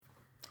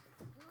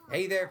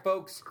Hey there,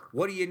 folks.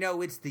 What do you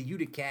know? It's the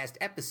Uticast,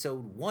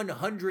 episode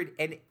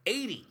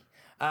 180.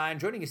 And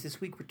joining us this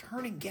week,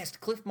 returning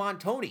guest Cliff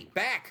Montanye,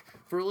 back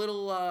for a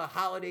little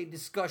holiday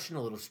discussion,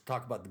 a little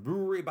talk about the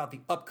brewery, about the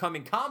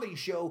upcoming comedy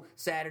show,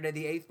 Saturday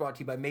the 8th, brought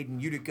to you by Made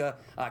in Utica,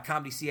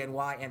 Comedy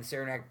CNY, and the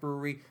Saranac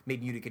Brewery,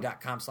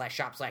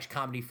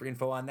 madeinutica.com/shop/comedy for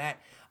info on that.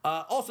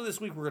 Also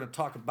this week, we're going to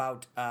talk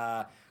about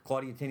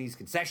Claudia Tinney's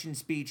concession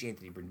speech,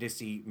 Anthony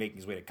Brindisi making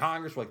his way to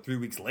Congress. We're like 3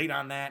 weeks late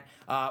on that.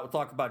 We'll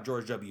talk about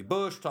George W.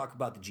 Bush, talk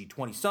about the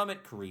G20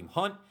 summit, Kareem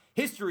Hunt,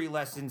 history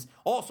lessons,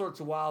 all sorts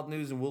of wild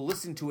news, and we'll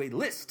listen to a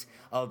list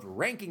of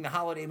ranking the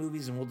holiday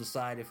movies, and we'll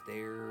decide if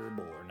they're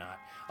bull or not.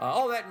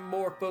 All that and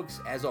more, folks.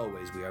 As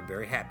always, we are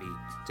very happy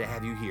to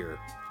have you here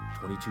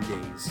 22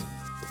 days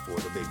before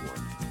the big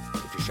one.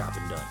 Get your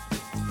shopping done.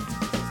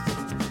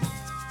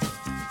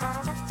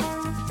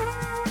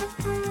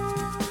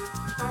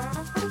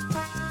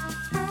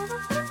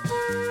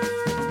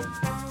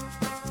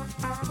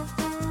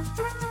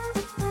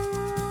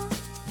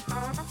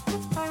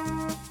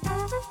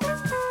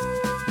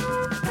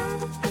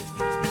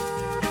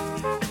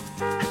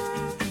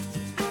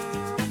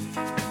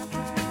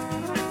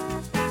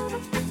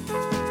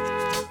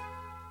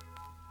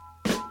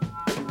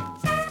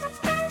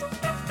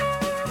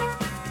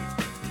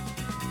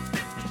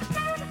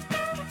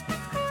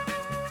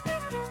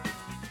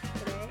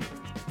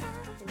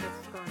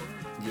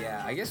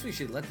 I guess we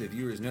should let the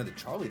viewers know that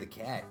Charlie the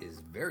cat is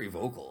very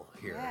vocal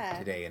here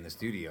today in the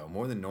studio,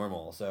 more than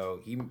normal.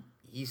 So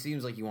he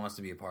seems like he wants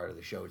to be a part of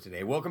the show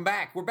today. Welcome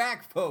back. We're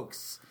back,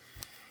 folks.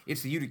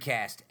 It's the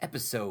Uticast,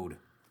 episode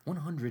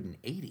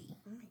 180.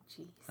 Oh,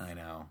 jeez. I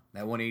know.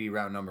 That 180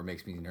 round number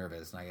makes me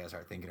nervous, and I gotta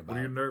start thinking about it.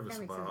 What are you nervous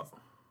about?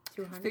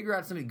 200? Figure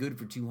out somebody good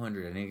for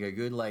 200. I think a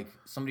good, like,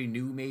 somebody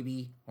new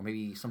maybe, or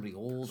maybe somebody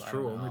old. It's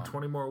true, only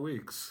 20 more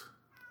weeks.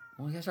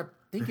 Well, you gotta start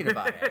thinking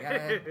about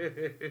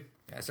it.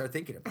 Gotta start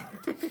thinking about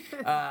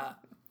it.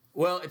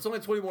 Well, it's only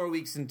 20 more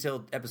weeks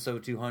until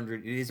episode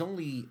 200. It is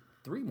only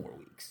 3 more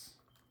weeks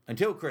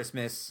until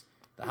Christmas.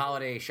 The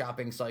holiday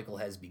shopping cycle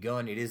has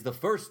begun. It is the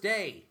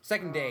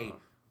second day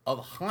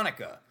of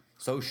Hanukkah.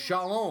 So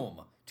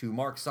shalom to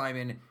Mark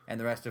Simon and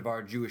the rest of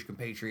our Jewish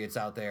compatriots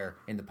out there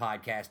in the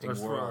podcasting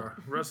world.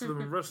 Rest of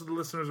the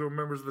listeners are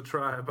members of the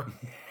tribe.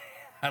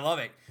 I love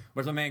it.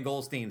 Where's my man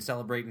Goldstein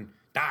celebrating?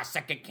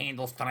 Second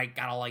candles tonight,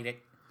 gotta light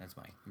it. That's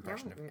my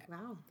impression of it.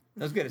 Wow.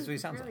 That was good. That's what he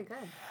sounds really like.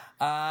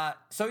 Good.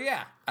 So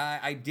yeah,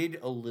 I did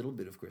a little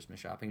bit of Christmas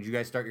shopping. Did you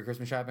guys start your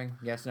Christmas shopping?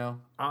 Yes,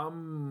 no?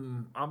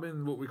 I'm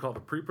in what we call the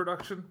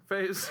pre-production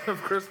phase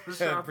of Christmas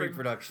shopping.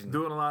 Pre-production.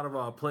 Doing a lot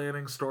of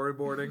planning,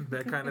 storyboarding,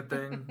 that kind of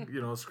thing.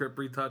 Script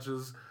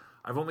retouches.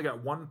 I've only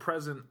got one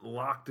present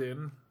locked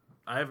in.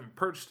 I haven't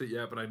purchased it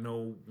yet, but I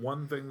know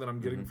one thing that I'm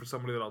getting for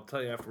somebody that I'll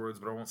tell you afterwards,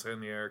 but I won't say in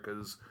the air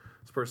because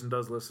this person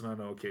does listen, I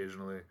know,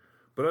 occasionally.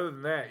 But other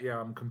than that, yeah,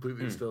 I'm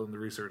completely still in the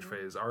research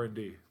phase,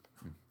 R&D.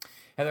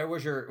 Heather,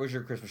 what's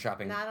your Christmas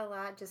shopping? Not a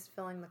lot, just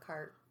filling the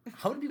cart.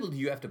 How many people do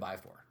you have to buy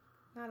for?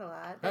 Not a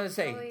lot. I was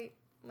saying, probably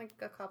like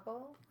a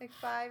couple, like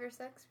 5 or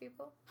 6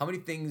 people. How many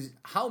things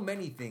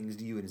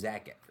do you and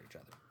Zach get for each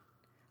other?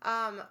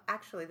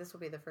 Actually, this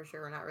will be the first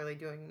year we're not really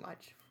doing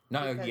much.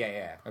 No, because,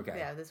 yeah, okay.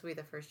 Yeah, this will be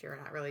the first year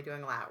we're not really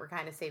doing a lot. We're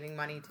kind of saving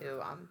money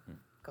to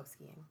go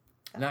skiing.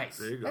 So. Nice.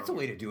 There you go. That's a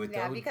way to do it, though.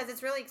 Yeah, because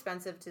it's really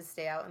expensive to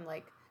stay out in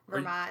like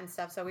Vermont and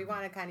stuff, so we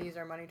want to kind of use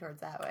our money towards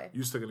that way.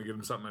 You still gonna give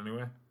him something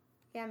anyway?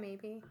 Yeah,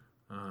 maybe.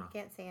 I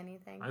can't say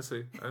anything. I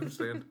see. I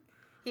understand.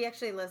 He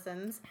actually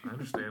listens. I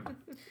understand.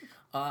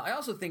 I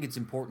also think it's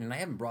important, and I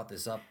haven't brought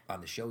this up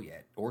on the show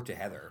yet, or to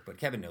Heather, but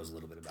Kevin knows a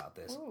little bit about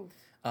this.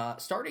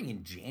 Starting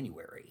in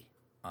January,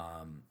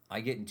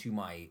 I get into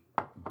my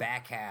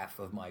back half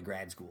of my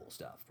grad school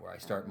stuff, where I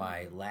start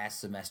my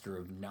last semester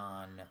of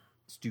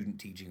non-student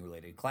teaching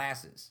related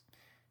classes.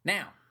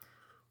 Now,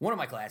 one of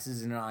my classes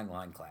is an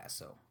online class,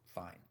 so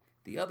fine.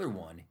 The other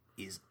one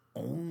is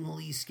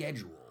only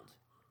scheduled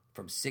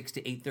from 6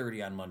 to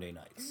 8:30 on Monday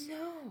nights.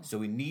 No. So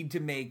we need to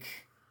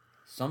make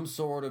some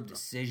sort of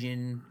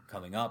decision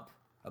coming up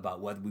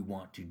about whether we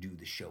want to do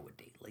the show a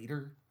day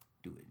later,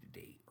 do it a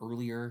day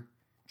earlier,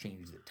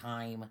 change the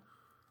time,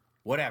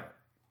 whatever.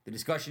 The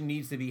discussion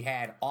needs to be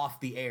had off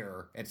the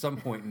air at some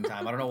point in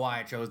time. I don't know why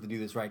I chose to do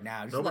this right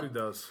now. Nobody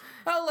does.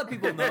 I'll let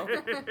people know.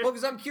 Well,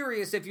 because I'm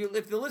curious if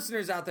the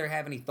listeners out there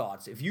have any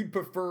thoughts. If you'd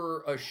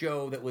prefer a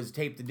show that was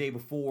taped the day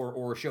before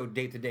or a show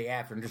taped the day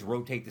after and just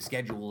rotate the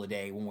schedule a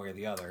day one way or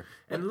the other.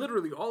 And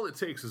literally all it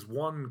takes is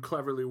one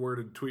cleverly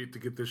worded tweet to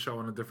get this show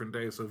on a different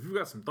day. So if you've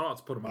got some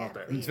thoughts, put them out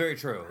there. It's very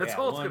true. That's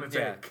all it's going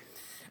to take.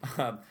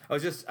 I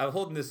was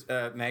holding this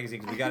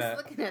magazine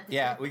because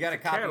we got a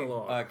copy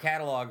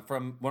catalog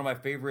from one of my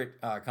favorite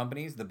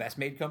companies, the Best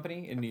Made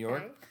Company in New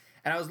York,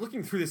 and I was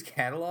looking through this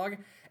catalog,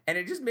 and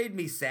it just made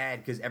me sad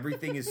because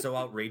everything is so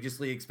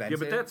outrageously expensive.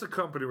 Yeah, but that's a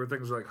company where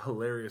things are like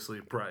hilariously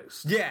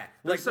priced. Yeah,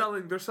 they're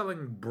selling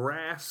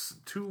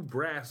two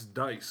brass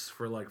dice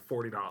for like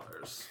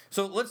 $40.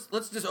 So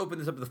let's just open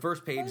this up to the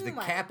first page. The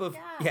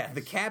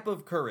cap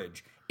of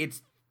courage.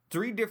 It's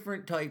 3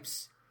 different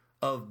types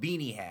of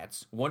beanie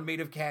hats, one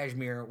made of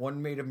cashmere,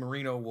 one made of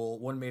merino wool,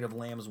 one made of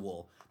lamb's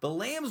wool. The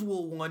lamb's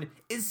wool one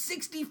is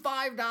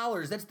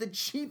 $65. That's the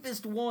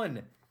cheapest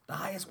one. The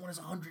highest one is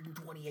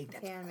 $128.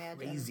 That's Can't imagine.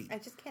 crazy. I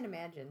just can't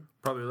imagine.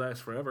 Probably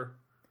lasts forever.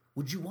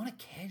 Would you want a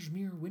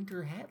cashmere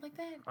winter hat like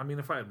that? I mean,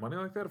 if I had money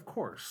like that, of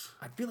course.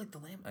 I feel like the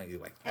lamb.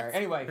 Anyway, all right,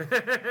 anyway,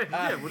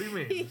 Yeah, what do you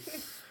mean?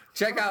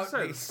 check out.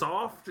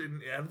 Soft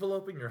and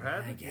enveloping your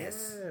head? I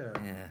guess.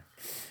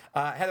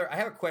 Yeah. Heather, I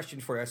have a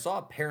question for you. I saw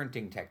a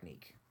parenting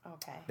technique.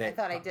 Okay. I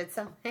thought I did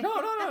something. No.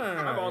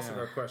 I've also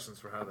got questions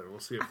for Heather. We'll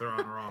see if they're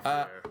on or off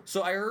there.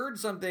 So I heard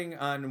something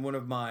on one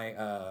of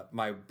my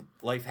my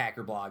life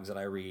hacker blogs that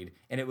I read,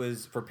 and it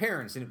was for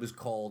parents, and it was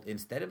called,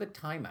 instead of a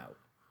timeout,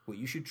 what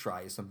you should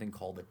try is something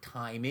called a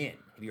time in.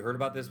 Have you heard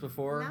about this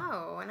before?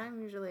 No, and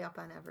I'm usually up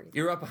on everything.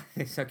 You're up on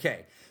this.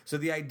 Okay. So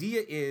the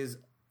idea is,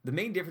 the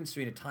main difference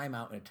between a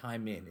timeout and a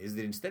time in is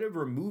that instead of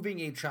removing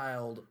a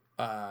child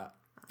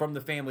from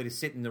the family to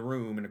sit in the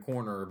room in a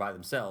corner by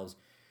themselves,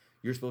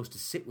 you're supposed to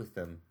sit with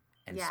them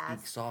and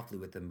speak softly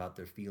with them about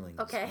their feelings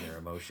and their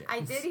emotions.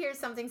 I did hear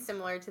something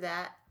similar to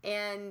that,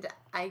 and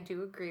I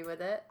do agree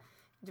with it,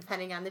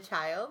 depending on the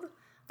child.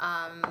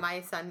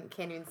 My son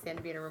can't even stand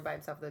to be in a room by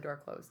himself with the door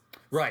closed.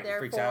 Right, Therefore,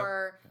 freaks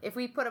out. if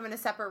we put him in a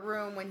separate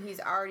room when he's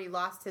already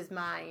lost his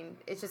mind,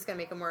 it's just going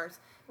to make him worse.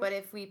 But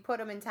if we put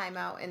him in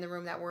timeout in the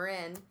room that we're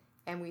in,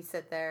 and we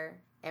sit there,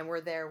 and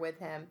we're there with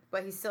him,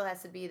 but he still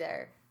has to be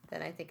there,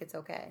 then I think it's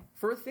okay.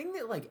 For a thing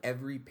that, like,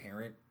 every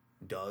parent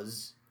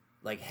does,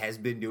 like, has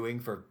been doing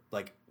for,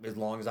 like, as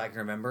long as I can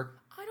remember,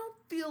 I don't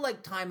feel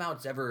like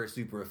timeout's ever a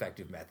super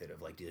effective method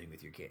of, like, dealing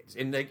with your kids.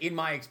 And, like, in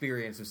my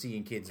experience of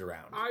seeing kids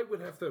around. I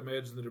would have to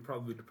imagine that it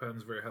probably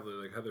depends very heavily,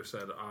 like Heather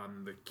said,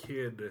 on the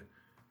kid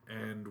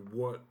and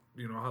what,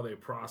 you know, how they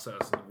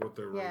process and what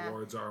their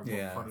rewards are and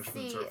what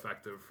punishments are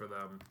effective for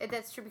them.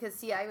 That's true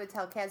because, I would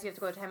tell Kaz, you have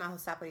to go to timeout, he'll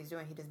stop what he's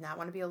doing. He does not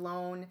want to be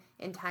alone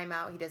in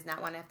timeout. He does not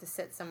want to have to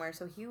sit somewhere.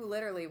 So he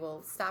literally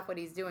will stop what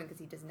he's doing because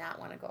he does not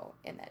want to go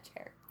in that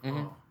chair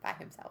by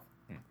himself.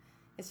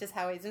 It's just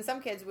how he is. And some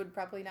kids would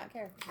probably not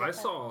care. I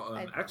saw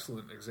an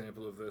excellent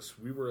example of this.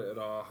 We were at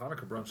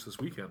Hanukkah brunch this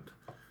weekend,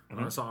 and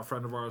I saw a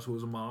friend of ours who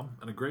was a mom,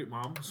 and a great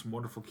mom, some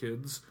wonderful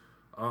kids,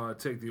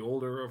 take the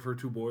older of her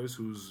two boys,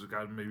 who's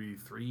got maybe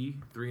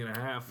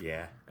 3.5.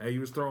 Yeah. And he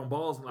was throwing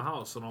balls in the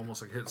house and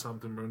almost like hit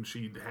something when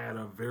she had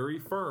a very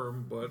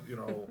firm, but, you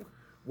know,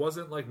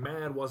 wasn't like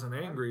mad, wasn't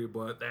angry,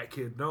 but that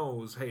kid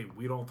knows, hey,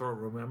 we don't throw,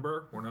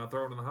 remember? We're not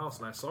throwing in the house,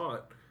 and I saw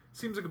it.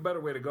 Seems like a better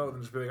way to go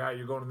than just be like,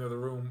 you're going in the other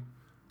room.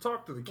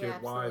 Talk to the kid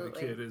why the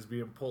kid is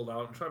being pulled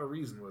out and try to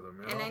reason with him.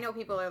 You know? And I know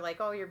people are like,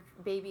 oh, you're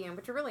babying,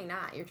 but you're really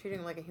not. You're treating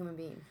him like a human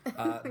being.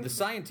 The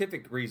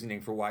scientific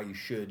reasoning for why you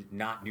should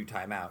not do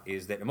timeout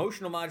is that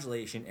emotional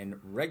modulation and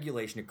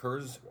regulation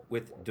occurs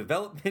with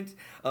development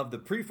of the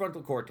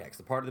prefrontal cortex.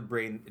 The part of the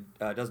brain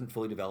doesn't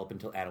fully develop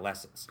until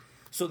adolescence.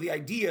 So the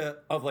idea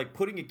of, like,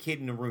 putting a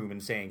kid in a room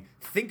and saying,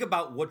 think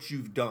about what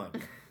you've done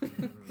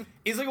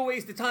is like a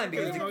waste of time.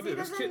 Because he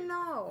doesn't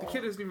know. The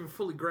kid hasn't even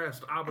fully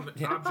grasped object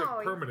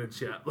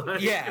permanence yet. Like,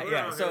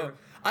 So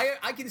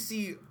I can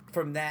see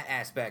from that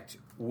aspect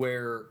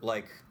where,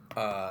 like,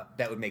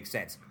 that would make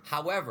sense.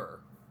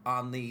 However,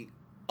 on the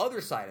other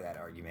side of that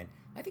argument,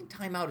 I think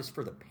timeout is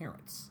for the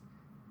parents.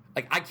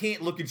 Like, I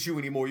can't look at you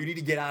anymore. You need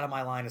to get out of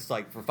my line of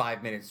sight for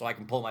 5 minutes so I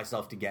can pull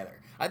myself together.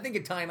 I think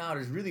a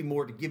timeout is really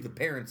more to give the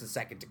parents a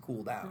second to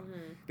cool down.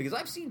 Because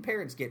I've seen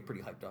parents get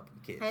pretty hyped up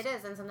with kids. It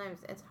is, and sometimes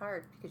it's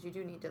hard because you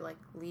do need to, like,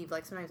 leave.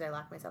 Like, sometimes I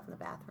lock myself in the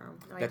bathroom.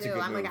 No, That's a good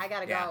I'm move. like, I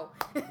gotta go.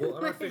 Well,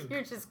 and I think,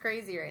 you're just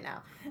crazy right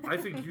now. I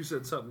think you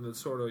said something that's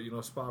sort of, you know,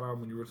 spot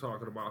on when you were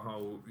talking about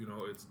how, you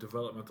know, it's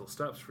developmental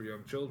steps for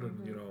young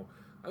children, you know.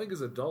 I think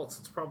as adults,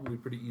 it's probably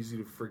pretty easy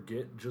to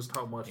forget just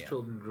how much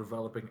children are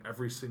developing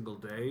every single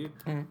day,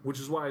 which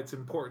is why it's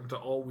important to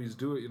always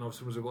do it. You know, if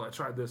someone's like, well, I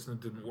tried this and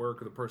it didn't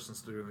work, or the person's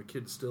doing, the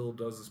kid still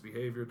does this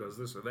behavior, does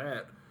this or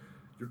that,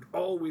 you've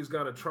always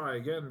got to try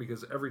again,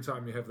 because every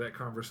time you have that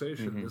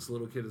conversation, this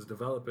little kid is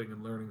developing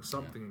and learning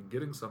something and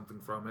getting something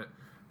from it.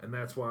 And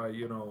that's why,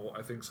 you know,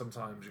 I think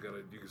sometimes you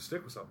can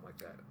stick with something like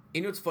that.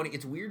 You know, it's funny.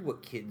 It's weird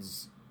what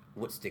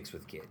sticks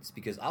with kids,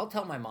 because I'll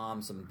tell my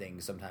mom some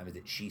things sometimes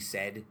that she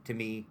said to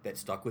me that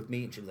stuck with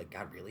me, and she's like,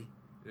 God, really?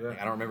 Yeah. Like,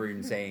 I don't remember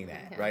even saying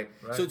that, right?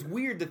 So it's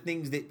weird the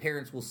things that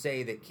parents will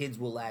say that kids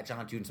will latch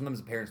onto, and sometimes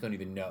the parents don't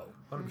even know.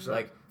 100%.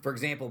 Like, for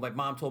example, my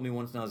mom told me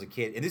once when I was a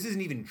kid, and this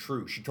isn't even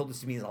true, she told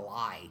this to me as a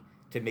lie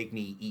to make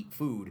me eat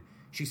food.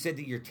 She said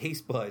that your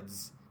taste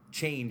buds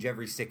change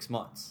every 6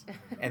 months,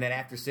 and that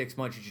after 6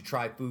 months you should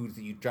try foods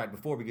that you tried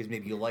before because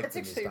maybe you like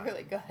them this time. That's actually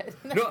really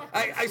good. No,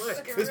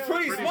 it's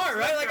pretty smart,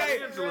 right? Like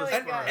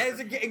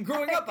really and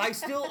growing up, I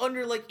still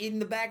in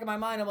the back of my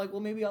mind, I'm like,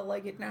 well, maybe I'll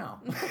like it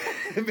now.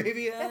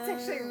 Maybe That's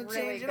actually really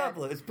change it up a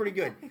little. It's pretty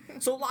good.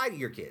 So lie to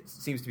your kids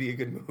seems to be a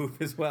good move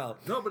as well.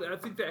 No, but I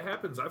think that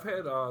happens. I've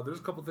had there's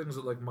a couple things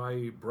that, like,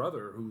 my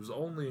brother, who's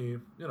only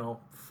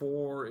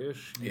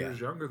 4-ish years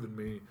younger than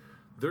me.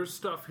 There's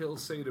stuff he'll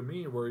say to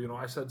me where, you know,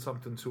 I said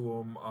something to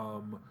him.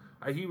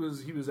 He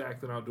was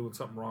acting out doing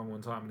something wrong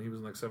one time, and he was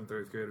in like 7th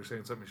or 8th grade or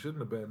saying something he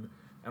shouldn't have been.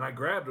 And I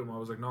grabbed him. I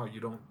was like, no, you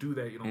don't do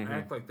that. You don't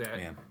act like that.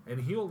 Yeah. And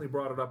he only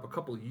brought it up a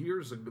couple of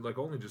years ago, like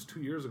only just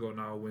 2 years ago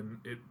now, when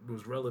it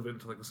was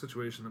relevant to like a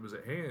situation that was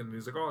at hand. And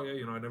he's like, oh,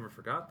 yeah, I never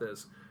forgot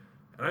this.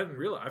 And I didn't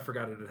realize, I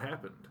forgot it had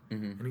happened.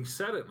 And he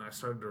said it, and I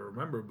started to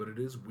remember, but it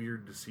is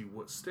weird to see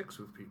what sticks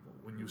with people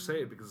when you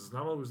say it, because it's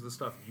not always the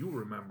stuff you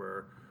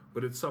remember,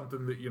 but it's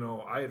something that,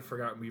 I had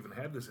forgotten we even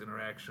had this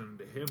interaction.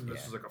 To him,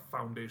 this was like a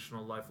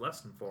foundational life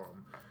lesson for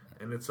him.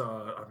 And it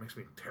makes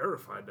me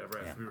terrified to ever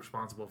have to be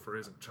responsible for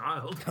raising a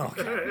child.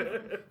 Okay.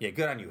 Yeah,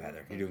 good on you,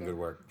 Heather. You're doing good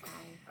work.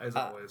 As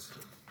always.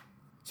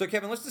 So,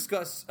 Kevin, let's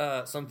discuss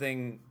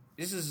something.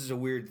 This is a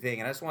weird thing,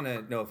 and I just want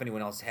to know if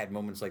anyone else had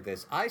moments like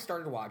this. I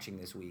started watching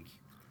this week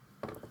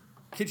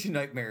Kitchen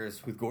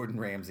Nightmares with Gordon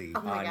Ramsay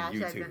on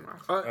YouTube. I've been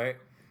watching. Right?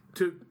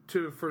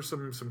 For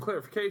some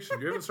clarification,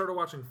 you haven't started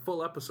watching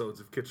full episodes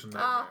of Kitchen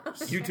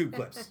Nightmares. YouTube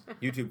clips.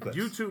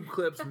 YouTube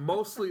clips,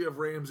 mostly of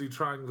Ramsay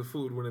trying the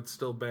food when it's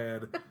still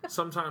bad.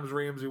 Sometimes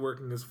Ramsay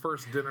working his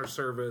first dinner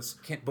service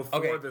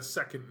before the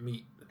second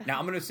meat. Now,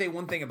 I'm going to say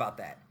one thing about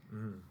that.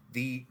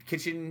 The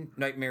Kitchen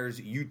Nightmares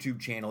YouTube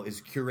channel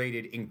is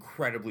curated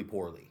incredibly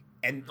poorly.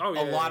 And a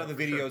lot of the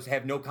videos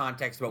have no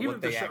context about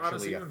what they actually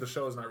honestly, even the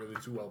show is not really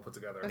too well put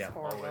together. It's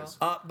horrible. Always.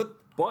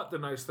 But the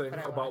nice thing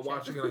about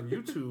watching it on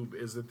YouTube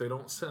is that they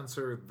don't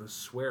censor the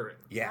swearing.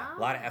 Yeah, a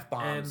lot of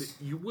F-bombs.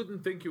 And you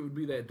wouldn't think it would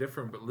be that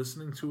different, but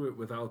listening to it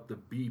without the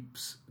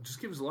beeps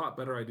just gives a lot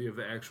better idea of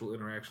the actual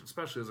interaction,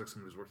 especially as like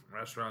somebody who's working in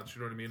restaurants,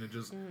 you know what I mean? It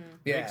just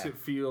makes it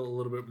feel a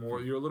little bit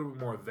more, you're a little bit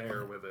more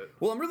there with it.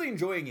 Well, I'm really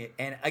enjoying it,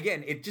 and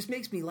again, it just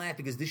makes me laugh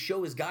because this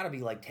show has got to be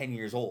like 10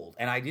 years old,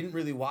 and I didn't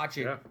really watch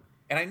it. Yeah.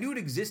 And I knew it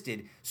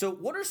existed. So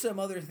what are some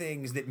other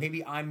things that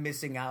maybe I'm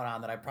missing out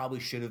on that I probably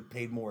should have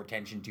paid more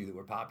attention to that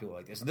were popular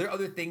like this? Are there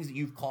other things that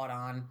you've caught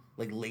on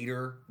like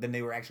later than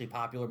they were actually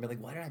popular and been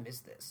like, why did I miss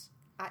this?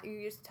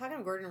 You're talking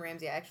about Gordon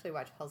Ramsay. I actually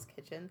watch Hell's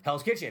Kitchen.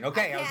 Hell's Kitchen,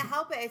 okay. I can't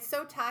help it. It's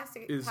so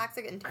toxic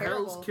and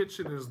terrible. Hell's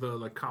Kitchen is the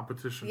like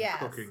competition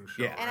cooking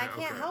show. Yeah. And I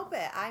can't help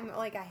it. I'm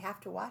like, I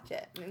have to watch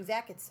it. I mean,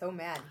 Zach gets so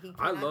mad. He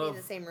cannot be in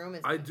the same room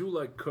as me. I do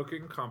like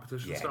cooking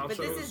competition style shows.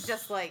 But this is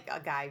just like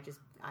a guy just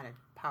on a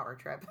power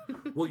trip.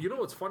 Well, you know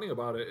what's funny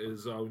about it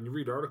is when you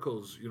read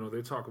articles,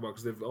 they talk about,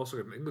 because they've also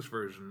got an English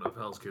version of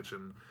Hell's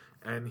Kitchen,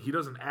 and he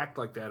doesn't act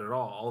like that at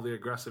all. All the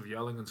aggressive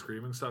yelling and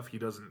screaming stuff he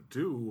doesn't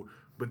do,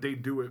 but they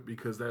do it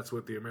because that's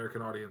what the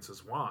American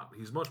audiences want.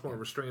 He's much more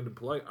restrained and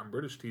polite on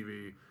British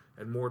TV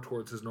and more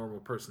towards his normal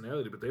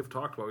personality, but they've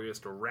talked about he has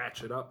to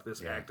ratchet up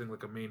this acting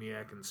like a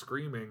maniac and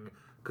screaming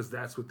because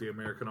that's what the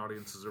American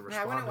audiences are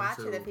responding to. I wouldn't watch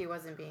it if he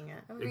wasn't being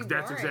it.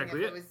 That's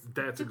exactly it.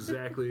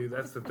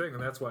 That's the thing,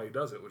 and that's why he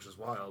does it, which is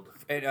wild.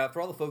 And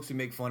for all the folks who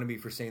make fun of me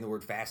for saying the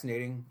word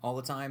fascinating all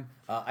the time,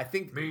 I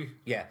think me,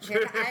 that's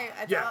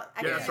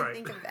right.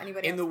 Think of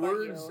anybody in the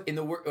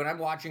word when I'm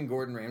watching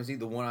Gordon Ramsay,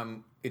 the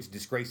one it's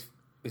disgraceful.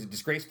 Is it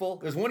disgraceful?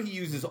 There's one he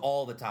uses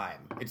all the time.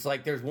 It's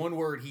like there's one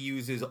word he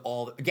uses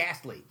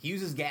ghastly. He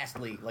uses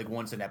ghastly like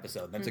once an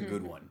episode. That's a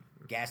good one.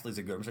 Ghastly's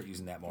a good one. I'm start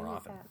using that more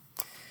often.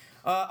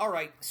 All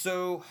right,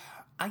 so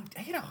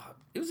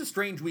it was a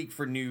strange week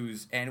for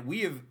news, and we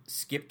have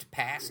skipped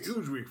past.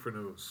 Huge week for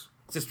news.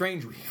 It's a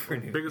strange week for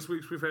news. Biggest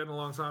weeks we've had in a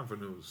long time for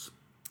news.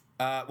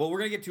 Well, we're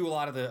going to get to a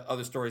lot of the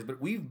other stories,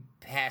 but we've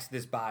passed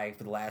this by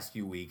for the last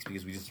few weeks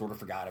because we just sort of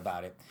forgot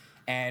about it.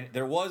 And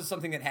there was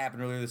something that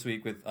happened earlier this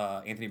week with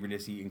Anthony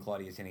Brindisi and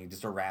Claudia Tenney,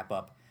 just to wrap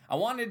up. I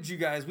wanted you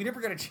guys, we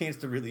never got a chance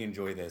to really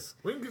enjoy this.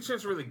 We didn't get a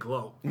chance to really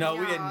gloat. No,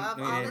 we didn't.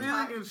 We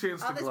didn't get a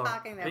chance to gloat.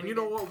 And you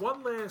know what?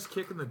 One last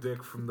kick in the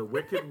dick from the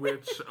Wicked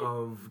Witch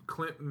of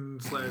Clinton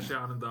 /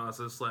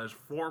 Yanandasa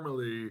 /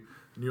 formerly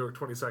New York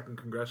 22nd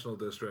Congressional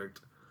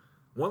District.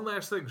 One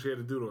last thing she had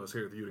to do to us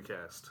here at the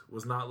Uticast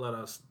was not let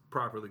us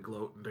properly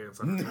gloat and dance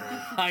on the grave.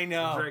 I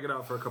know. Drag it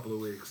out for a couple of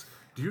weeks.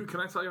 Can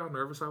I tell you how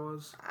nervous I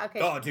was?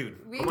 Okay. Oh, dude.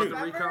 About the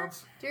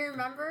recounts? Do you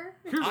remember?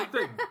 Here's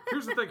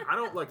the thing. I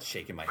don't like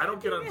shaking my head. I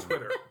don't get on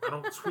Twitter. I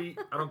don't tweet.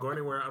 I don't go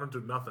anywhere. I don't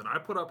do nothing. I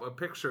put up a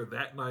picture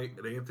that night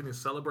at Anthony's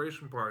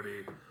celebration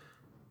party,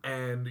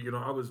 and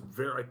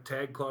I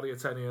tagged Claudia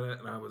Tenney in it,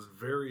 and I was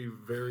very,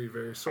 very,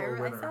 very sore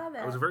winner. I saw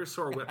that. I was a very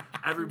sore winner.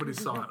 Everybody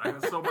saw it. I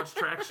got so much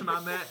traction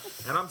on that,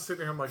 and I'm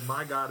sitting here. I'm like,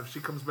 my God, if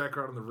she comes back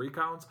around in the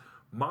recounts.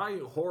 My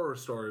horror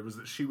story was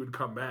that she would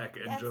come back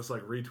and just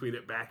like retweet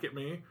it back at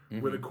me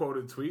with a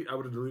quoted tweet. I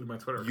would have deleted my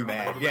Twitter account. You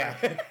mad? Yeah.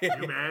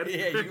 You mad?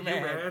 Yeah, you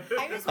mad?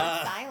 I just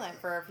went silent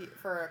for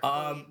a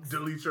couple weeks.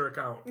 Delete your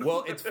account.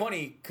 Well, it's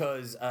funny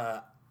because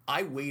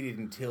I waited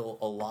until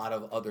a lot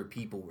of other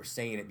people were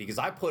saying it because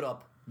I put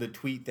up the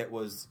tweet that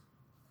was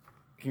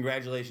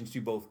congratulations to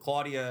both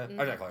Claudia,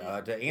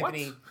 to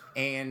Anthony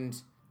and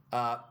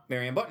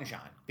Marianne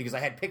Buttonshine because I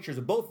had pictures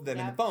of both of them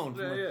in the phone.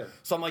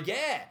 So I'm like,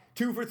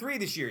 2 for 3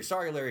 this year.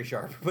 Sorry, Larry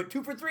Sharp, but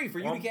 2 for 3 for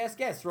Unicast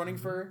guests running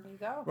for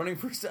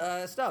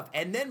stuff.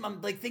 And then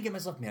I'm like thinking to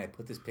myself, man, I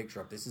put this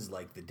picture up. This is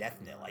like the death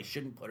knell. I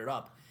shouldn't put it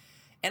up.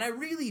 And I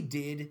really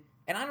did.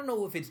 And I don't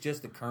know if it's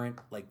just the current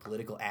like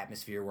political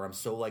atmosphere where I'm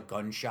so like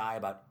gun shy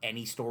about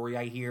any story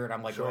I hear, and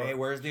I'm like, hey,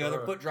 where's the other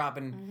foot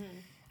dropping?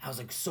 I was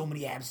like, so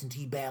many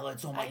absentee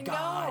ballots. Oh, my I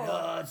God.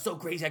 know. It's so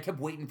crazy. I kept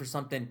waiting for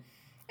something.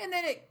 And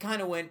then it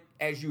kind of went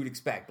as you would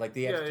expect. Like,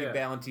 the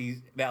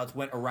absentee ballots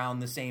went around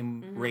the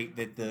same rate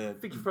that the... I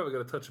think you probably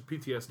got a touch of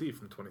PTSD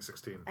from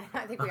 2016.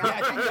 I think we all,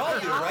 I think we all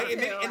do,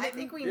 right? I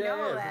think we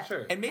know that. For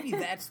sure. And maybe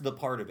that's the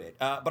part of it.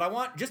 But I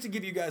want, just to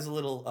give you guys a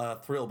little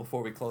thrill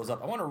before we close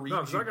up, I want to read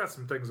No, because I got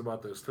some things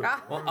about this, too.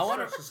 Well, I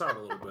want to stretch this out a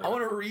little bit. I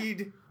want to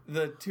read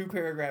the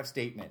 2-paragraph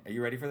statement. Are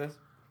you ready for this?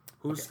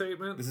 Whose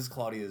statement? This is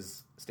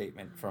Claudia's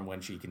statement from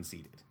when she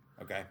conceded.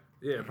 Okay?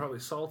 Yeah, probably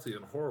salty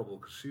and horrible,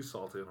 because she's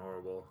salty and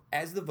horrible.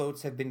 As the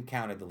votes have been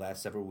counted the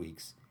last several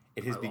weeks,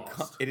 it has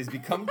lost.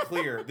 become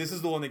clear, this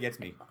is the one that gets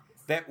me,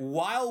 that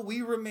while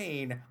we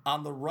remain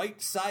on the right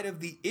side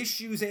of the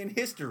issues and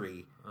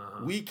history,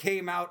 we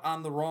came out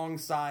on the wrong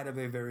side of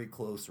a very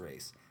close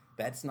race.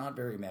 That's not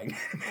very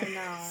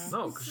magnanimous.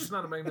 No, because she's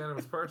not a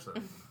magnanimous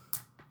person.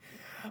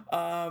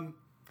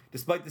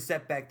 Despite the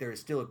setback, there is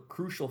still a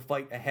crucial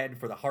fight ahead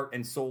for the heart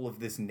and soul of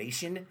this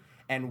nation,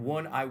 and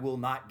one I will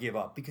not give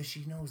up, because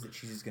she knows that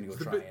she's just going to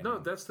go try. No,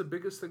 that's the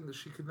biggest thing that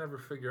she could never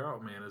figure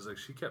out, man, is like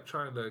she kept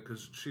trying to,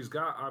 because she's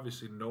got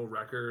obviously no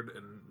record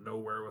and no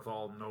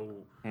wherewithal,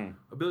 no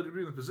ability to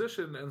be in the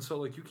position, and so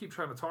like you keep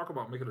trying to talk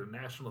about making it a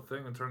national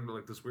thing and turn it into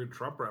like this weird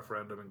Trump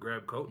referendum and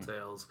grab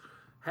coattails.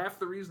 Half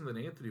the reason that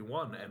Anthony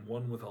won, and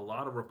won with a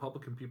lot of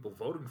Republican people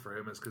voting for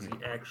him, is because he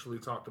actually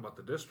talked about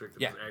the district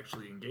and was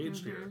actually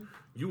engaged here.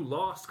 You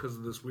lost because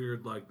of this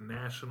weird, like,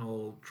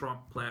 national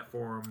Trump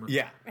platform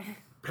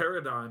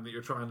paradigm that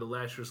you're trying to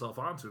lash yourself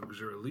onto because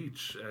you're a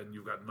leech and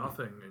you've got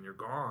nothing and you're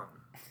gone.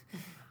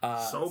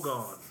 So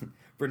gone.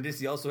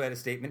 Brindisi also had a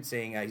statement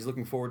saying he's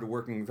looking forward to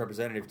working with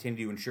Representative Tindy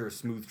to ensure a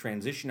smooth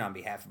transition on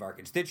behalf of our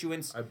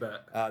constituents. I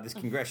bet. This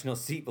congressional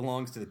seat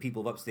belongs to the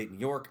people of upstate New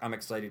York. I'm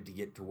excited to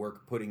get to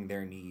work putting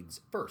their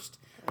needs first.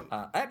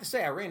 I have to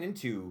say, I ran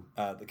into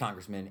the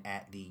congressman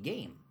at the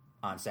game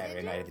on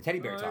Saturday night at the Teddy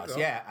Bear Toss.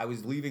 Yeah, I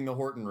was leaving the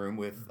Horton room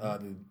with the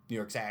New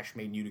York Sash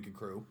Made Utica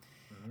crew,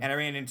 and I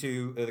ran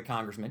into the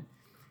congressman,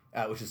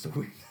 which is so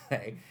weird to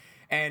say.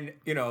 And,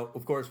 you know,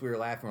 of course, we were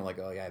laughing. We're like,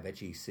 oh, yeah, I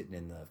bet you he's sitting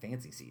in the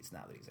fancy seats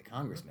now that he's a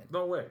congressman.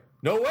 No way.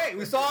 No way.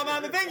 We saw him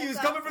on the thing. He was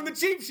coming from the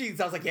cheap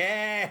sheets. I was like,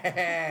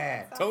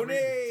 yeah, Tony.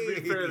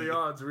 To be fair, the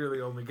odds really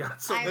only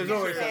got so There's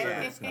always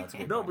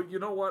that. No, but you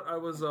know what? I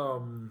was,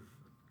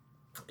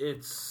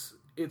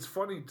 it's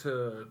funny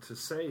to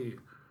say,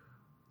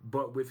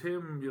 but with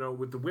him, you know,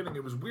 with the winning,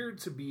 it was weird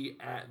to be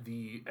at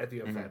the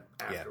event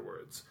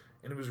afterwards.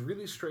 And it was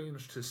really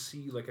strange to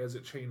see, like, as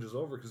it changes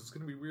over, because it's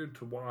going to be weird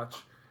to watch.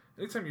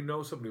 Anytime you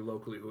know somebody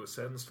locally who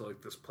ascends to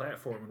like this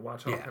platform and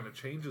watch how it kind of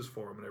changes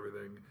for them and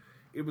everything,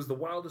 it was the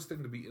wildest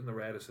thing to be in the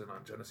Radisson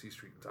on Genesee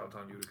Street in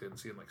downtown Utica and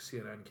seeing like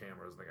CNN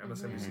cameras, like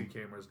MSNBC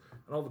cameras,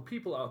 and all the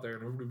people out there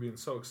and everybody being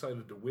so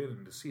excited to win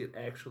and to see it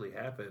actually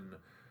happen.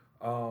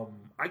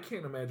 I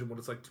can't imagine what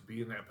it's like to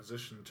be in that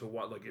position to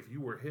what, like if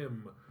you were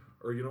him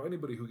or, you know,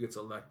 anybody who gets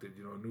elected,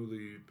 you know, a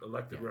newly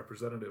elected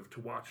representative,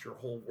 to watch your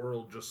whole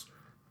world just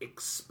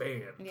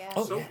expand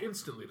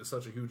instantly to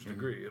such a huge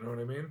degree. You know what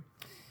I mean?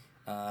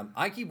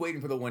 I keep waiting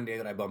for the one day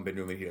that I bump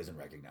into him and he doesn't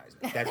recognize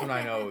me. That's when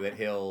I know that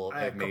he'll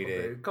have made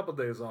it. A couple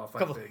days off,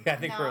 I think. I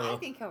think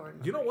he'll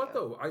remember. You know what,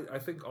 though? I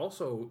think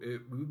also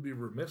we would be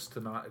remiss to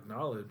not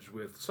acknowledge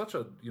with such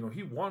a, you know,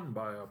 he won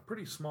by a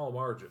pretty small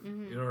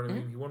margin. You know what I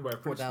mean? He won by a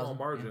pretty small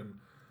margin.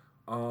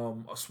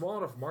 A small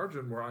enough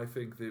margin where I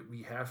think that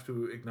we have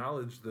to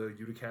acknowledge the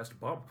Uticast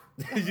bump.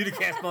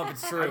 Uticast bump,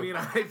 it's true. I mean,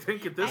 I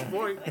think at this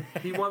point,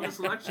 he won this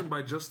election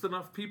by just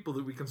enough people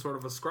that we can sort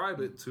of ascribe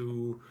it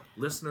to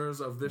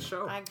listeners of this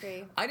show. I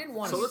agree. I didn't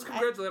want to... So let's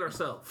congratulate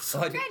ourselves.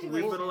 Congratulations.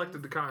 We've been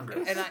elected to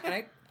Congress.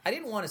 And I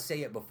didn't want to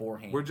say it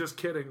beforehand. We're just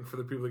kidding for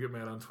the people that get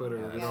mad on Twitter.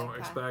 We don't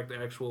expect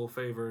actual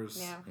favors.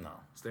 Yeah. No.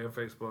 Stay on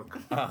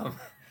Facebook.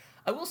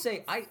 I will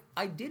say,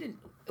 I didn't...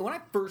 When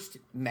I first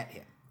met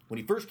him, when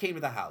he first came to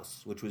the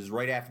house, which was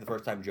right after the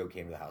first time Joe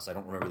came to the house, I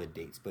don't remember the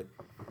dates, but,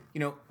 you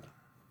know,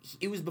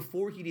 it was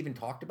before he'd even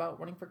talked about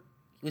running for...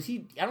 I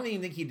don't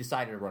even think he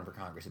decided to run for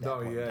Congress at that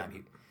point in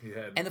time. He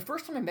had. And the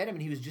first time I met him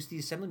and he was just the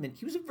assemblyman,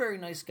 he was a very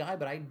nice guy,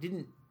 but I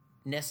didn't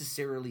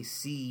necessarily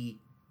see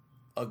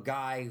a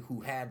guy who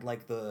had,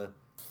 like, the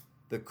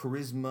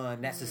charisma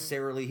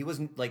necessarily. He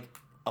wasn't, like...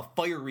 a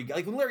fiery guy.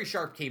 Like when Larry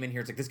Sharp came in here,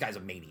 it's like, this guy's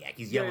a maniac.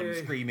 He's yelling and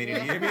screaming.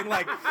 And, you know what I mean?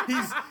 Like,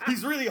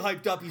 he's really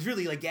hyped up. He's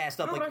really, like,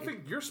 gassed up. No, like, but I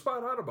think you're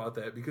spot on about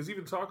that, because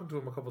even talking to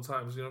him a couple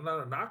times, you know,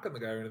 not a knock on the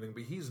guy or anything,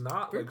 but he's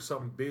not, like,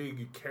 some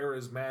big,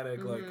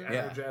 charismatic, like,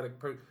 energetic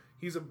person.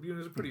 He's a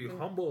pretty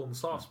humble and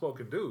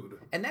soft-spoken dude.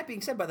 And that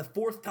being said, by the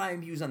fourth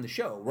time he was on the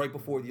show, right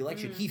before the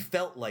election, he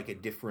felt like a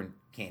different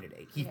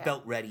candidate. He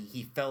felt ready.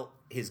 He felt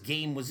his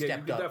game was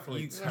stepped up.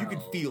 You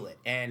could feel it.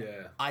 And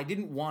I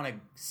didn't want to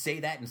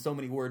say that in so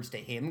many words to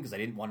him, because I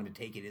didn't want him to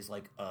take it as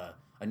like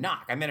a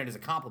knock. I meant it as a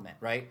compliment,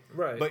 right?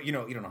 Right. But you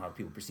don't know how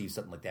people perceive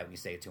something like that when you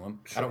say it to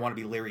him. Sure. I don't want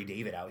to be Larry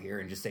David out here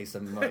and just say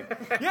something like,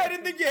 yeah, I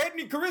didn't think you had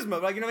any charisma.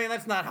 Like, you know what I mean?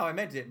 That's not how I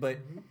meant it. But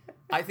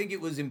I think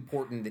it was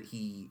important that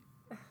he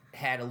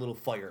had a little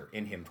fire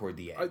in him toward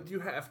the end. You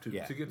have to.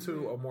 Yeah. To get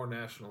to a more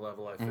national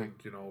level, I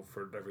think,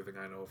 for everything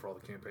I know, for all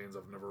the campaigns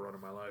I've never run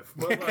in my life.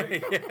 But,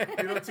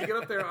 to get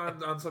up there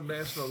on some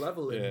national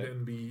level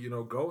and be,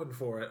 going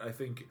for it, I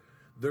think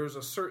there's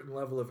a certain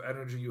level of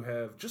energy you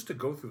have just to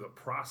go through the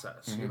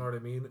process. You know what I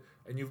mean?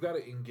 And you've got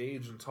to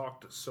engage and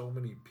talk to so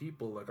many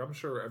people. Like, I'm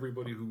sure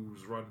everybody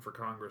who's run for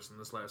Congress in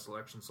this last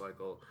election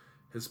cycle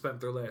has spent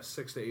their last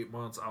 6 to 8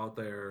 months out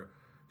there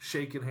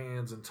shaking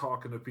hands and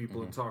talking to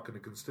people and talking to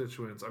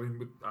constituents. I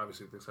mean,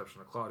 obviously with the exception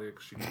of Claudia,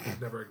 because she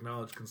never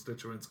acknowledged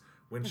constituents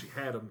when she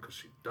had them, because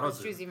she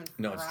doesn't. She's even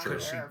No, it's true.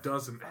 She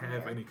doesn't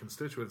have any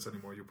constituents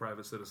anymore, you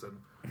private citizen.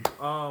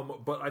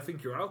 But I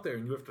think you're out there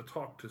and you have to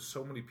talk to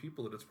so many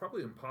people that it's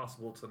probably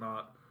impossible to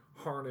not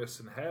harness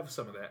and have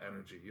some of that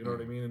energy. You know what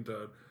I mean? And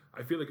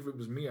I feel like if it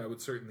was me, I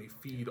would certainly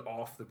feed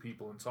off the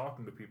people and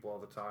talking to people all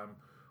the time.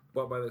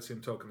 But by that same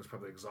token, it's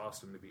probably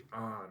exhausting to be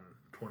on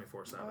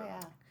 24/7. Oh, yeah.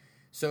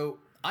 So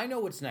I know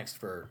what's next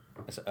for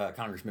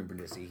Congressman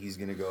Brindisi. He's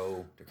going to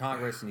go to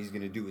Congress and he's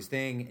going to do his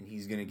thing and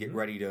he's going to get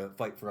ready to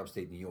fight for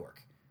upstate New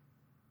York.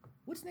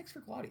 What's next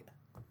for Claudia?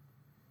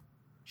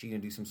 She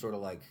going to do some sort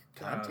of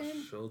content?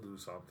 She'll do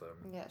something.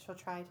 Yeah, she'll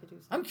try to do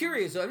something. I'm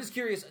curious. I'm just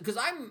curious because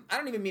I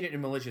don't even mean it in a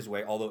malicious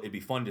way, although it'd be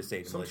fun to say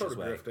it in a Some malicious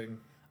sort of way. grifting.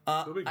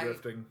 She'll be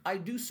grifting. I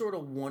do sort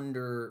of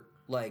wonder,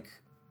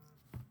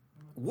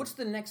 what's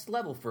the next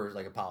level for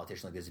a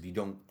politician like this if you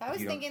don't? I was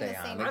if you don't thinking the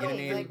stay same on? You know what I thing.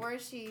 mean? Like, where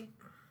is she?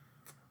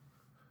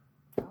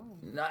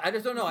 I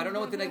just don't know. I don't know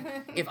what the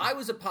next. If I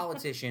was a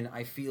politician,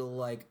 I feel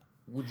like,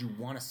 would you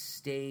want to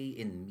stay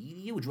in the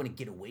media? Would you want to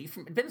get away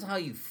from it? Depends on how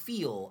you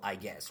feel, I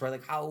guess, right?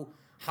 Like how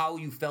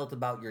you felt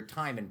about your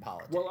time in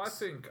politics. Well,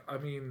 I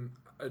mean,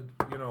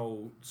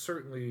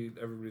 certainly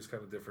everybody's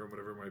kind of different,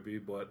 whatever it might be,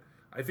 but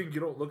I think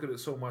you don't look at it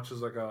so much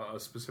as a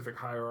specific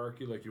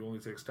hierarchy, like you only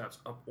take steps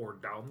up or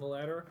down the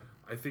ladder.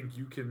 I think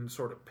you can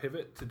sort of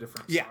pivot to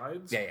different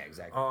sides. Yeah,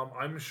 exactly.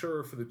 I'm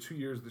sure for the 2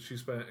 years that she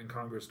spent in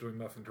Congress doing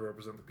nothing to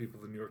represent the people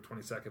of the New York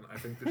 22nd, I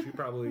think that she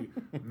probably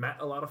met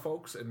a lot of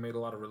folks and made a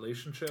lot of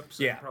relationships.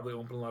 Yeah. And probably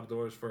opened a lot of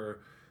doors for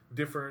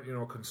different,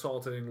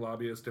 consulting,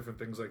 lobbyists, different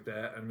things like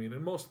that. I mean,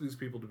 and most of these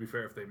people, to be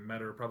fair, if they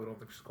met her, probably don't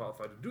think she's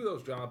qualified to do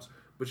those jobs,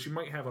 but she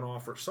might have an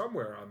offer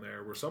somewhere on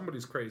there where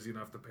somebody's crazy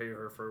enough to pay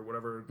her for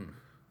whatever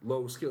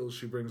low skills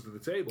she brings to the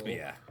table.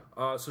 Yeah.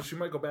 So she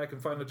might go back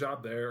and find a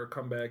job there, or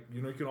come back.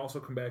 You can also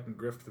come back and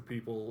grift the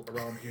people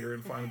around here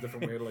and find a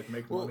different way to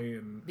make money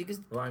and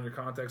rely on your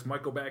contacts.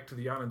 Might go back to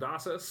the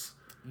Onondagas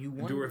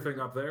and do her thing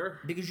up there.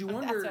 Because you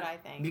wonder. That's what I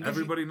think.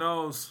 Everybody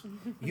knows.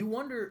 You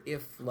wonder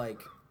if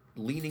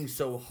leaning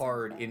so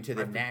hard into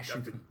the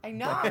national. I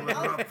know.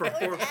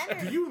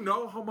 Do you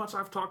know how much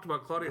I've talked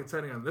about Claudia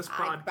Tenney on this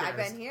podcast? I've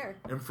been here.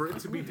 And for it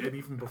to be, and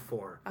even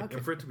before,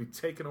 and for it to be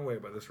taken away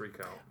by this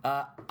recount.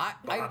 Let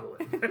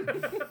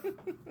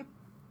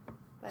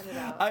it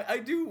out. I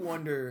do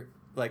wonder,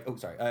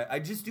 I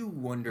just do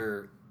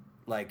wonder,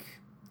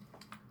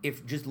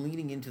 if just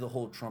leaning into the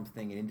whole Trump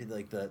thing and into,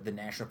 the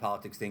national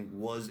politics thing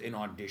was an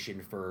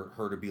audition for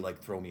her to be,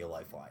 throw me a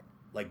lifeline.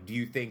 Do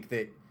you think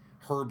that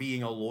her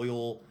being a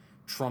loyal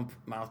Trump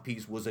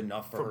mouthpiece was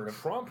enough for her to...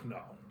 Trump,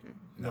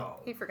 no.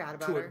 He forgot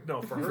about her.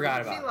 No, for her.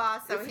 Forgot about she her.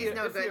 lost, so he's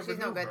no good. She's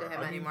no good to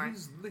him anymore.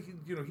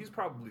 He's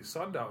probably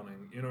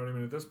sundowning. You know what I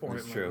mean? At this point,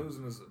 That's true.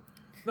 Losing his.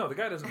 No, the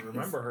guy doesn't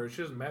remember her.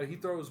 She doesn't matter. He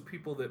throws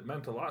people that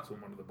meant a lot to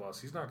him under the bus.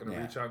 He's not going to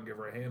reach out and give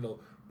her a handle.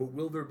 But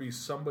will there be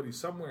somebody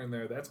somewhere in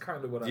there? That's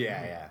kind of what I mean.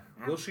 Yeah.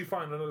 Will she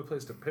find another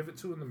place to pivot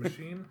to in the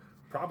machine?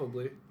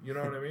 Probably. You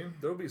know what I mean?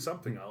 There'll be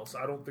something else.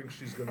 I don't think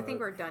she's going to... I think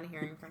we're done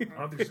hearing from her. I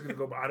don't think she's going to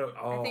go... I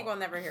think we'll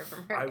never hear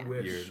from her again. I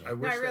wish.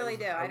 No, I really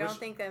do. I don't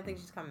think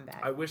she's coming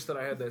back. I wish that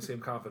I had that same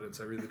confidence.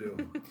 I really do.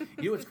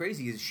 You know what's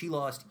crazy is she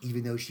lost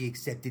even though she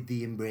accepted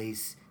the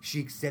embrace. She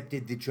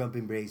accepted the Trump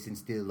embrace and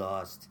still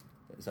lost.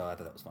 So I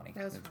thought that was funny.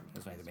 That was funny. It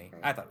was funny to me.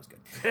 Great. I thought it was good.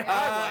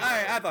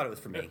 I thought it was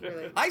for me.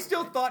 Really? I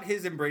still thought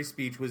his embrace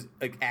speech was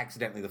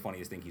accidentally the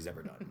funniest thing he's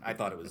ever done. I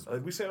thought it was.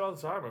 We say it all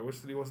the time. I wish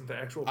that he wasn't the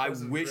actual I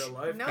president wish- in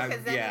real life. No,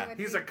 because then Yeah. he would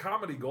He's be... a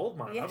comedy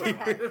goldmine. Yes.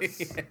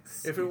 Otherwise,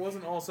 Yes. if it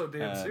wasn't also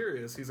damn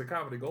serious, he's a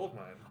comedy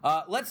goldmine.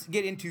 Let's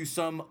get into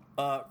some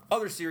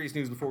other serious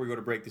news before we go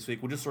to break this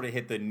week. We'll just sort of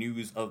hit the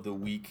news of the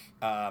week.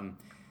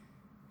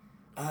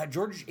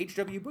 George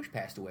H.W. Bush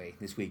passed away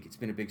this week. It's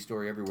been a big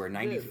story everywhere.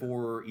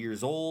 94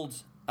 years old.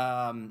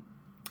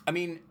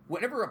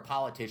 Whenever a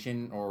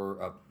politician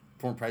or a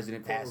former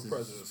president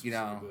passes,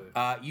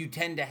 you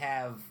tend to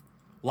have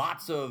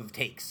lots of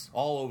takes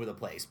all over the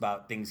place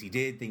about things he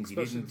did, things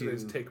Especially he didn't do. in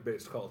today's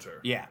take-based culture.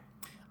 Yeah.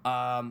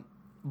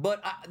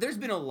 But there's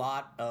been a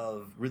lot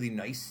of really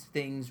nice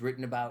things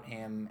written about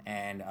him,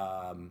 and,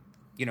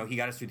 he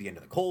got us through the end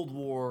of the Cold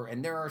War,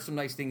 and there are some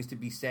nice things to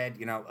be said.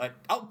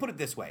 I'll put it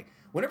this way.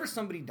 Whenever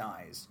somebody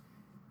dies,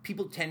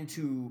 people tend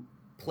to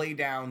play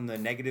down the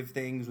negative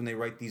things when they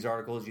write these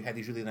articles. You have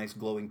these really nice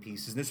glowing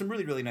pieces, and there's some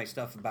really, really nice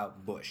stuff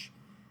about Bush.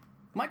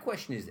 My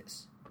question is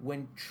this.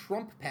 When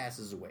Trump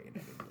passes away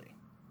inevitably,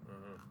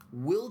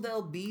 will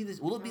it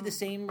be the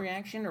same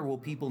reaction, or will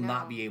people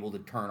not be able to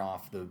turn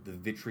off the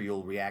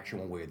vitriol reaction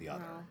one way or the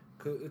other?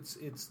 This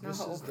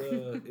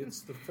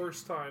is the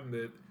first time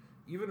that,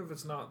 even if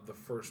it's not the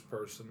first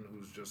person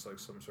who's just like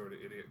some sort of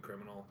idiot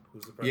criminal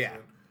who's the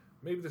president,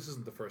 maybe this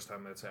isn't the first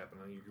time that's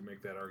happened, and you can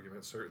make that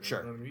argument certainly. Sure.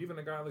 You know what I mean? Even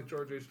a guy like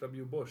George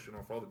H.W. Bush,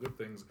 for all the good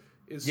things,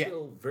 is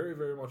still very,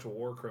 very much a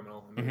war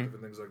criminal and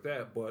different things like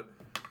that. But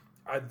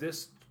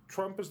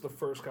Trump is the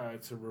first guy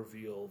to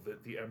reveal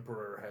that the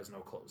emperor has no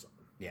clothes on.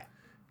 Yeah.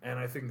 And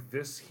I think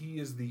he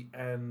is the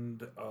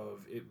end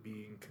of it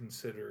being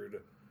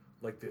considered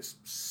like this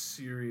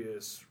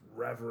serious,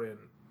 reverent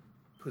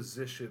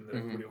position that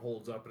everybody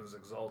holds up and is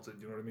exalted.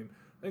 You know what I mean?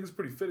 I think it's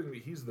pretty fitting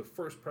that he's the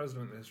first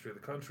president in the history of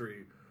the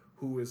country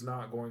who is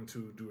not going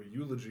to do a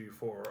eulogy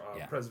for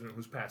a president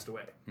who's passed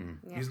away.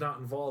 Yeah. He's not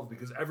involved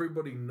because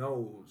everybody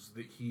knows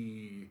that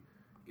he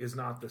is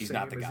not the same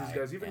as these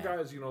guys. Even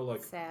guys,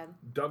 like Sad.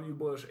 W.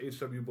 Bush,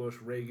 H.W. Bush,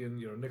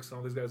 Reagan, Nixon,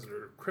 all these guys that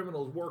are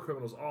criminals, war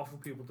criminals, awful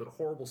people, did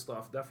horrible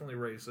stuff, definitely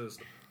racist,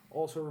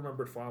 also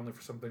remembered fondly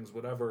for some things,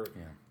 whatever.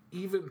 Yeah.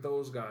 Even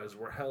those guys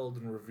were held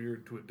and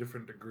revered to a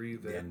different degree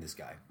than this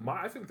guy.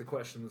 I think the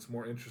question that's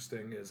more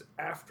interesting is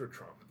after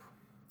Trump,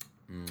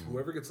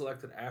 whoever gets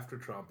elected after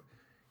Trump,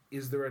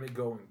 is there any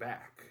going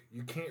back?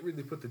 You can't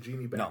really put the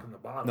genie back in the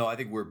bottle. No, I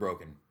think we're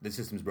broken. The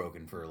system's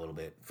broken for a little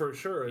bit. For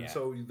sure. And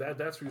so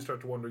that's where you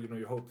start to wonder,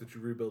 you hope that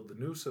you rebuild the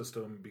new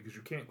system because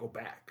you can't go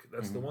back.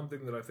 That's the one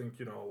thing that I think,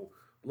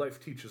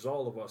 life teaches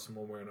all of us in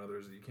one way or another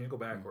is that you can't go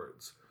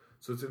backwards.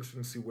 So it's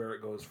interesting to see where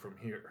it goes from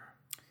here.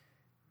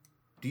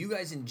 Do you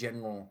guys in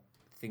general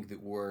think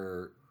that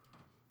we're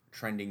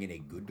trending in a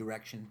good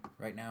direction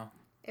right now?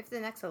 If the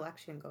next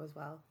election goes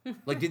well.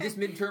 Like, did this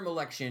midterm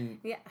election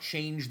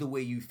change the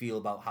way you feel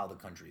about how the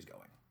country's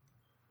going?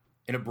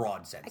 In a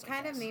broad sense, it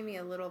kind of made me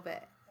a little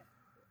bit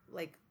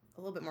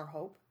more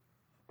hope.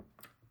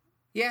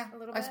 Yeah, a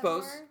little I bit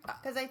suppose.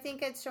 Because I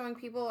think it's showing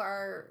people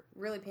are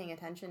really paying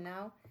attention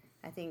now.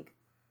 I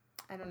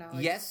don't know.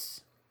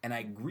 Yes, and I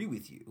agree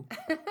with you.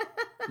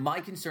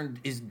 My concern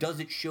is, does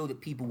it show that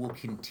people will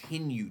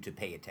continue to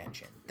pay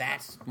attention?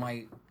 That's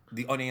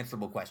the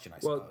unanswerable question, I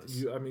suppose. Well,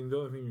 the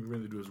only thing you can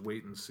really do is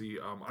wait and see.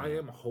 I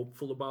am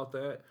hopeful about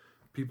that.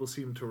 People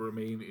seem to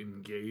remain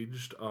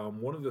engaged.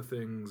 One of the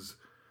things,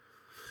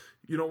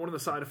 one of the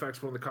side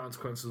effects, one of the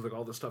consequences, like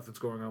all the stuff that's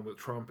going on with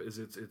Trump, is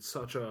it's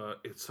such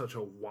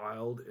a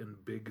wild and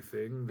big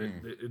thing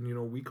that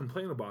and we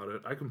complain about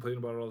it. I complain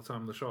about it all the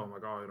time on the show. I'm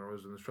like, I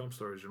was in this Trump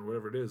stories and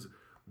whatever it is.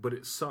 But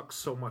it sucks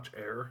so much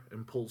air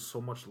and pulls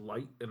so much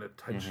light and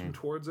attention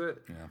towards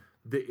it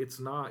that it's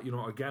not,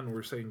 again,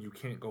 we're saying you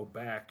can't go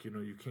back,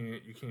 you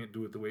can't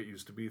do it the way it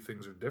used to be.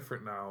 Things are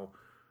different now.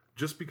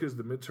 Just because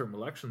the midterm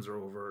elections are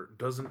over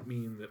doesn't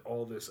mean that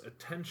all this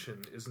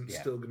attention isn't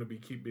still going to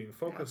keep being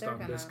focused on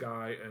this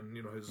guy and,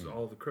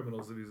 all the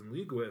criminals that he's in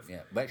league with.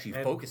 Yeah, but actually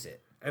focus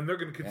it. And they're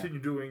going to continue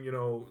doing,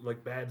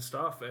 bad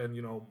stuff. And,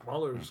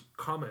 Mueller's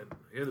coming.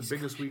 He had the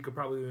biggest week of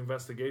probably the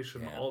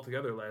investigation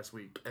altogether last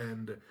week.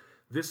 And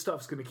this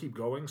stuff's going to keep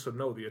going. So,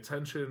 no, the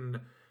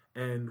attention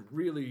and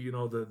really,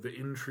 the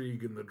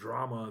intrigue and the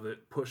drama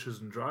that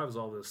pushes and drives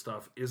all this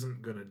stuff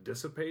isn't going to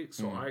dissipate.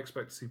 So I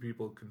expect to see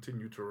people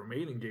continue to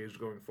remain engaged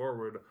going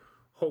forward,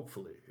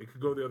 hopefully. It could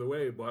go the other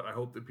way, but I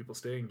hope that people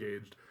stay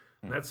engaged.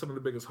 And that's some of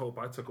the biggest hope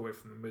I took away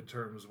from the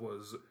midterms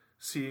was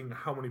seeing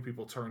how many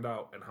people turned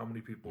out and how many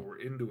people were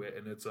into it.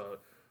 And it's a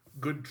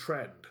good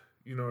trend.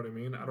 You know what I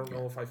mean? I don't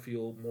know if I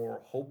feel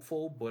more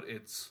hopeful, but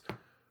it's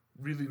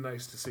really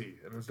nice to see,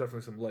 and there's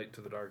definitely some light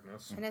to the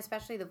darkness. And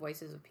especially the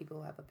voices of people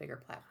who have a bigger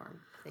platform.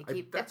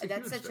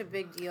 That's such a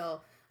big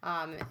deal.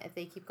 If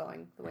they keep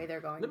going the way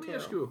they're going. Let me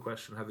ask you a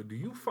question, Heather. Do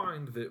you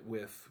find that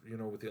with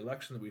the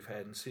election that we've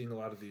had and seeing a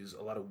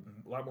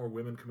lot more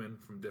women come in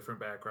from different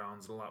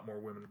backgrounds and a lot more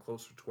women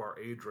closer to our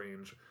age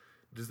range,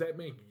 does that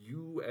make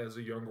you as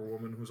a younger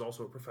woman who's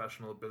also a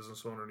professional, a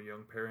business owner, and a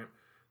young parent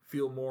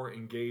feel more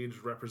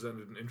engaged,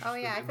 represented, and interested? Oh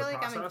yeah, I feel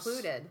like I'm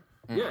included.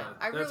 Yeah,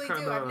 I really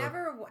do. I've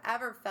never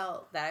ever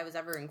felt that I was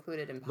ever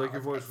included in politics. Like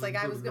your voice was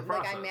I was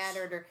like I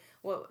mattered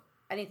or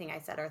anything I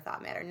said or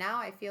thought mattered. Now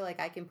I feel like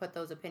I can put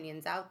those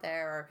opinions out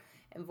there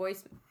and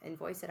voice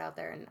it out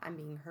there, and I'm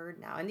being heard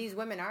now. And these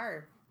women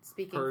are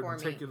speaking for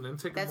me.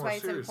 That's why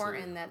it's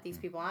important that these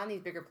people on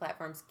these bigger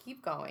platforms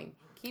keep going,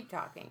 keep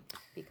talking.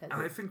 And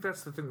I think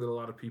that's the thing that a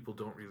lot of people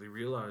don't really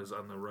realize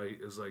on the right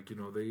is a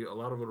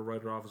lot of them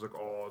write it off as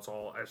it's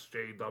all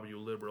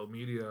SJW liberal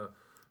media.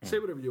 Say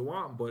whatever you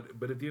want, but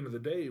at the end of the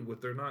day,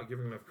 what they're not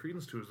giving enough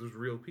credence to is there's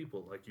real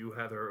people like you,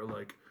 Heather,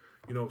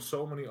 or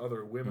so many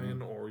other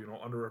women or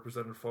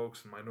underrepresented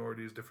folks and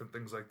minorities, different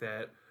things like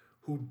that,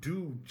 who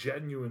do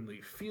genuinely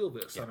feel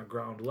this on a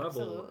ground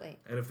level. Absolutely.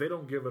 And if they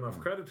don't give enough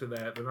credit to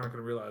that, they're not going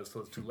to realize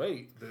till it's too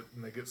late that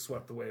they get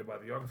swept away by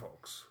the young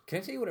folks. Can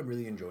I tell you what I'm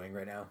really enjoying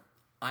right now?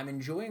 I'm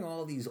enjoying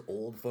all these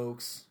old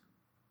folks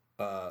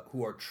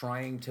who are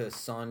trying to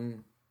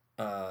sun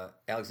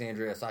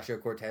Alexandria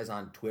Ocasio-Cortez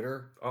on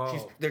Twitter.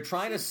 They're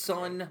trying to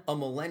sun a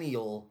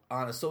millennial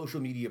on a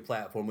social media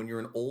platform when you're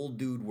an old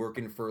dude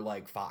working for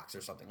Fox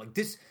or something.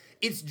 This,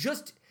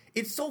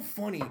 it's so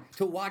funny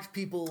to watch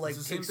people like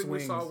It's the take same thing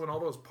swings. we saw when all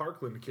those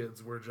Parkland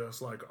kids were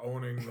just like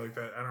owning like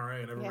that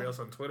NRA and everybody else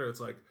on Twitter. It's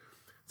like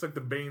the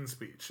Bane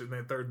speech in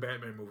that third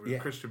Batman movie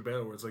with Christian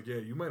Bale, where it's like, yeah,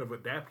 you might have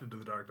adapted to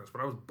the darkness,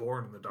 but I was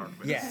born in the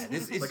darkness. Yeah,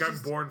 it's like I'm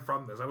born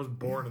from this. I was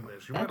born in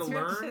this. You might have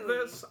learned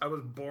this. I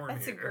was born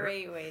That's here. a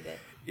great way to.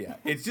 Yeah,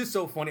 it's just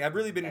so funny. I've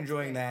really been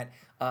enjoying that.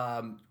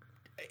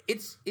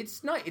 It's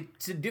not.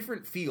 It's a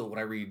different feel when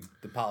I read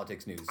the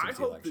politics news. Since I the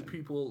hope election. that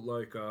people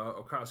like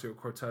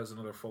Ocasio-Cortez and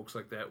other folks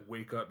like that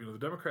wake up. You know, the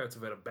Democrats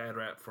have had a bad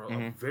rap for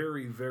a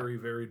very, very,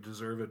 very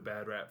deserved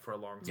bad rap for a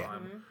long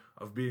time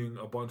of being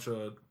a bunch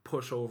of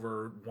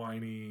pushover,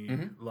 whiny,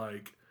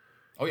 like,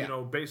 you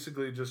know,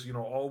 basically just, you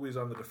know, always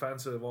on the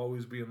defensive,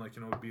 always being like,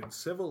 you know, being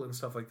civil and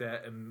stuff like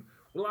that. And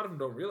what a lot of them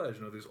don't realize,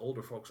 you know, these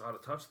older folks out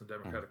of touch in the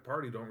Democratic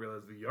Party don't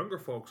realize the younger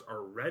folks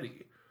are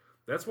ready.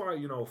 That's why,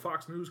 you know,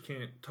 Fox News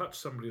can't touch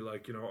somebody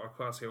like, you know,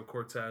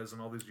 Ocasio-Cortez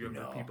and all these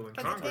younger people in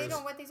Congress. They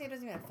don't, what they say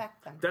doesn't even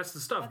affect them. That's the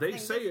stuff. They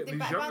say it. They These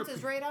bounce younger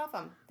us right off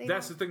them.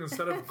 That's the thing.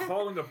 Instead of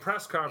calling a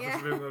press conference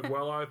and being like,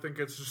 well, I think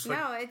it's just like,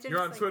 it's just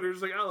you're on like, Twitter,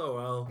 just like,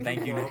 LOL.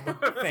 Thank you.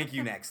 Thank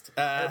you, next.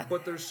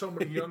 But there's so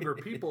many younger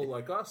people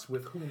like us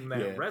with whom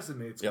that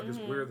resonates because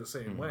we're the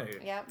same way.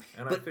 Yep.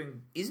 And but I think...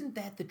 Isn't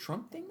that the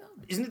Trump thing,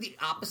 though? Isn't it the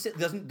opposite?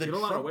 Doesn't the In a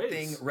lot of Trump ways.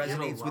 thing In a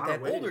resonates with lot that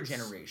of ways. older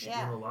generation?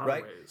 Yeah. In a lot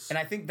right? of ways. And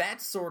I think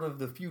that's sort of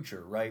the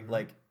future, right?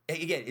 Like,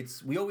 again,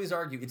 we always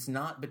argue it's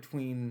not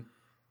between,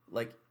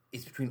 like,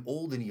 it's between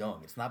old and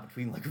young. It's not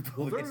between, like,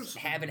 it's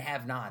have and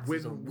have-nots.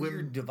 There's a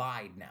weird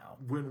divide now.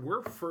 When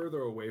we're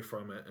further away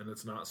from it and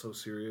it's not so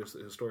serious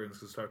that historians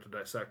can start to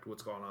dissect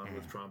what's going on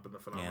with Trump and the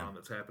phenomenon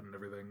that's happened and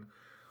everything,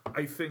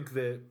 I think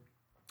that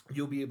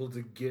you'll be able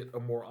to get a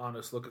more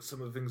honest look at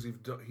some of the things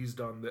he's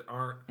done that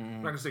aren't, I'm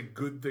not going to say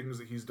good things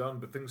that he's done,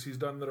 but things he's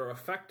done that are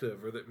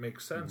effective or that make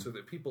sense or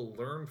that people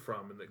learn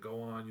from and that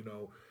go on, you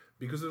know,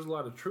 because there's a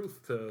lot of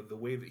truth to the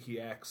way that he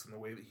acts and the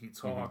way that he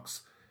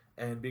talks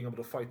and being able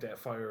to fight that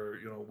fire,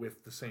 you know,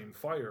 with the same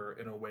fire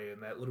in a way,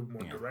 and that little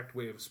more direct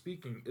way of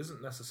speaking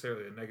isn't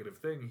necessarily a negative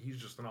thing. He's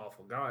just an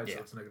awful guy, so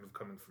it's negative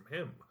coming from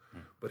him.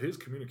 But his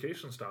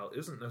communication style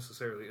isn't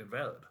necessarily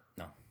invalid.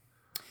 No.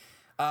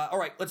 All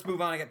right, let's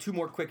move on. I got two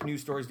more quick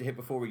news stories to hit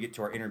before we get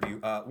to our interview.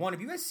 One,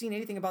 have you guys seen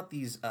anything about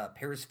these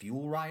Paris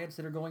fuel riots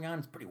that are going on?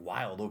 It's pretty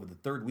wild over the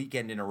third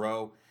weekend in a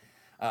row.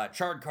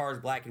 Charred cars,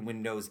 blackened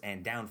windows,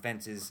 and down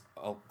fences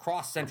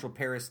across central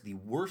Paris. The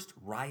worst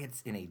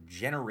riots in a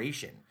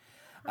generation.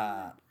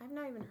 I've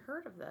not even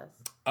heard of this.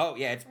 Oh,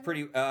 yeah, it's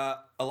pretty... a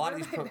lot of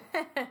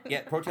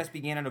these... protests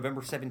began on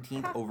November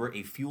 17th over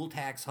a fuel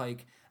tax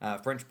hike.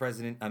 French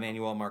President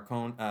Emmanuel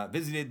Macron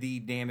visited the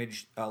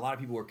damage. A lot of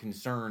people were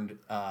concerned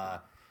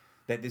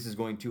that this is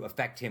going to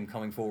affect him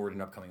coming forward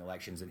in upcoming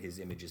elections, and his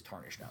image is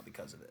tarnished now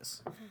because of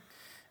this.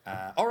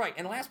 All right,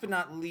 and last but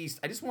not least,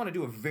 I just want to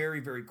do a very,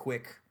 very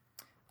quick...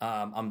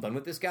 I'm done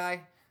with this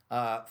guy.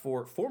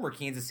 For former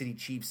Kansas City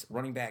Chiefs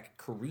running back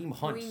Kareem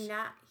Hunt.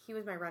 He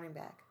was my running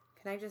back.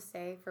 Can I just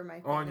say for my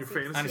on your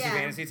fantasy on his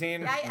fantasy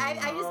team?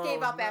 I just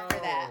gave up after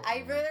that.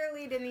 I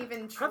literally didn't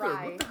even try.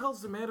 Heather, what the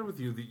hell's the matter with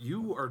you that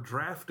you are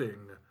drafting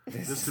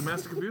this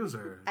domestic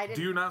abuser?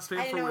 Do you not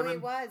stand for women? I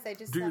didn't know who he was. I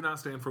just do you not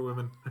stand for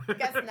women?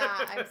 Guess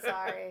not. I'm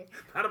sorry.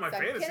 Out of my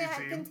fantasy can I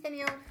team.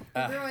 Continue.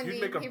 He ruined me.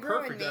 You'd make a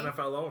perfect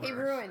NFL owner. He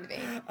ruined me.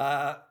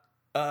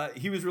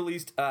 He was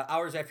released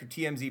hours after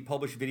TMZ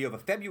published video of a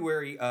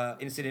February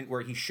incident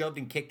where he shoved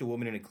and kicked a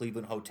woman in a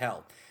Cleveland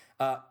hotel.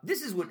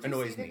 This is what annoys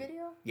me. Did you see the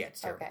video? Yeah,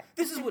 it's terrible. Okay.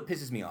 This is what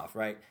pisses me off,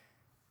 right?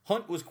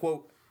 Hunt was,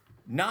 quote,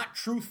 not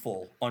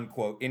truthful,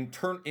 unquote, in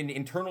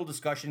internal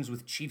discussions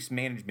with Chiefs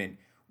management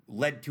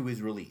led to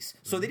his release.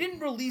 So they didn't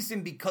release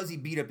him because he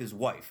beat up his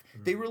wife.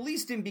 They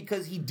released him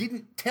because he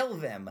didn't tell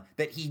them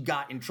that he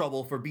got in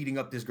trouble for beating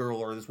up this girl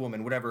or this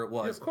woman, whatever it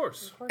was. Yeah, of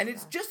course. And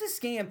it's just a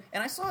scam.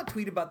 And I saw a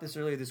tweet about this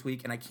earlier this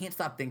week, and I can't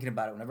stop thinking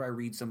about it whenever I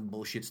read some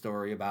bullshit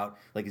story about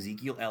like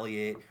Ezekiel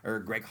Elliott or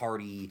Greg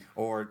Hardy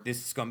or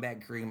this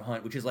scumbag Kareem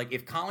Hunt, which is like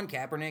if Colin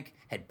Kaepernick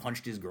had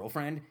punched his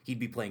girlfriend, he'd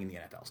be playing in the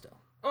NFL still.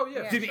 Oh,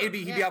 yeah. He'd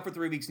be out for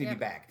 3 weeks and he'd be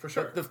back. For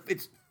sure.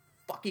 It's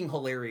fucking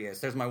hilarious.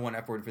 There's my one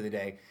F word for the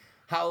day.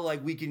 How,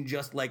 like, we can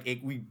just, like,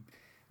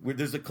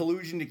 there's a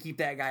collusion to keep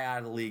that guy out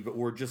of the league, but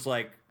we're just,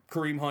 like,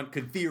 Kareem Hunt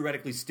could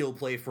theoretically still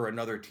play for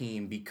another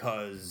team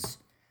because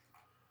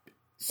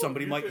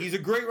somebody he's a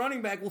great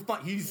running back. Well,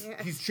 fine, he's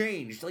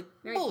changed. Like,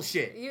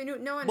 bullshit.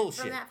 No one,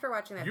 bullshit. After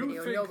watching that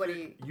video,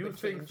 nobody You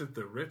think that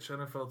the rich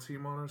NFL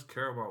team owners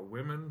care about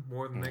women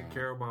more than they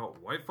care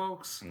about white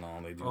folks? No,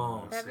 they do Oh,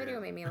 not. That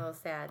video made me a little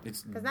sad.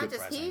 It's because not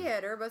just he depressing.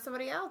 hit her, but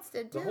somebody else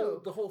did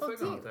too. The whole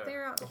thing out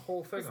there. The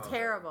whole thing It's out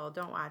terrible.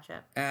 Don't watch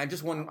it. And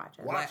just one... Watch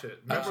it. Watch it.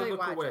 Never Actually, look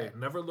watch away. it.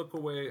 Never look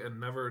away and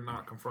never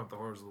not confront the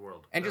horrors of the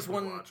world. And just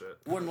Definitely watch it.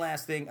 one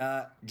last thing.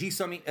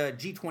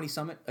 G20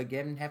 Summit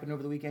again happened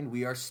over the weekend.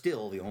 We are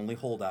still the only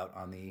holdout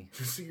on the... Did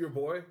you see your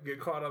boy get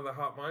caught on the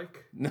hot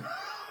mic? No.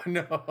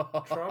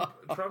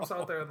 Trump's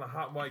out there on the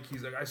hot mic.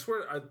 He's like, I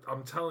swear,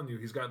 I'm telling you,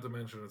 he's got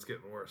dementia and it's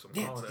getting worse. I'm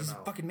calling it he's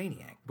now. a fucking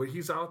maniac. But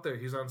he's out there.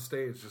 He's on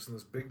stage, just in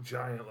this big,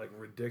 giant, like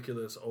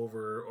ridiculous,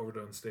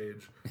 overdone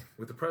stage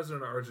with the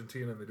president of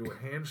Argentina, and they do a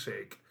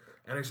handshake,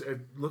 and it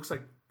looks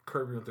like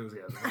Curb Your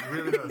Enthusiasm. It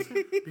really does,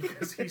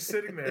 because he's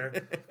sitting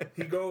there.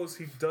 He does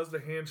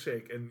the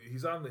handshake, and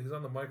he's on the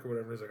mic or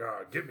whatever. And he's like,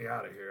 "Oh, get me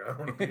out of here! I don't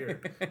want to be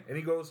here." And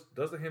he goes,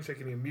 does the handshake,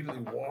 and he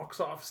immediately walks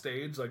off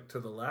stage, like to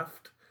the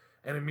left.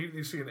 And immediately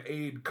you see an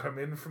aide come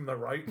in from the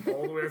right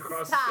all the way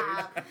across the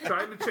stage,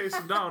 trying to chase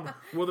him down.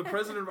 Well, the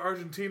president of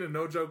Argentina,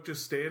 no joke,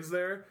 just stands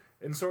there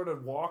and sort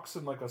of walks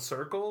in like a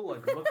circle,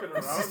 like looking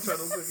around, trying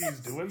to look like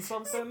he's doing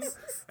something.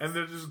 And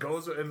then just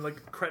goes, and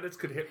like credits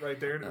could hit right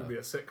there, and it would be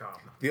a sitcom.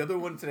 The other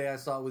one today I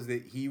saw was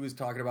that he was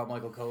talking about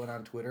Michael Cohen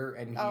on Twitter,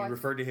 and he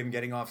referred to him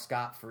getting off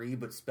scot-free,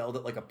 but spelled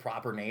it like a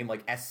proper name,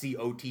 like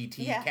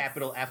SCOTT,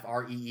 capital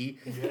FREE.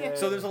 Yeah.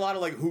 So there's a lot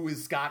of like, who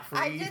is scot-free?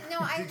 I didn't know.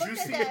 I looked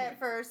at that at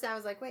first, and I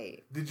was like,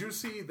 wait. Did you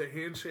see the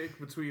handshake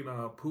between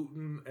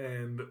Putin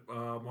and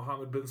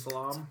Mohammed bin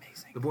Salman,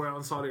 amazing. the boy out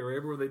in Saudi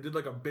Arabia, where they did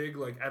like a big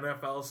like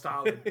NFL style,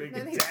 like, big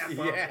dap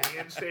up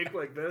handshake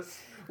like this?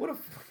 What a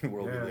fucking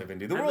world we live in,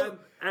 dude. Then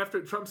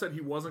after Trump said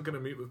he wasn't going to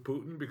meet with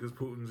Putin because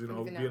Putin's,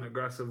 being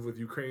aggressive with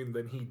Ukraine,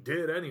 then he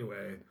did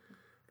anyway.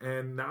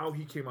 And now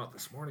he came out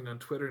this morning on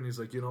Twitter and he's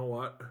like, you know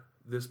what?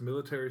 This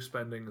military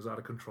spending is out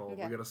of control.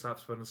 Yeah. We got to stop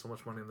spending so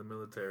much money in the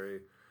military.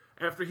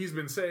 After he's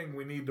been saying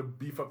we need to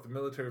beef up the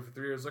military for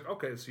 3 years, like,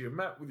 okay, so you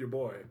met with your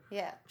boy.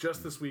 Yeah.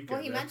 Just this weekend.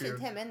 Well, he mentioned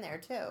him in there,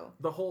 too.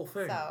 The whole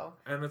thing. So.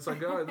 And it's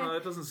like, oh, no,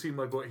 that doesn't seem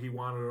like what he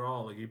wanted at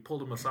all. Like, he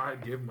pulled him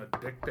aside, gave him a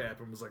dick tap,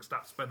 and was like,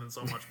 stop spending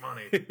so much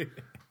money.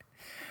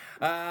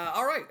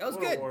 All right, that was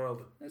What good. a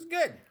world. That was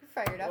good.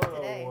 Fired up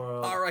today.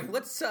 All right,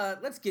 let's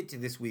get to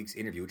this week's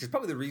interview, which is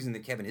probably the reason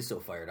that Kevin is so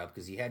fired up,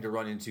 because he had to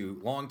run into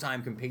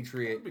longtime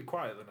compatriot. Be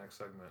quiet the next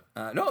segment.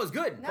 No, it was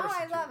good. No,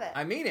 I love it.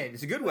 I mean it.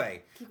 It's a good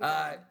way.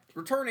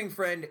 Returning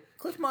friend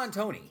Cliff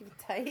Montanye. Keep it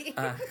tight.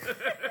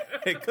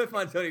 Hey, Cliff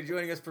Montanye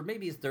joining us for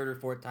maybe his third or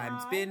fourth time.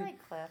 It's been I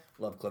like Cliff.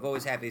 Love Cliff.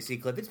 Always happy to see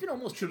Cliff. It's been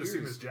almost 2 Should have years.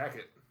 seen his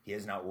jacket. He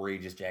has an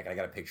outrageous jacket. I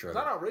got a picture of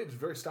It's it. not outrageous,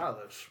 very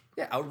stylish.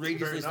 Yeah,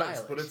 outrageously Very nice,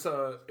 stylish. but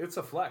it's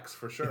a flex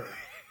for sure.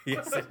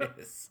 Yes, it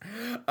is.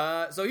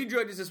 So he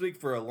joined us this week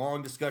for a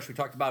long discussion. We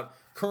talked about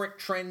current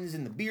trends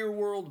in the beer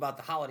world, about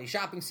the holiday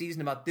shopping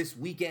season, about this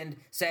weekend,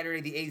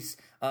 Saturday the 8th,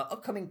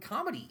 upcoming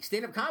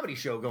stand-up comedy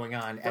show going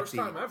on. First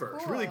time ever.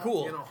 It's really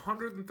cool.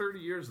 130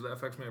 years of the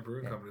FX Man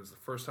Brewing Company. It's the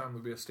first time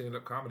there'll be a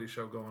stand-up comedy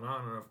show going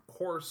on, and of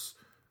course,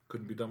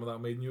 couldn't be done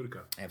without Made in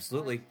Utica.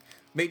 Absolutely.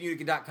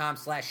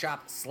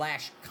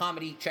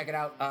 MadeInUtica.com/shop/comedy. Check it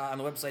out on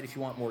the website if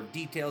you want more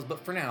details.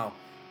 But for now,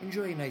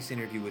 enjoy a nice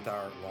interview with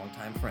our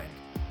longtime friend,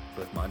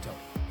 Cliff Montanye,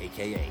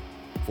 a.k.a.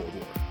 Fort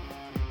Worth.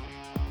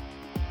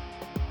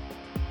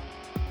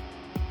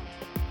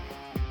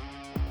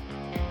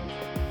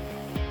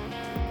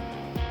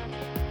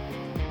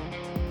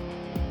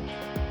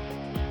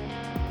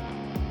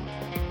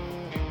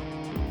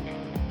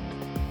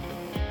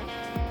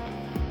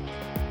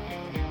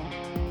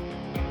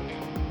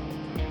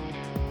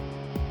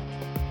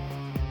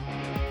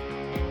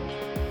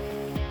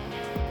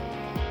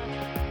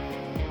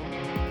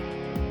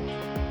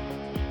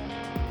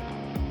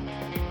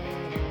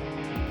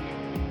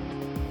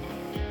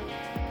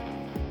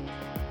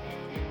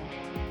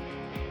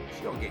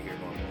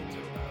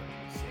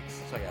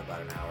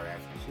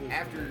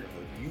 After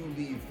you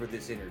leave for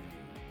this interview,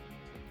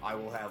 I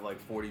will have like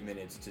 40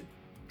 minutes to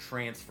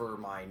transfer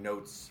my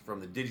notes from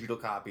the digital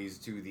copies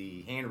to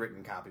the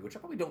handwritten copy, which I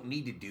probably don't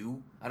need to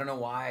do. I don't know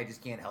why, I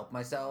just can't help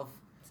myself.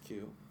 It's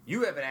cute.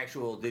 You have an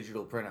actual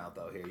digital printout,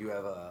 though, here. You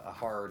have a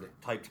hard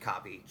typed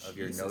copy of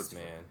your notes.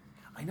 Man.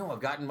 I know, I've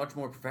gotten much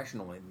more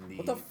professional in the...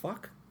 What the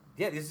fuck?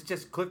 Yeah, this is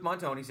just Cliff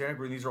Montanye, Sarah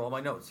Brew. These are all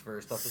my notes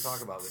for stuff to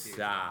talk about with you.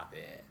 Stop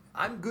it.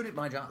 I'm good at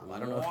my job. I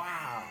don't know.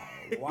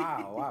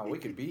 Wow. We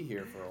could be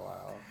here for a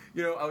while.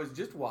 You know, I was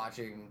just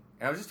watching,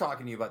 and I was just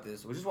talking to you about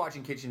this. I was just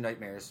watching Kitchen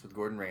Nightmares with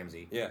Gordon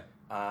Ramsay. Yeah.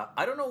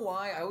 I don't know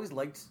why. I always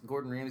liked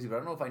Gordon Ramsay, but I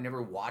don't know if I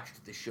never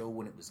watched the show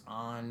when it was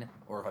on,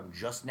 or if I'm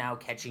just now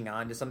catching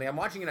on to something. I'm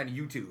watching it on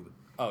YouTube.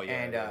 Oh,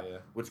 yeah. And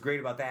what's great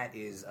about that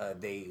is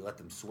they let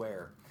them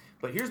swear.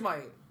 But here's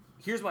my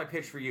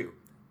pitch for you.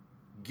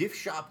 Gift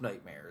Shop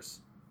Nightmares.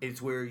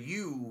 It's where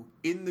you,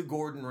 in the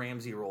Gordon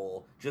Ramsay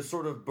role, just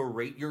sort of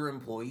berate your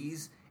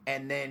employees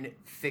and then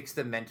fix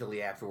them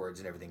mentally afterwards,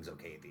 and everything's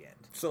okay at the end.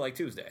 So like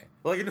Tuesday.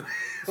 Like a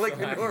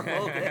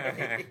normal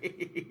day.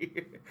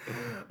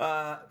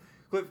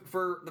 Cliff,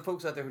 for the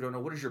folks out there who don't know,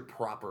 what is your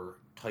proper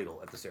title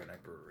at the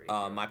Saranac Brewery?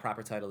 My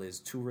proper title is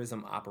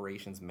Tourism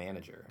Operations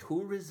Manager.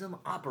 Tourism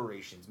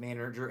Operations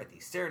Manager at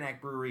the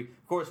Saranac Brewery.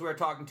 Of course, we are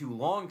talking to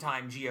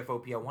longtime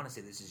GFOP. I want to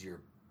say this is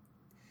your...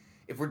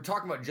 If we're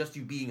talking about just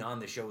you being on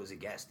the show as a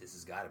guest, this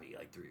has got to be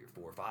like 3 or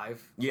 4 or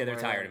 5. Yeah, they're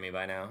tired of me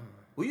by now.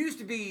 Well, you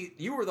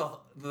were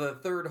the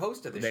third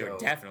host of the show. They were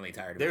definitely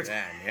tired of me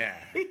then,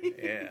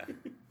 yeah.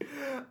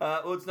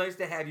 Well, it's nice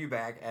to have you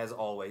back, as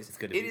always. It's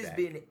good to be It has back.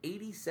 been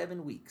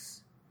 87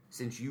 weeks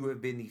since you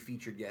have been the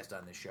featured guest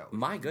on the show.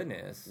 My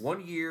goodness.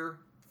 1 year,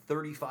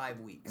 35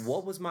 weeks.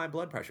 What was my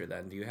blood pressure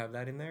then? Do you have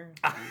that in there?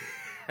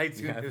 I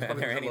do. You have There's that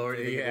probably there? a lower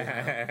than it is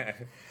Yeah.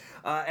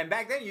 now. And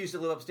back then, you used to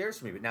live upstairs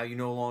from me, but now you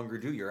no longer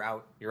do. You're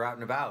out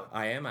and about.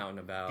 I am out and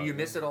about. Do you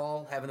miss it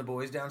all, having the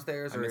boys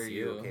downstairs, I or miss are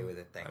you you. okay with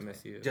it? Thanks. I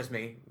miss man. you. Just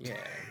me? Yeah.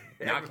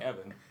 Not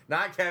Kevin.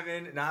 Not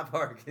Kevin, not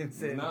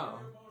Parkinson. No.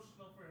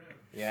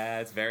 Yeah,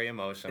 it's very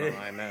emotional.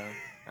 I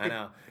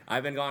know.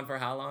 I've been gone for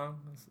how long?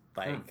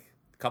 Like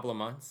a couple of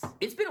months.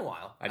 It's been a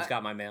while. I just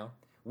got my mail.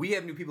 We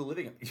have new people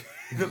living.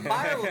 The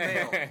pile of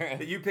mail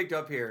that you picked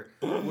up here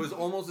was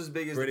almost as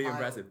big as Pretty the pile.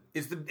 impressive.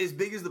 It's as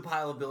big as the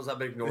pile of bills I've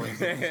been ignoring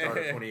since the start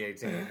of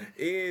 2018.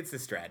 It's a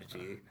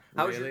strategy.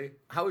 How really?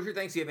 was your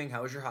Thanksgiving?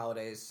 How was your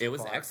holidays? It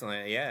was far?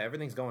 excellent. Yeah,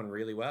 everything's going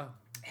really well.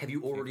 Have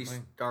you already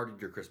complain.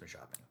 started your Christmas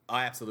shopping? Oh,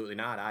 absolutely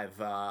not.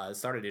 I've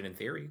started it in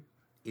theory.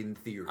 In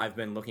theory. I've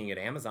been looking at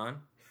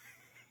Amazon.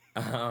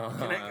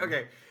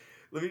 Okay,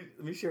 let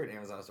me share an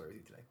Amazon story with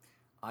you today.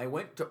 I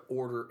went to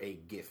order a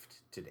gift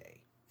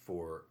today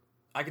for.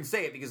 I can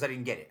say it because I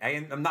didn't get it.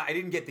 I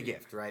didn't get the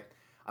gift. Right.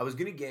 I was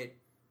gonna get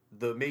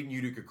the Made in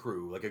Utica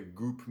crew, like a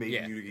group Made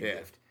in Utica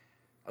gift.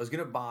 I was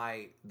gonna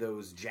buy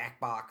those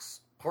Jackbox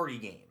party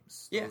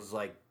games. Yeah. Those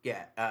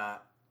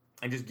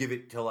and just give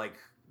it to like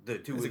the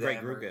two As of a great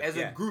them group gift. as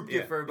a group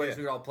gift for everybody, Yeah. so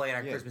we could all play it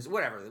on Yeah. Christmas.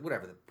 Whatever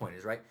the point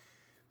is, right?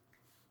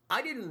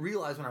 I didn't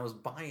realize when I was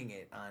buying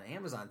it on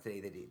Amazon today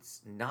that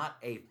it's not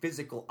a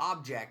physical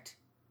object.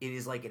 It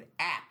is like an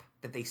app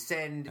that they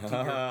send to your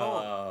phone.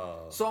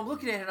 Oh. So I'm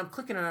looking at it and I'm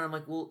clicking on it and I'm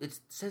like, well, it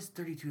says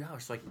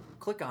 $32. So I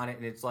click on it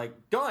and it's like,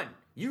 done.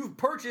 You've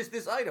purchased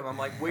this item. I'm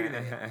like, wait a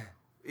minute.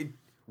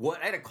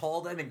 What? I had to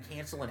call them and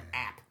cancel an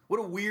app.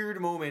 What a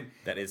weird moment.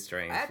 That is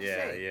strange. I have to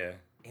say, yeah.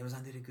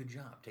 Amazon did a good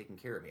job taking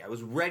care of me. I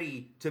was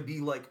ready to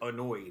be like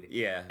annoyed.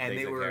 Yeah, and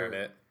they took were. care of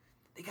it.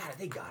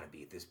 They gotta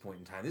be at this point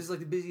in time. This is like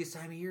the busiest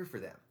time of year for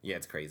them. Yeah,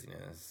 it's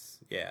craziness.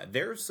 Yeah,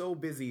 they're so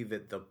busy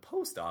that the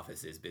post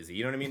office is busy.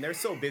 You know what I mean? They're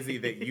so busy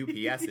that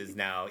UPS is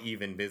now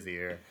even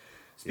busier.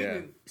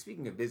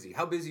 Speaking of busy,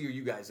 how busy are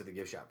you guys at the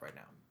gift shop right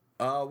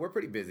now? We're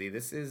pretty busy.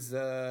 This is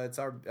it's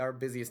our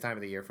busiest time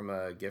of the year from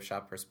a gift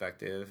shop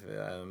perspective,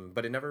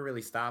 but it never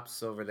really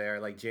stops over there.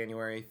 Like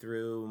January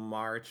through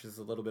March is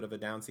a little bit of a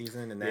down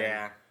season, and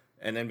then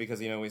and then because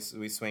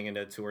we swing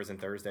into tours and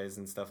Thursdays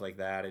and stuff like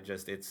that,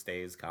 it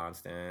stays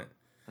constant.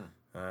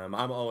 I'm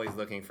always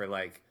looking for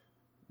like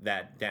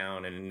that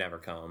down, and it never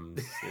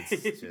comes.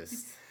 It's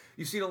just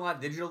You've seen a lot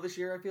of digital this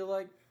year, I feel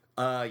like.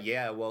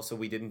 yeah. Well, so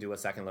we didn't do a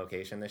second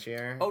location this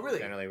year. Oh, really?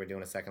 Generally, we're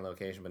doing a second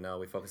location, but no,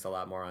 we focused a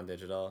lot more on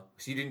digital.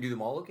 So you didn't do the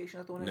mall location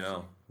at the one?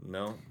 No.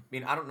 I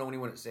mean, I don't know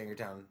anyone at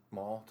Sangertown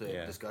Mall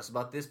to discuss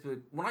about this, but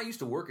when I used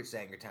to work at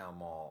Sangertown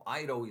Mall, I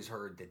had always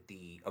heard that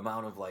the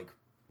amount of like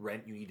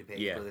rent you need to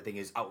pay for the thing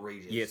is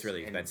outrageous. Yeah, it's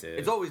really And expensive.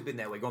 it's always been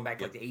that way, going back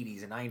to like the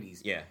 80s and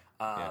 90s. Yeah.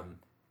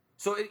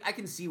 So I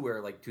can see where,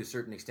 like, to a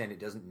certain extent, it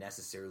doesn't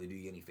necessarily do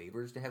you any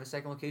favors to have a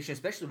second location,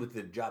 especially with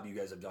the job you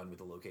guys have done with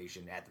the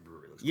location at the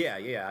brewery.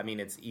 Yeah. I mean,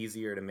 it's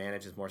easier to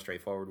manage. It's more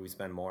straightforward. We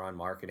spend more on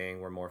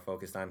marketing. We're more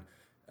focused on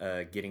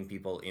getting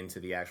people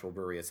into the actual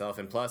brewery itself.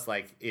 And plus,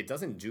 like, it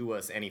doesn't do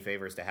us any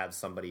favors to have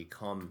somebody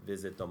come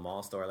visit the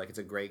mall store. Like, it's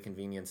a great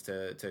convenience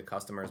to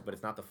customers, but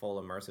it's not the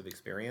full immersive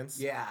experience.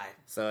 Yeah.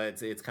 So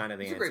it's kind of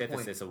the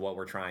antithesis of what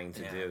we're trying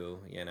to do,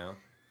 you know?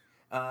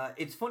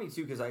 It's funny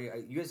too because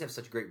you guys have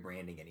such great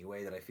branding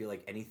anyway that I feel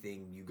like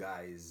anything you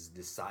guys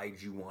decide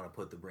you want to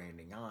put the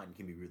branding on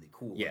can be really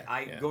cool. Yeah,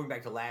 Like going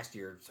back to last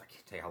year, I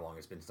can't tell you how long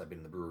it's been since I've been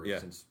in the brewery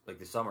since like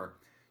the summer.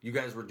 You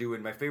guys were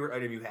doing my favorite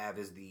item you have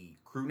is the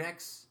crew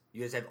necks.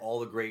 You guys have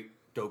all the great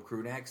dope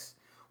crew necks.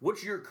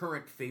 What's your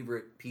current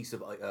favorite piece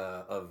of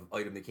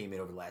item that came in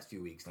over the last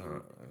few weeks?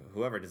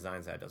 Whoever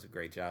designs that does a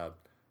great job.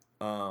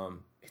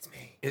 It's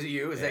me. Is it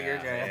you? Is that your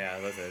job? Yeah,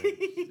 listen.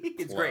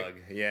 It's great.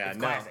 Yeah, it's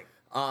classic.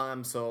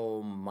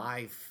 So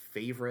my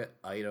favorite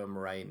item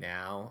right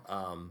now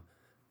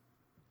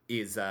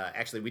is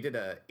actually we did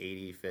a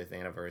 85th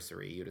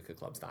anniversary Utica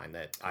Club Stein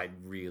that I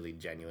really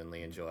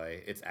genuinely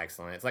enjoy. It's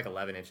excellent. It's like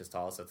 11 inches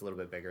tall, so it's a little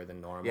bit bigger than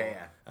normal.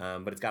 Yeah.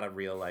 But it's got a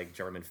real like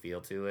German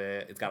feel to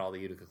it. It's got all the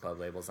Utica Club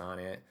labels on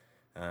it.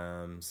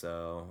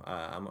 So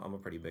I'm a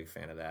pretty big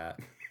fan of that.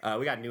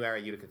 We got New Era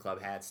Utica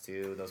Club hats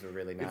too. Those were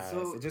really nice.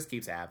 It just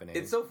keeps happening.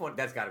 It's so fun.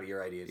 That's got to be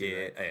your idea too. Yeah,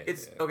 right?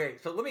 It's okay.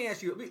 So let me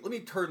ask you. Let me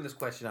turn this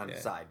question on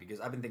its side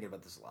because I've been thinking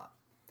about this a lot.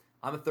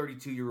 I'm a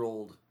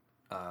 32-year-old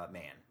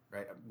man.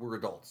 Right, we're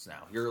adults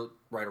now. You're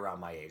right around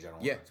my age. I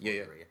don't. Yeah.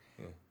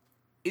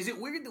 Is it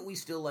weird that we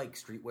still like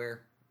streetwear?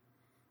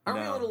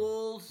 Aren't we a little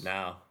old?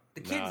 No.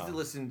 The kids that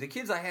listen, the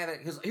kids I have it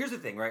because here's the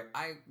thing, right?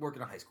 I work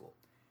in a high school,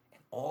 and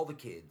all the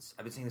kids.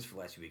 I've been saying this for the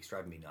last few weeks,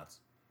 driving me nuts.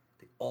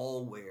 They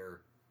all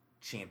wear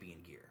Champion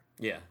gear.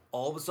 Yeah.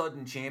 All of a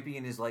sudden,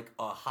 Champion is like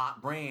a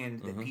hot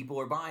brand that people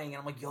are buying, and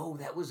I'm like, yo,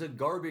 that was a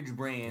garbage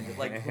brand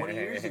like 20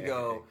 years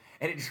ago,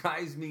 and it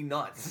drives me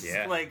nuts.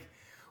 Yeah. Like,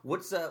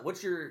 what's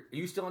your? Are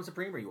you still on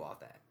Supreme? Or are you off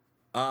that?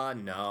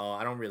 No,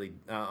 I don't really.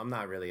 I'm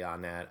not really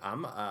on that.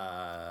 I'm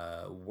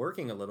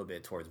working a little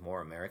bit towards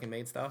more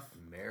American-made stuff.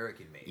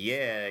 American-made.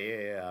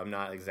 Yeah. I'm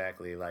not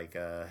exactly like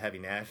a heavy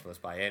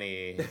nationalist by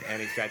any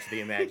stretch of the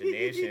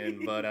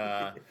imagination, but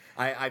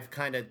I've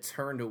kind of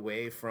turned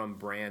away from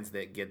brands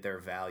that get their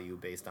value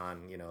based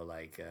on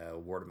like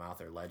word of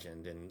mouth or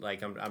legend, and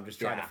like I'm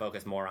just trying to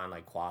focus more on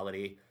like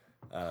quality.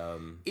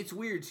 It's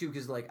weird too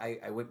because like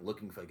I went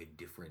looking for like a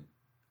different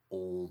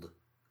old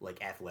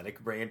like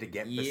athletic brand to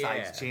get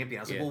besides Champion.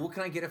 I was like, well, what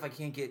can I get if I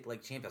can't get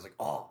like Champion? I was like,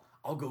 oh,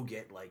 I'll go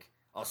get like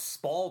a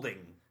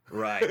Spalding,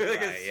 right?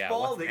 like a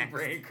Spalding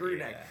brand crew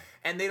neck,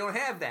 and they don't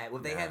have that.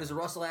 What they have is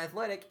Russell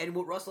Athletic, and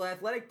what Russell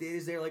Athletic did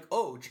is they're like,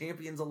 oh,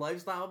 Champion's a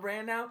lifestyle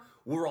brand now.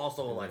 We're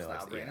also a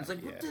lifestyle brand. It's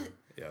like, what the?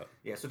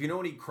 Yeah. So if you know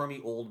any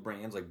crummy old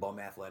brands like Bum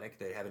Athletic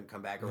that haven't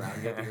come back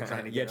around yet, that you're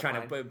trying to get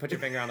trying to put your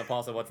finger on the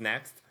pulse of what's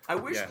next. I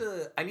wish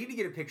I need to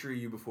get a picture of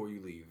you before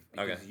you leave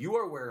because you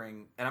are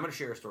wearing, and I'm going to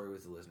share a story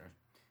with the listeners.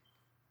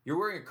 You're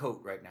wearing a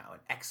coat right now, an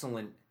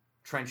excellent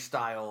trench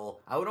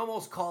style. I would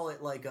almost call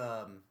it like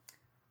a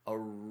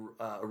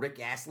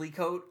Rick Astley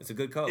coat. It's a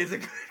good coat. It's a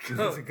good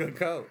coat. It's a good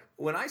coat.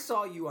 When I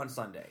saw you on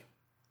Sunday,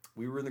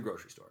 we were in the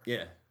grocery store.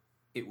 Yeah.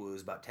 It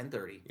was about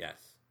 10:30. Yes.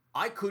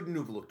 I couldn't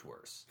have looked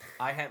worse.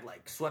 I had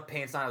like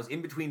sweatpants on. I was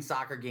in between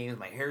soccer games.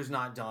 My hair's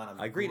not done.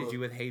 I greeted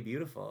you with "Hey,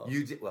 beautiful."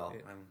 You did well.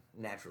 I'm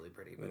naturally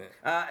pretty,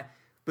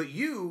 but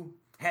you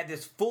had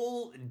this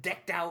full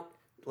decked out,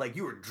 like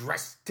you were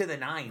dressed to the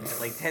nines at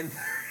like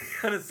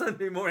 10:30 on a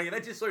Sunday morning, and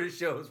that just sort of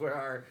shows where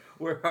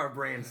our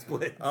brand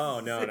splits.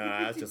 Oh no,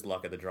 that's just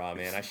luck of the draw,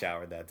 man. I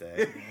showered that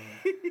day.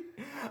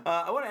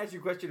 I want to ask you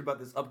a question about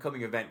this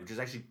upcoming event, which is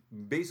actually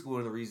basically one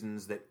of the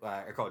reasons that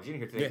I called Gina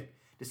here today. Yeah.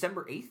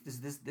 December 8th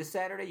is this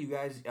Saturday. You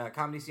guys,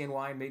 Comedy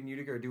CNY and Made in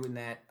Utica are doing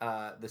that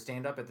the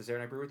stand up at the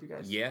Saturday Night Brew with you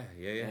guys.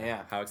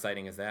 Yeah. How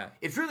exciting is that?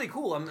 It's really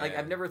cool.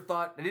 I've never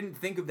thought, I didn't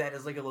think of that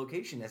as like a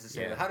location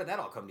necessarily. How did that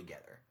all come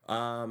together?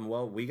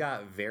 Well, we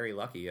got very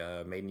lucky.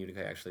 Made in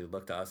Utica actually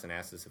looked to us and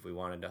asked us if we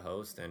wanted to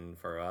host, and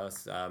for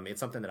us, it's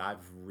something that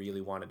I've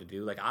really wanted to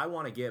do. Like, I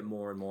want to get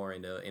more and more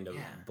into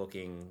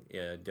booking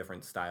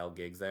different style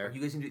gigs there. Are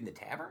you guys gonna do it in the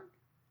tavern?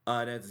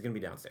 It's going to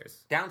be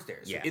downstairs.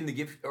 Downstairs? Yeah. In the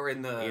gift, or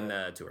in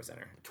the tour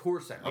center. Tour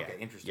center. Okay,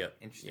 Yeah. interesting. Yep.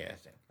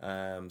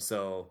 Interesting.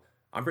 So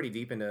I'm pretty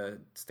deep into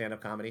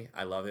stand-up comedy.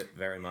 I love it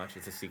very much.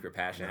 It's a secret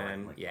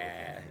passion.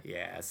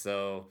 Yeah.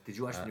 So did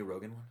you watch the new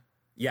Rogan one?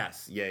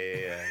 Yes.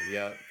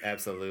 Yeah.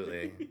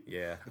 Absolutely.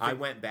 Yeah. I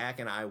went back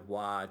and I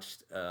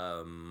watched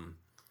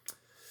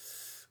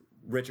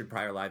Richard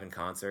Pryor live in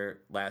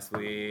concert last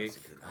week.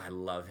 I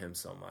love him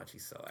so much.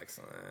 He's so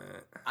excellent.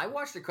 I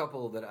watched a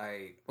couple that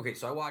I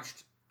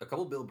watched a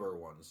couple Bill Burr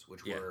ones,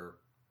 which were,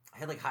 I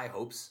had like high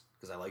hopes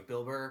because I like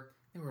Bill Burr.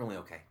 They were only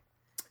okay.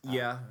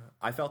 Yeah,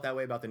 I felt that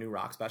way about the new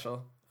Rock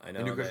special. I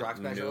know the new Chris Rock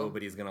special.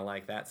 Nobody's gonna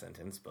like that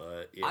sentence,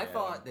 but yeah. I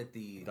thought that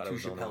the two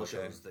Chappelle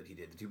shows that he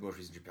did, the two most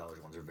recent Chappelle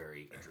ones, are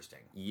very interesting.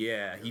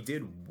 Yeah, he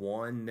did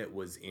one that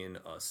was in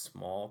a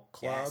small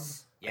club.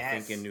 Yes. I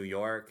think in New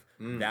York.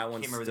 That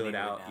one stood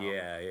out.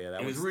 Yeah,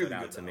 that one stood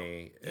out to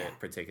me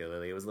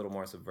particularly. It was a little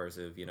more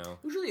subversive, It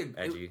was really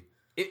edgy.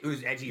 It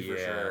was edgy for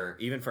sure,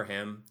 even for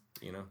him.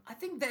 I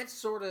think that was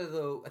sort of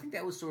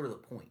the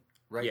point,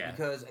 right? Yeah.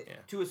 Because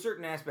to a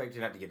certain aspect,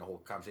 you have to get in a whole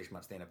conversation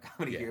about stand-up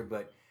comedy here,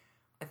 but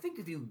I think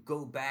if you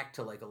go back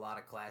to like a lot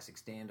of classic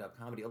stand-up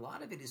comedy, a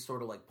lot of it is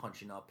sort of like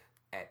punching up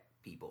at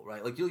people,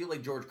 right? Like you'll get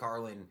like George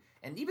Carlin,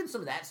 and even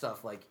some of that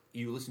stuff. Like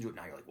you listen to it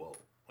now, you're like, whoa,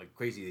 like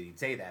crazy that he'd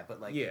say that, but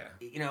like,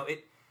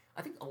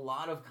 I think a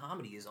lot of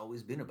comedy has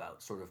always been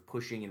about sort of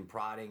pushing and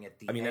prodding at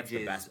the edges. That's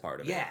the best part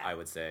of it, I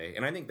would say.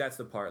 And I think that's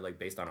the part, like,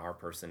 based on our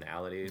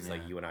personalities,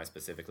 like you and I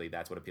specifically,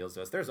 that's what appeals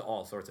to us. There's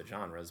all sorts of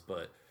genres,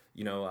 but,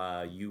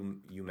 you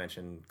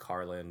mentioned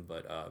Carlin,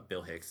 but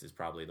Bill Hicks is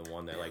probably the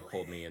one that,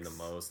 pulled me in the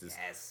most.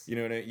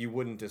 You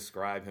wouldn't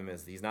describe him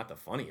as, he's not the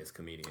funniest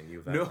comedian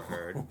you've ever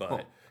heard,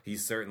 but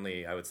he's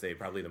certainly, I would say,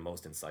 probably the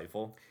most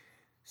insightful.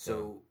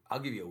 So, I'll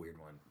give you a weird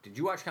one. Did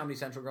you watch Comedy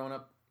Central growing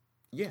up?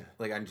 Yeah.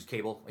 Like on just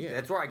cable?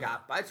 That's where I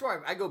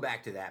go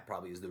back to that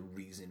probably is the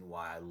reason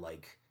why I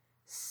like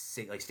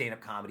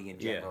stand-up comedy in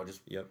general.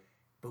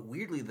 But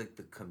weirdly, the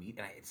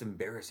comedian, it's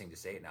embarrassing to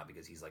say it now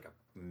because he's like a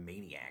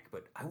maniac,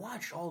 but I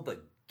watched all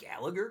the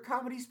Gallagher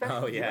comedy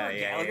specials. Oh, yeah.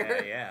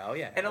 Oh,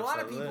 yeah. And a lot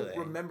of people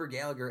remember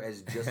Gallagher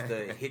as just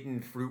the hidden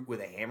fruit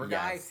with a hammer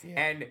guy,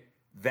 and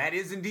that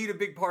is indeed a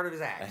big part of his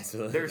act.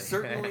 Absolutely. There's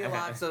certainly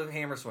lots of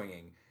hammer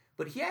swinging,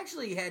 but he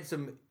actually had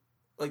some...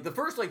 Like, the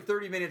first,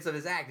 30 minutes of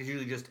his act is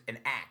usually just an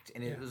act,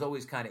 and it was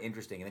always kind of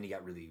interesting. And then he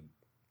got really,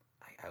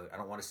 I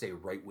don't want to say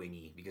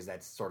right-wingy, because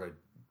that's sort of,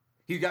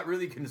 he got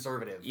really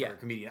conservative for a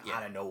comedian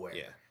out of nowhere.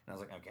 Yeah. And I was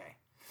like, okay.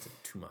 It's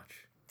too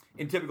much.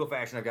 In typical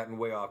fashion, I've gotten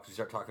way off because we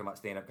start talking about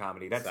stand-up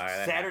comedy. That's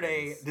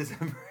Saturday,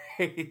 December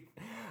 8th.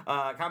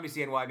 Comedy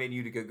CNY, Made in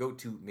Utica. Go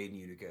to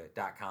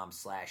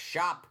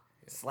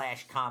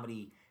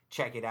madeinutica.com/shop/comedy.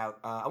 Check it out.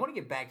 I want to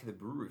get back to the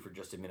brewery for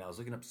just a minute. I was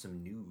looking up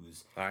some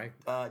news. All right.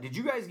 Did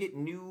you guys get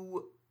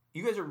new...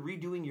 You guys are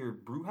redoing your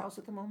brew house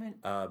at the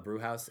moment? Brew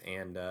house,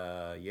 and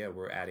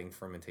we're adding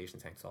fermentation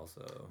tanks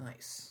also.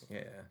 Nice.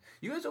 Yeah.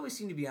 You guys always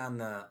seem to be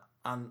on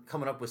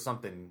coming up with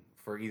something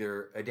for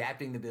either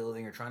adapting the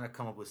building or trying to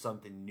come up with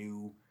something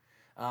new.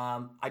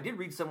 I did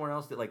read somewhere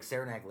else that like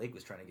Saranac Lake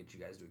was trying to get you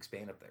guys to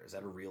expand up there. Is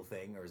that a real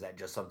thing, or is that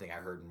just something I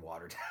heard in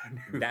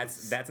Watertown?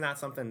 That's not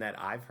something that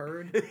I've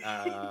heard,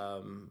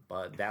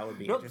 but that would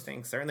be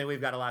interesting. Certainly, we've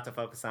got a lot to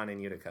focus on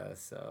in Utica.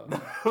 So,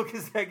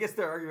 because I guess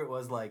their argument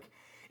was like,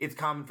 it's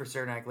common for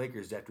Saranac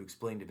Lakers to have to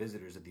explain to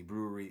visitors that the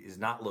brewery is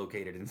not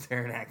located in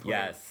Saranac Lake.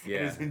 Yes, yeah.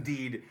 It is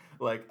indeed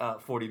like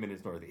 40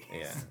 minutes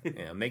northeast.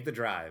 Yeah. Make the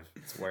drive.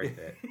 It's worth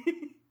it.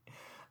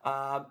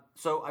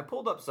 So I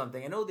pulled up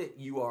something. I know that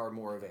you are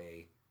more of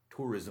a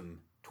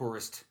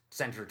tourist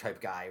center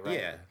type guy,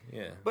 right?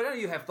 Yeah. But I know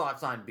you have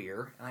thoughts on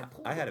beer. And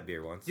I had a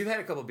beer once. You've had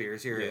a couple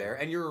beers here or there,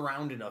 and you're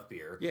around enough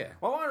beer. Yeah.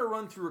 Well, I wanted to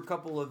run through a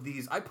couple of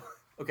these.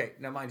 Okay,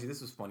 now mind you,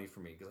 this was funny for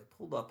me because I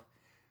pulled up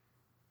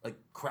like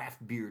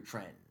craft beer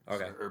trends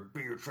or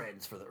beer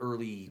trends for the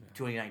early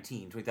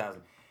 2019,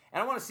 2000.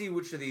 And I want to see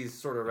which of these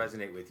sort of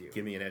resonate with you.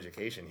 Give me an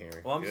education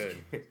here. Well, I'm just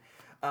kidding.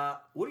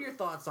 What are your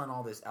thoughts on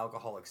all this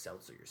alcoholic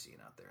seltzer you're seeing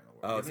out there in the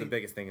world? Oh, it's the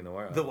biggest thing in the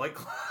world. The White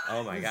Claw.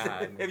 Oh my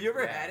God. Have you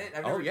ever had it?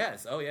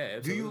 Yes. Oh yeah.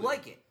 Absolutely. Do you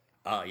like it?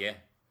 Oh yeah.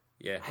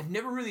 Yeah. I've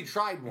never really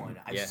tried one.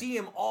 I see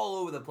them all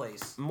over the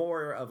place.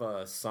 More of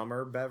a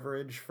summer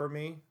beverage for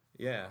me.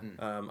 Yeah.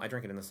 I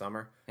drink it in the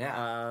summer.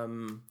 Yeah.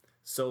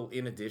 So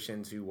in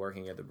addition to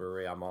working at the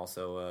brewery, I'm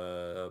also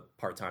a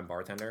part-time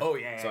bartender. Oh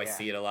yeah. So I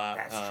see it a lot.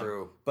 That's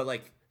true. But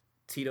like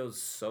Tito's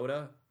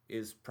soda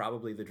is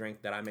probably the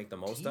drink that I make the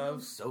most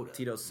of.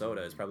 Tito's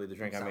soda is probably the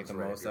drink I make the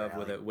most of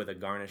with a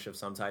garnish of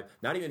some type.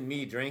 Not even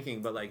me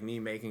drinking, but like me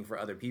making for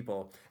other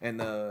people. And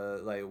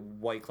the like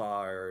White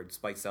Claw or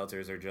spiked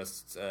seltzers are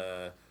just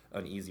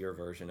an easier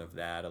version of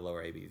that, a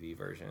lower ABV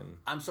version.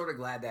 I'm sort of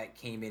glad that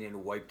came in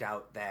and wiped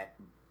out that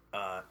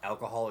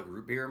alcoholic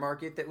root beer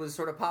market that was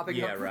sort of popping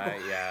up. Yeah,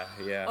 right.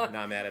 Yeah.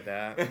 Not mad at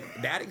that.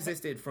 That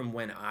existed from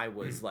when I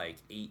was like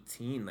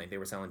 18. Like they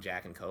were selling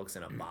Jack and Cokes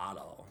in a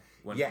bottle.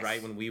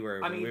 Right when we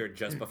were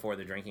just before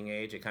the drinking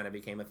age, it kind of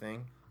became a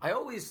thing. I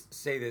always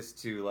say this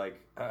to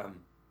like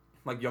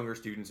younger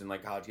students and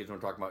like college kids when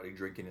I'm talking about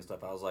drinking and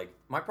stuff. I was like,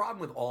 my problem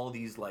with all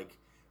these like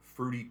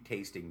fruity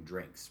tasting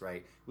drinks,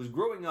 right, was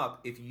growing up.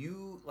 If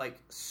you like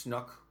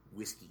snuck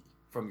whiskey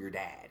from your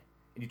dad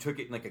and you took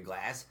it in like a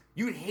glass,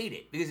 you would hate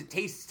it because it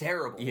tastes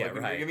terrible. Yeah, like,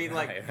 right. I mean,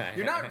 like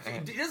you're not.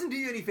 It doesn't do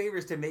you any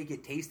favors to make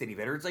it taste any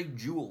better. It's like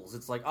Juuls.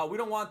 It's like, oh, we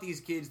don't want these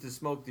kids to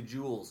smoke the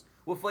Juuls.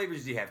 What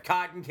flavors do you have?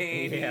 Cotton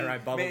candy,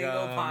 Bubblegum,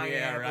 mango,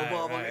 pineapple,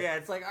 bubble. Right. Yeah,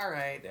 it's like, all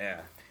right.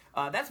 Yeah.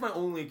 That's my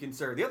only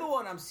concern. The other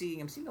one I'm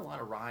seeing a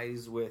lot of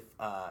rise with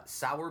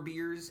sour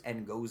beers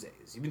and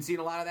gozes. You've been seeing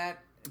a lot of that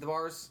at the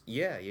bars?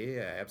 Yeah,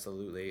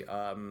 absolutely.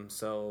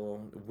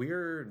 So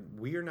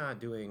we're not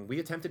doing. We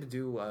attempted to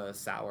do a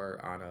sour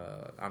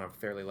on a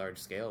fairly large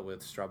scale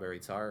with strawberry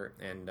tart,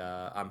 and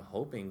I'm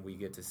hoping we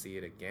get to see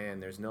it again.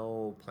 There's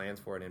no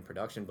plans for it in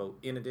production, but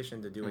in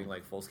addition to doing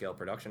like full scale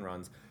production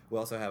runs, we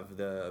also have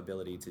the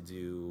ability to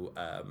do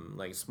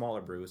like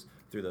smaller brews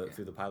through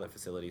the pilot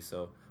facility.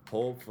 So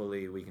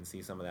hopefully we can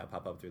see some of that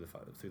pop up through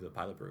the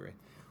pilot brewery.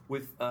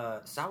 With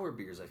sour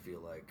beers, I feel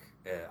like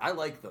I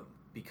like them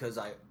because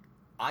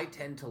I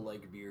tend to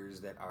like beers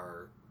that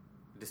are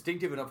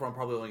distinctive enough where I'm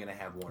probably only going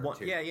to have one or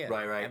two. Yeah.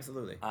 Right.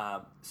 Absolutely.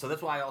 So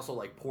that's why I also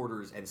like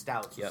porters and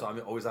stouts. Yep. So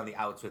I'm always on the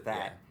outs with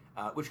that.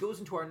 Yeah. Which goes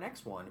into our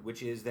next one,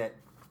 which is that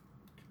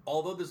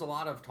although there's a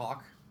lot of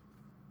talk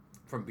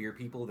from beer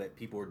people that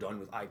people are done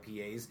with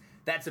IPAs,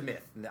 that's a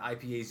myth. And the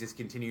IPAs just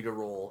continue to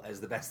roll as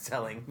the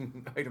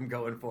best-selling item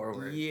going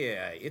forward.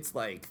 Yeah, it's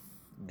like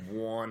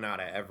 1 out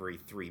of every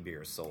 3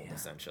 beers sold,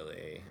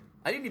 essentially.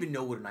 I didn't even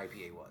know what an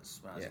IPA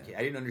was when I was a kid.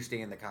 I didn't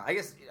understand I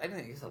guess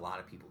a lot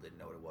of people didn't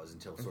know what it was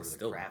until sort of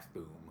the craft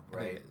boom,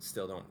 right? I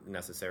still don't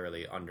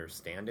necessarily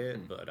understand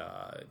it, but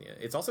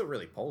it's also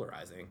really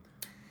polarizing.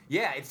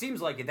 Yeah, it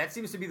seems like it. That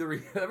seems to be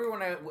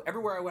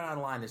everywhere I went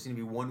online, there seemed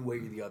to be one way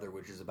or the other,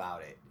 which is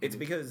about it. It's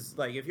because,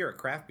 like, if you're a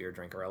craft beer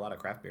drinker, a lot of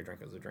craft beer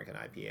drinkers will drink an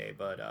IPA,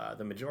 but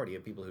the majority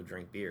of people who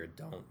drink beer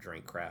don't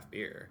drink craft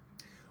beer.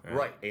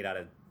 Right. 8 out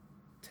of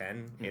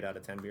 10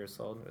 beers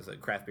sold.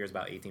 Craft beer is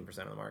about 18%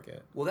 of the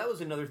market. Well, that was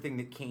another thing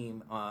that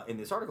came in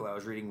this article I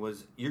was reading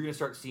was you're going to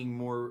start seeing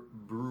more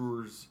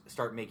brewers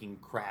start making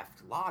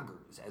craft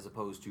lagers as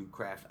opposed to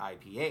craft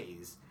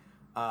IPAs.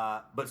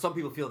 But some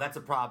people feel that's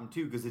a problem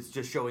too because it's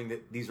just showing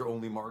that these are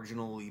only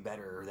marginally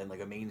better than like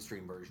a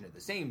mainstream version of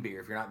the same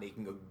beer if you're not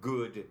making a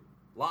good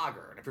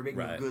lager. And if you're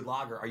making a good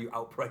lager, are you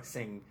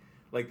outpricing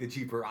like the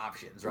cheaper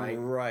options, right?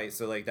 Right.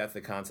 So like that's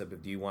the concept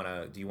of do you want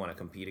to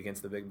compete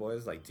against the big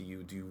boys? Like do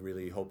you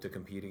really hope to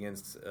compete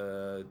against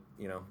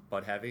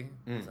Bud Heavy?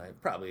 It's like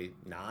probably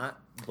not,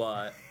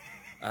 but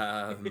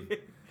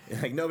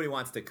like nobody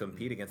wants to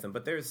compete against them,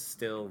 but there's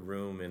still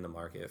room in the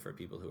market for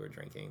people who are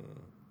drinking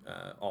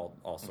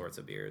all sorts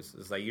of beers.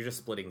 It's like you're just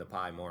splitting the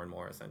pie more and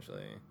more,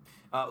 essentially.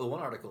 The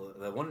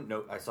one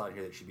note I saw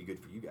here that should be good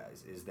for you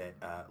guys is that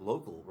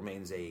local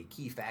remains a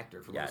key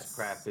factor for most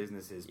craft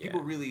businesses.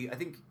 People I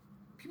think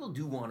people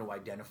do want to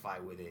identify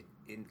with it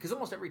because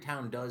almost every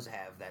town does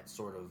have that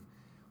sort of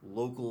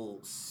local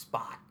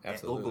spot,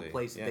 that local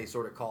place that they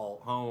sort of call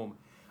home.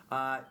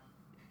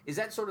 Is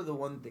that sort of the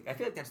one thing? I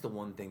feel like that's the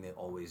one thing that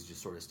always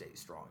just sort of stays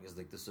strong is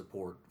like the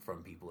support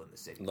from people in the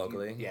city.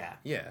 Locally? Yeah.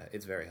 Yeah,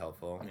 it's very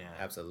helpful. Yeah.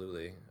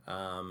 Absolutely.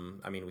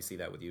 I mean, we see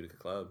that with Utica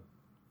Club.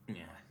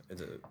 Yeah.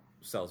 It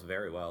sells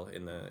very well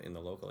in the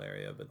local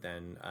area, but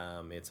then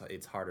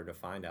it's harder to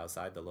find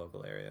outside the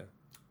local area.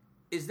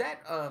 Is that,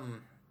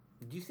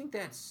 do you think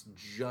that's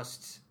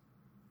just...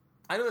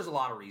 I know there's a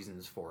lot of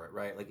reasons for it,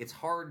 right? Like, it's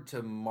hard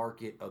to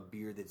market a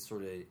beer that's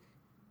sort of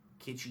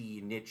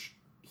kitschy, niche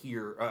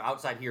here,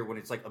 outside here, when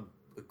it's like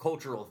a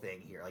cultural thing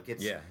here. Like,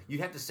 it's... Yeah.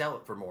 You'd have to sell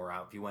it for more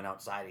out if you went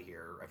outside of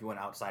here, or if you went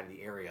outside of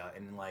the area,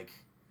 and, like,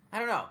 I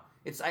don't know.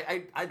 It's...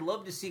 I'd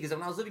love to see, because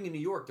when I was living in New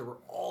York, there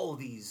were all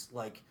these,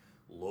 like...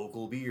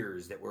 local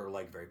beers that were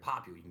like very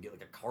popular. You can get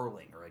like a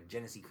Carling or a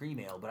Genesee Cream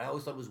Ale, but I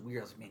always thought it was weird.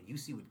 I was like, man,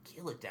 UC would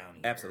kill it down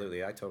here.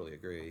 Absolutely, I totally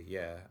agree.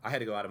 Yeah, I had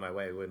to go out of my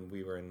way when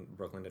we were in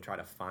Brooklyn to try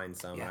to find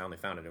some. Yeah. I only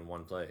found it in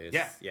one place.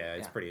 Yeah,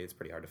 it's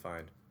pretty hard to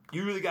find.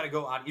 You really got to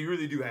go out. You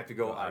really do have to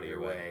go out of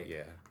your way.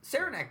 Yeah,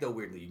 Saranac, though,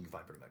 weirdly, you can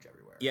find pretty much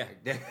everywhere. Yeah,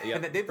 yeah.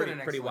 And they've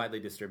pretty widely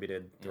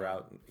distributed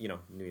throughout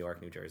New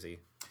York, New Jersey.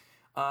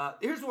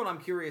 Here's the one I'm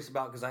curious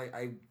about because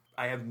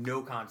I have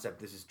no concept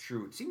this is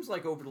true. It seems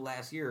like over the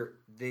last year,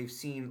 they've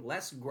seen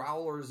less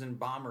growlers and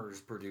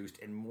bombers produced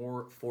and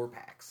more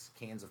 4-packs,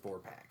 cans of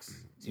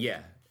 4-packs.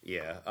 Yeah.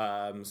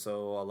 So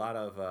a lot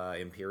of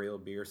imperial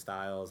beer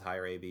styles,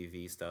 higher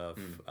ABV stuff,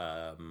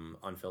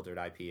 unfiltered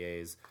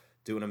IPAs,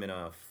 doing them in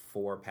a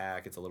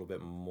 4-pack. It's a little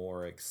bit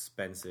more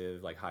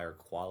expensive, like higher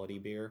quality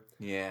beer.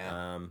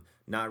 Yeah.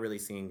 Not really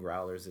seeing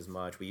growlers as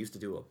much. We used to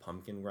do a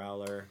pumpkin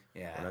growler.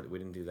 Yeah. We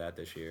didn't do that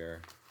this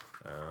year.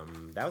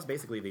 That was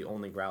basically the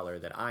only growler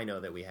that I know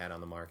that we had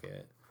on the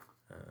market.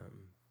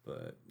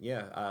 But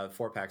yeah,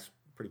 4-packs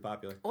pretty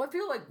popular. Well, I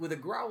feel like with a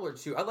growler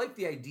too, I like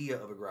the idea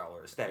of a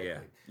growler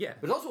aesthetically. Yeah.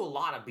 But it's also a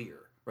lot of beer,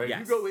 right? Yes.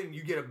 You go in,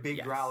 you get a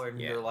big growler,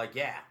 and Yeah. you're like,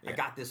 I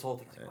got this whole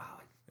thing. I was like, wow.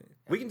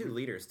 We can do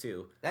liters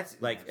too. That's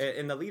like,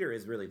 and the liter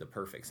is really the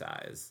perfect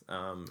size.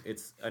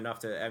 It's enough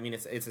to. I mean,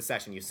 it's a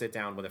session. You sit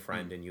down with a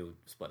friend and you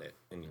split it,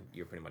 and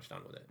you're pretty much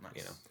done with it. Nice.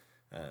 You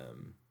know,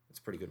 it's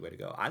a pretty good way to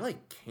go. I like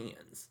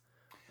cans.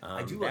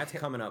 I do. That's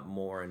coming up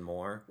more and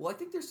more. Well, I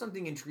think there's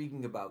something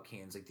intriguing about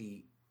cans, like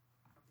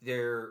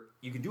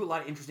you can do a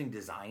lot of interesting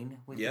design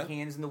with the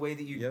cans in the way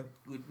that you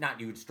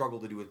would struggle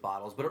to do with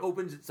bottles, but it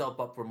opens itself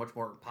up for much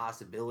more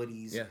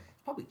possibilities. Yeah.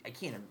 Probably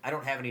I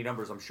don't have any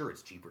numbers. I'm sure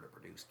it's cheaper to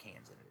produce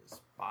cans than it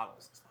is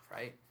bottles and stuff,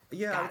 right?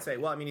 Yeah, I would say.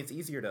 Well, I mean, it's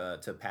easier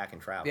to pack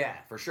and travel. Yeah,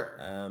 for sure.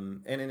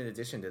 And in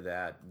addition to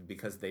that,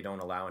 because they don't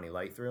allow any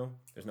light through,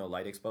 there's no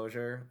light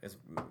exposure. It's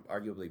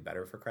arguably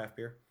better for craft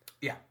beer.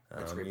 Yeah,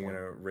 that's a great you're point.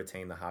 going to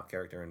retain the hop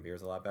character in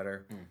beers a lot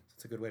better. So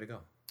it's a good way to go.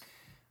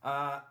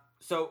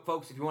 So,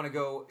 folks, if you want to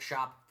go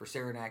shop for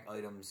Saranac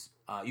items,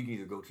 you can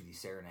either go to the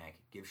Saranac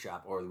gift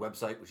shop or the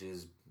website, which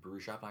is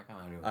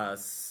breweryshop.com.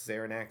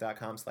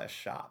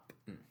 Saranac.com/shop.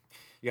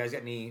 You guys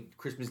got any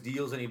Christmas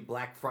deals? Any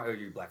Black Friday?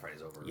 Your Black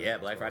Friday's over. Yeah,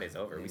 Black Friday's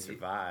over. We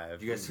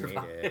survived. You guys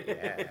survived.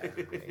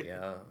 It.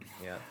 Yeah.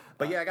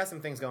 But yeah, I got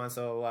some things going.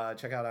 So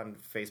check out on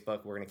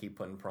Facebook. We're going to keep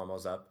putting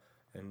promos up,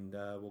 and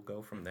we'll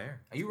go from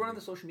there. Are you running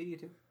the social media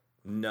too?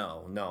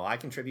 No. I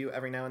contribute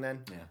every now and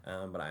then.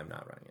 Yeah. But I am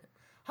not running it.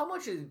 How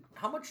much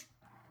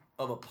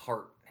of a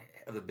part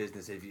of the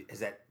business has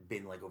that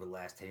been like over the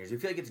last 10 years? Do you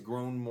feel like it's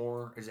grown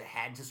more? Has it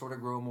had to sort of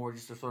grow more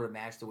just to sort of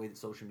match the way that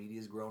social media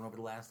has grown over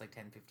the last like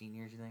 10, 15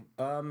 years, you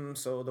think?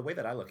 So the way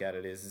that I look at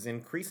it is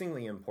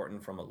increasingly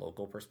important from a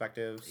local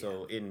perspective.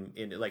 So in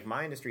like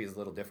my industry is a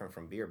little different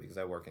from beer because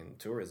I work in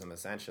tourism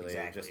essentially.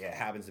 Exactly, it just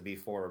happens to be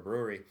for a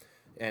brewery.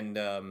 And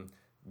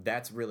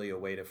that's really a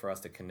way for us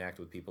to connect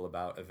with people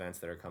about events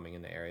that are coming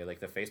in the area. Like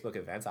the Facebook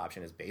events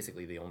option is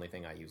basically the only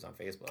thing I use on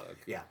Facebook.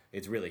 Yeah.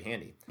 It's really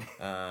handy. It's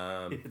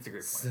a great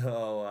point.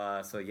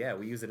 So yeah,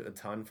 we use it a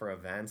ton for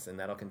events, and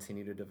that'll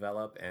continue to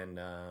develop. And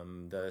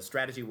the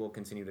strategy will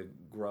continue to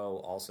grow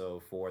also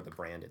for the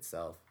brand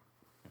itself.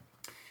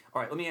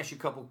 All right, let me ask you a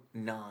couple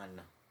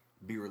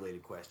non-beer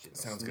related questions.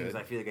 Sounds Things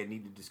good. I feel like I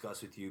need to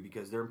discuss with you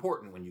because they're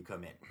important when you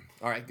come in.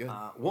 All right, good.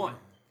 One,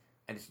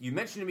 and you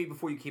mentioned to me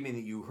before you came in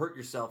that you hurt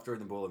yourself during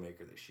the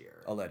Boilermaker this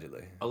year.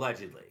 Allegedly.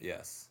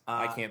 Yes.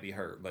 I can't be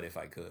hurt, but if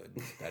I could,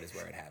 that is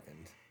where it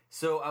happened.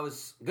 So I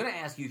was going to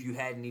ask you if you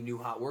had any new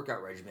hot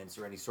workout regimens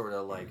or any sort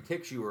of like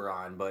ticks you were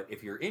on, but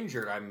if you're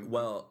injured,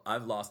 Well,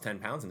 I've lost 10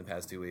 pounds in the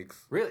past 2 weeks.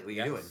 Really? What are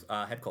you doing?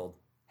 Head cold.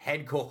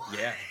 Head cold.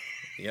 Yeah.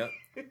 Yep.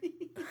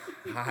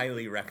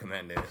 Highly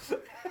recommend it.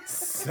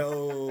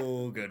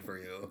 So good for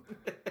you.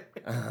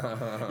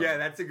 Yeah,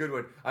 that's a good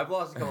one. I've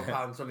lost a couple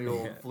pounds from the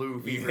old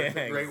flu fever. It's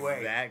a great way.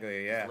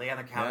 Exactly, yeah. Lay on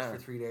the couch for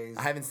 3 days.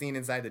 I haven't seen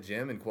inside the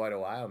gym in quite a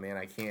while, man.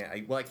 I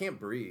can't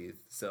breathe,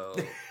 so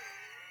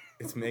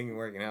it's making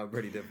working out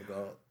pretty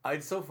difficult.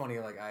 It's so funny.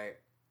 Like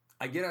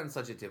I get on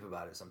such a tip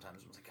about it sometimes.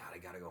 I'm like, God, I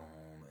gotta go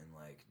home and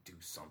like do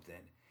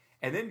something.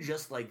 And then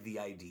just like the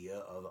idea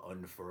of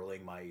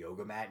unfurling my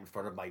yoga mat in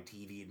front of my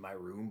TV in my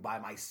room by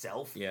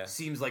myself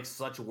seems like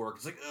such work.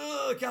 It's like,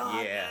 oh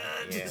God, yeah.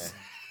 just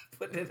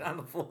putting it on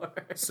the floor.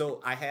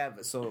 So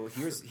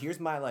here's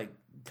my like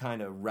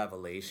kind of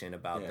revelation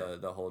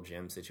about the whole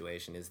gym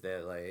situation is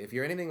that, like, if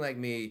you're anything like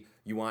me,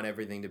 you want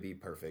everything to be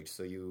perfect.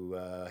 So you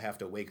have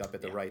to wake up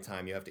at the right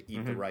time. You have to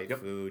eat the right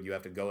food. You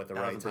have to go at the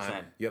right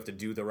time. You have to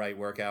do the right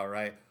workout,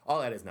 right?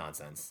 All that is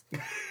nonsense.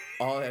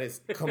 All that is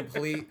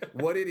complete.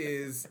 What it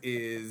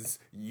is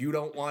you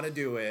don't want to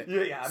do it.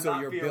 So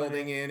you're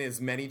building in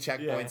as many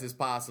checkpoints as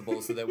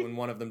possible so that when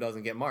one of them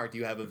doesn't get marked,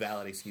 you have a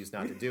valid excuse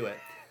not to do it.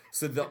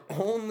 So the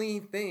only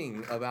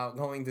thing about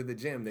going to the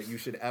gym that you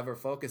should ever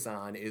focus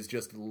on is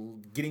just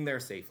getting there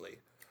safely.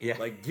 Yeah.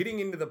 Like,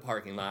 getting into the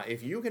parking lot.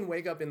 If you can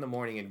wake up in the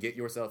morning and get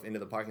yourself into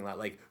the parking lot,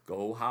 like,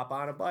 go hop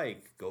on a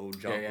bike, go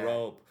jump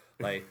rope,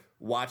 like,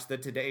 watch the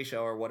Today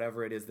Show or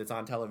whatever it is that's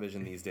on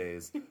television these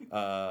days.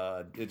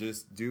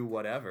 Just do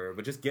whatever,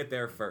 but just get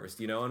there first,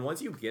 you know? And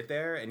once you get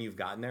there and you've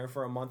gotten there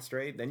for a month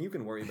straight, then you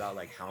can worry about,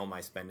 like, how am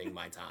I spending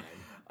my time?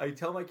 I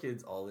tell my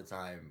kids all the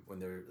time when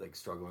they're, like,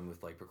 struggling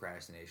with, like,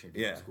 procrastination or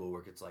doing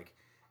schoolwork, it's like,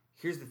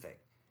 here's the thing.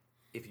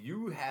 If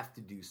you have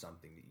to do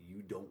something that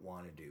you don't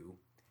want to do,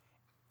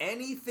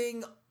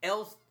 anything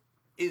else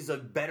is a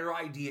better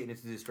idea and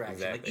it's a distraction.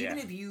 Exactly, like, even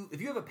if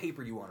you have a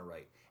paper you want to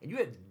write and you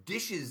have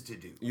dishes to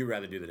do, you'd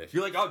rather do the dishes.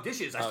 You're like, oh,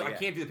 dishes. I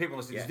can't do the paper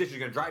unless these dishes are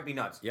going to drive me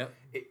nuts. Yep.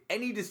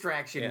 Any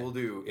distraction will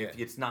do if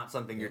it's not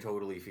something you're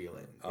totally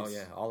feeling. All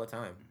the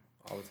time.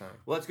 All the time.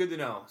 Well, that's good to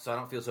know. So I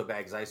don't feel so bad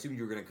because I assumed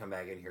you were going to come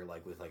back in here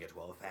like with like a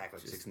 12-pack,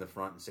 like 6 in the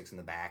front and 6 in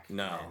the back.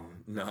 No.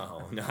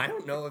 I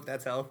don't know if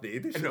that's healthy.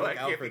 They should look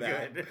out for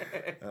that.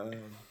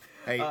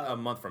 Hey, a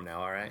month from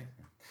now, all right?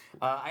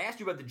 I asked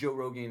you about the Joe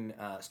Rogan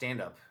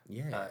stand-up.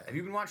 Yeah. Have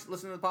you been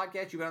listening to the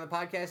podcast? You been on the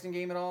podcasting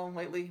game at all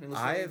lately?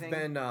 I have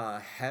been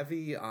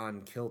heavy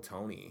on Kill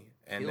Tony.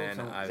 And then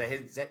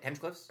is that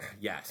Henchcliffe's?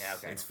 Yes. Yeah,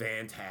 okay. It's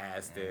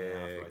fantastic.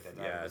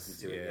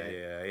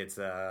 It's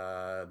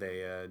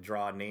they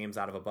draw names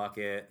out of a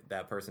bucket.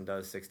 That person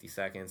does 60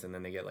 seconds, and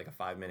then they get like a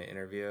 5-minute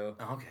interview.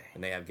 Oh, okay.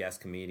 And they have guest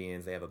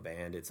comedians. They have a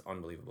band. It's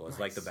unbelievable. It's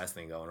like the best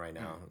thing going right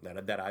now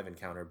that I've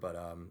encountered. But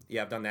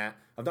I've done that.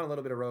 I've done a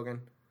little bit of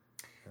Rogan.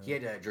 He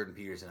had Jordan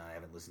Peterson on. I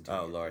haven't listened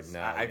to. Oh Lord,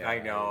 no! I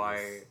know.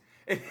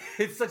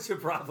 It's such a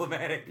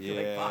problematic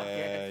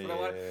podcast.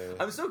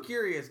 But I'm so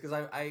curious because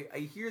I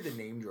hear the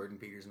name Jordan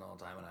Peterson all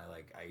the time, and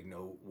I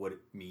know what it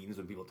means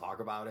when people talk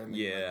about him.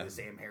 Yeah, and, like, the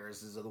Sam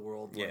Harris's of the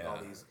world. Like all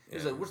these.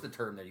 What's the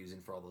term they're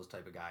using for all those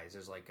type of guys?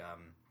 There's like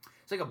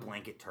it's like a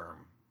blanket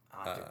term.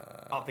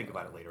 I'll think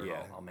about it later.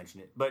 Yeah. I'll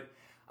mention it. But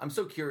I'm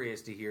so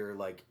curious to hear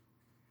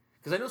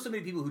because I know so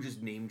many people who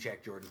just name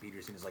check Jordan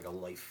Peterson as like a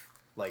life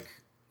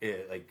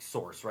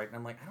source, right? And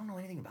I'm like, I don't know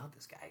anything about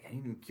this guy. I'm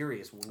even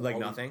curious. Like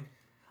nothing.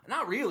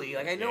 Not really.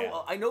 Like I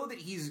know that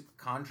he's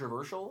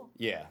controversial.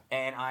 Yeah.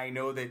 And I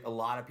know that a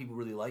lot of people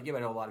really like him. I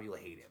know a lot of people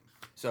hate him.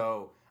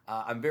 So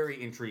I'm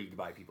very intrigued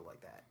by people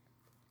like that.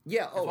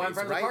 Yeah. That's why I'm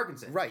friends with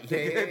Parkinson. Right.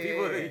 Yeah.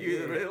 People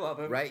really love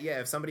him. Right. Yeah.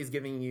 If somebody's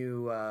giving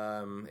you,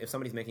 if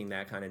somebody's making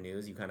that kind of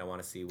news, you kind of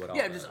want to see what all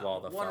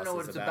the fuss is know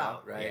what it's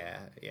about, right? Yeah.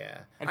 Yeah.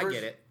 And I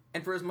get it.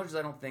 And for as much as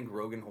I don't think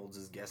Rogan holds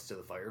his guests to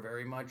the fire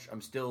very much,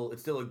 it's still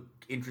an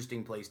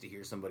interesting place to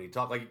hear somebody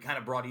talk. Like, it kind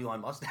of brought Elon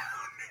Musk down.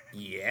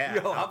 Yeah,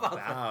 how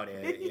about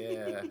it?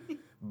 Yeah.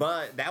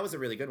 But that was a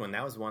really good one.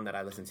 That was one that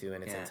I listened to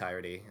in its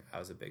entirety. I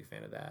was a big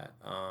fan of that.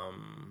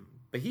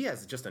 But he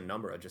has just a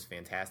number of just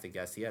fantastic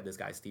guests. He had this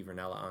guy, Steve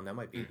Rinella, on. That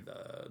might be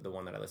the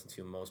one that I listened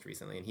to most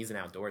recently. And he's an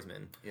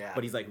outdoorsman. Yeah.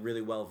 But he's like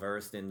really well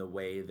versed in the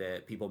way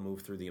that people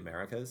move through the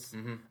Americas.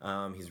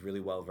 Mm-hmm. He's really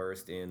well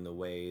versed in the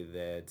way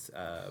that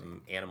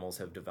animals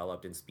have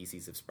developed and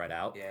species have spread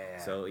out. Yeah.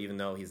 So even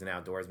though he's an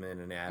outdoorsman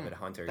and an avid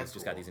hunter, he's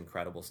just got these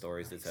incredible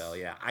stories to tell.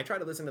 Yeah. I try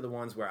to listen to the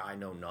ones where I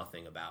know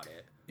nothing about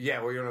it. Yeah,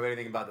 where you don't know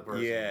anything about the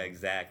person. Yeah,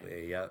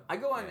 exactly. Yep. I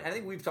go on, I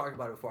think we've talked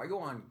about it before. I go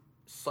on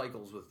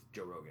cycles with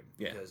Joe Rogan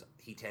because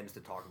he tends to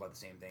talk about the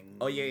same thing.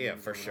 Oh yeah,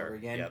 for sure.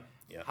 Again.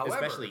 Yep. However,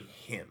 especially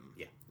him.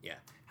 Yeah.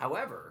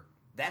 However,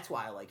 that's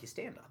why I like his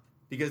stand-up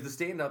because the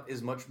stand-up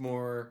is much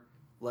more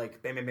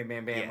like bam, bam, bam,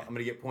 bam, bam. Yeah. I'm going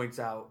to get points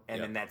out,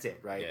 and then that's it,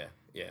 right?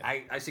 Yeah.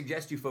 I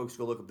suggest you folks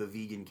go look up the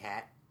vegan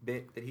cat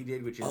bit that he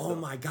did, which is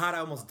my God, I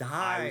almost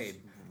died.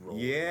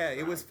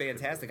 It was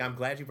fantastic. I'm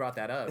glad you brought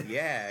that up.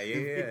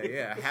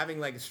 Yeah.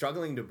 Having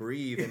struggling to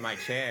breathe in my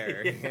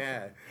chair.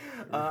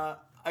 Yeah.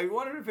 I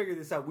wanted to figure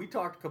this out. We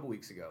talked a couple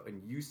weeks ago,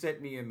 and you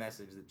sent me a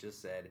message that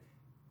just said,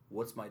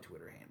 "What's my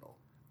Twitter handle?"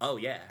 Oh,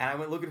 yeah. And I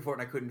went looking for it,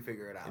 and I couldn't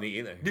figure it out. Me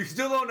either. You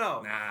still don't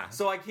know? Nah.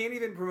 So I can't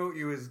even promote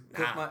you as...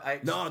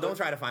 don't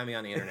try to find me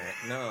on the internet.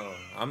 No,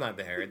 I'm not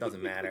there. It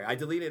doesn't matter. I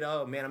deleted...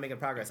 Oh, man, I'm making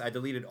progress. I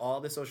deleted all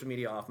the social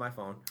media off my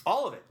phone.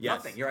 All of it?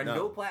 Yes. Nothing? You're on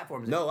no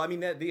platforms? No, I mean,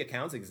 the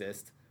accounts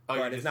exist.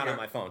 But it's not on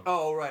my phone.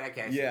 Oh, right,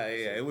 okay. Yeah.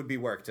 It would be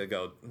work to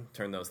go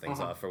turn those things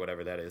off or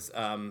whatever that is.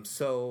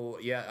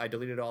 I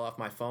deleted it all off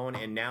my phone,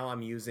 and now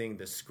I'm using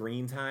the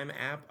Screen Time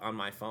app on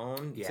my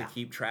phone to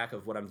keep track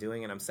of what I'm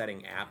doing, and I'm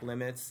setting app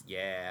limits.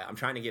 Yeah, I'm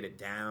trying to get it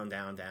down.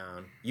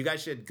 You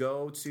guys should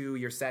go to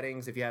your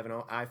settings if you have an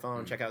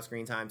iPhone, check out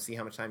Screen Time, see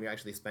how much time you're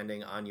actually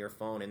spending on your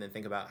phone, and then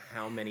think about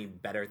how many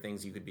better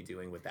things you could be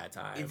doing with that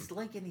time. It's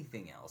like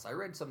anything else. I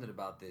read something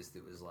about this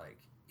that was like,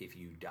 if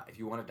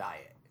you want to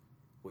diet,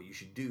 what you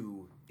should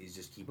do is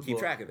just keep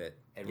track of it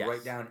and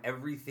write down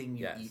everything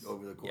you eat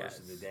over the course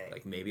of the day.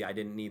 Like maybe I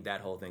didn't need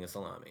that whole thing of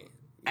salami.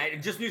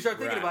 And just when you start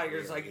thinking about it, you're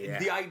just like,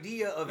 the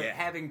idea of it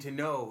having to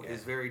know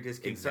is very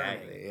disconcerting.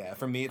 Exactly, yeah.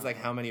 For me, it's like,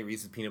 how many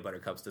Reese's peanut butter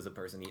cups does a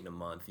person eat in a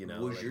month, you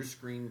know? Was your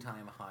screen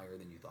time higher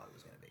than you thought it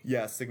was going to be?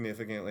 Yeah,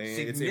 significantly.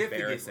 It's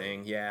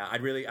embarrassing. Yeah,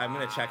 I'm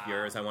going to check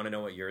yours. I want to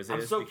know what yours is.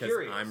 I'm so because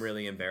curious. I'm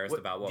really embarrassed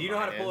about what do you know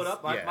how to pull it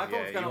up? My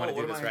phone's kind of old. You want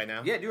to do this right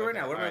now? Yeah, do it right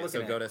now. What am I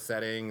looking at? So go to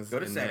settings. Go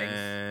to settings.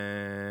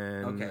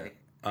 Then, okay.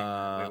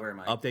 Wait, where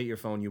am I? Update your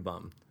phone, you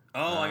bum.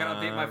 Oh, I gotta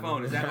update my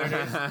phone. Is that what it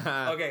is?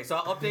 Okay, so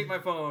I'll update my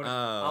phone.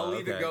 I'll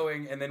leave it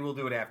going, and then we'll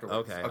do it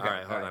afterwards. Okay. All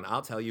right, hold on.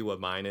 I'll tell you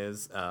what mine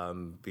is,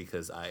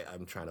 because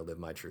I'm trying to live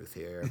my truth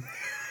here.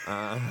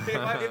 If it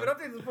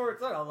updates before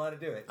it's done, I'll let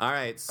it do it. All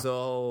right,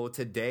 so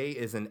today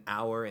is an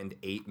hour and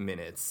 8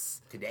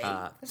 minutes. Today?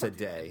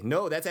 Today.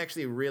 No, that's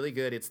actually really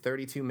good. It's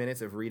 32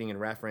 minutes of reading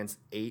and reference,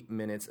 8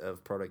 minutes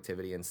of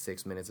productivity, and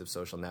 6 minutes of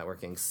social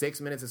networking.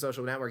 6 minutes of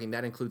social networking,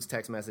 that includes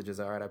text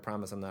messages. All right, I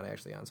promise I'm not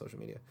actually on social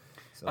media.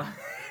 So.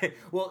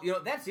 Well,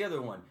 that's the other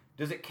one.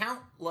 Does it count,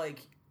 like,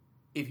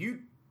 if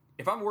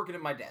I'm working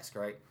at my desk,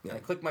 right, and I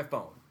click my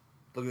phone,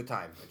 look at the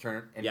time, I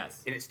turn it,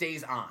 and it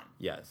stays on.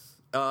 Yes.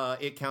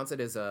 It counts it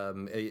as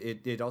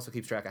it also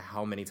keeps track of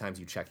how many times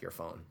you check your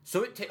phone.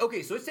 So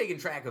so it's taking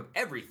track of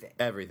everything.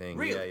 Everything.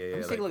 Really? Yeah.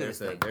 Let's take a look at this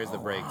thing. There's the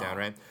breakdown,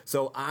 right?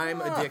 So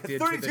I'm addicted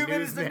to the news. 32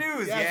 minutes of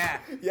news.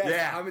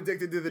 Yeah. I'm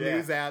addicted to the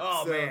news app.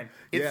 Oh, man.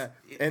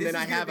 And then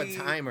I have a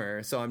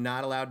timer, so I'm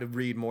not allowed to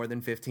read more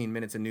than 15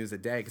 minutes of news a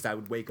day, because I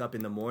would wake up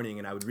in the morning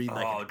and I would read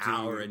an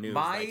hour of news,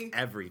 like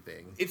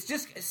everything. It's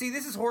just, this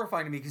is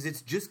horrifying to me, because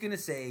it's just going to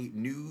say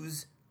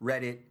news,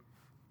 Reddit,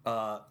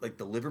 like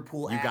the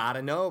Liverpool app. You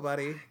gotta know,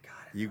 buddy.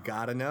 You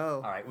gotta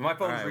know. All right, my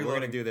phone's reloading. We're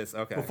gonna do this.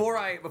 Okay.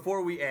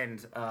 Before we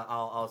end,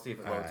 I'll see if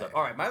it loads up.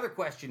 All right. My other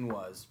question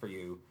was for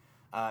you.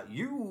 I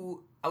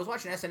was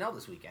watching SNL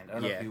this weekend. I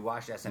don't know if you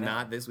watched SNL.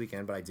 Not this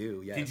weekend, but I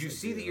do. Yes, Did you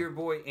see that your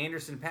boy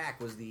Anderson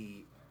 .Paak was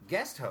the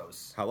guest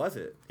host? How was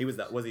it?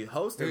 Was he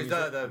host? He was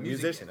the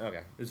musician. Okay.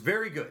 It was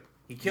very good.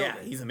 He killed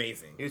it. He's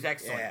amazing. He was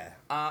excellent.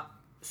 Yeah.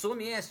 So let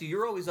me ask you,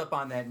 you're always up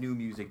on that new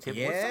music tip.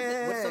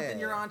 Yeah. What's something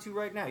you're onto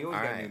right now? You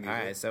always got new music. All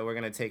right, so we're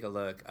going to take a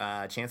look.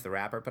 Chance the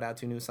Rapper put out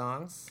 2 new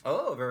songs.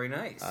 Oh, very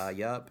nice.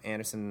 Yup.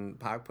 Anderson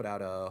 .Paak put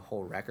out a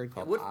whole record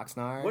called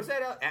Oxnard. What's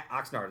that?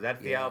 Oxnard.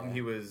 That's the album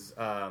he was...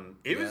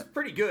 it was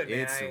pretty good, man.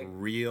 It's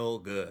real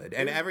good.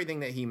 And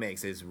everything that he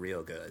makes is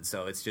real good.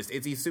 So it's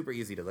super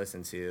easy to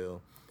listen to.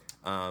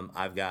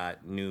 I've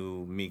got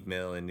new Meek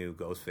Mill and new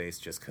Ghostface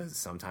just because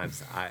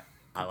sometimes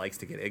I likes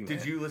to get ignorant.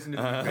 Did you listen to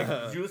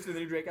the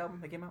new Drake album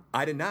that came out?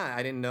 I did not.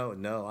 I didn't know.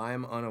 No, I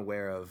am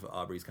unaware of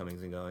Aubrey's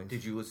comings and goings.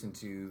 Did you listen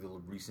to the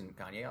recent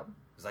Kanye album?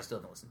 Because I still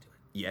haven't listened to it.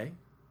 Yay?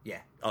 Yeah.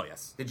 Oh,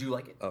 yes. Did you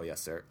like it? Oh,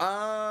 yes, sir.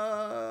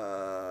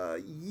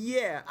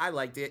 Yeah, I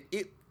liked it.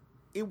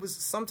 It was,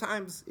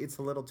 sometimes it's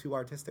a little too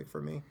artistic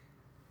for me.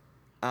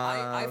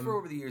 I for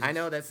over the years... I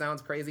know that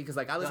sounds crazy, because,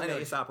 like, I listen to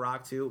A$AP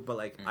Rock, too, but,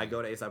 like, I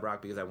go to A$AP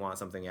Rock because I want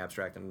something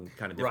abstract and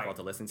kind of difficult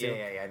to listen to.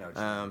 Yeah, I know what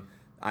you mean.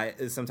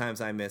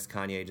 Sometimes I miss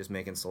Kanye just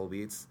making soul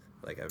beats.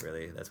 Like, that's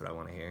what I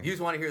want to hear. You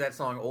just want to hear that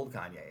song Old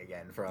Kanye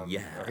again from...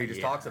 Yeah. Or he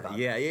just talks about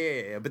it.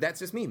 Yeah. But that's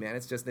just me, man.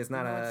 It's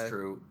not That's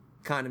true.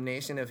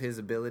 Condemnation of his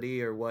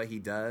ability or what he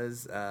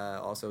does.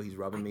 Also, he's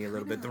rubbing me a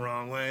little bit the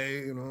wrong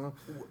way, you know.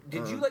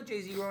 Did you like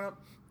Jay-Z growing up?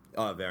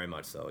 Oh, very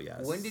much so,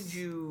 yes.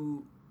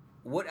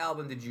 What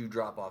album did you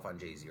drop off on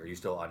Jay-Z? Or are you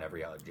still on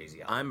every Jay-Z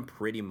album? I'm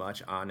pretty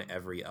much on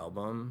every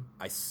album.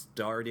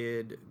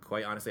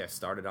 Quite honestly, I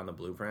started on the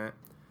Blueprint.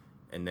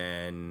 And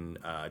then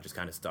just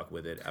kind of stuck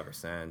with it ever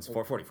since.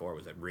 444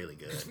 was really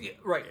good. Yeah,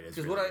 right.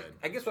 Because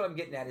I guess what I'm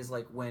getting at is,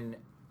 like, when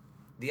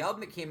the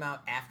album that came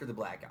out after the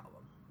Black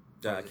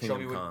album,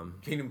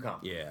 Kingdom Come.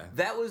 Yeah.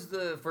 That was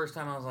the first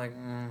time I was like,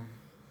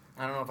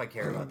 I don't know if I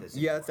care about this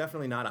anymore. Yeah, it's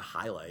definitely not a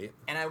highlight.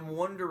 And I'm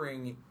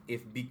wondering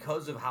if,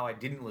 because of how I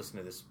didn't listen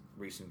to this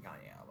recent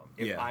Kanye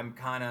album, I'm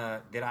kind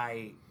of, do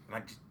I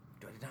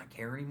not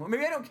care anymore?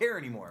 Maybe I don't care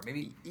anymore.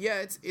 Maybe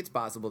it's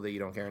possible that you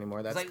don't care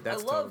anymore. That's I love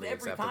totally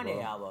every acceptable.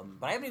 Kanye album,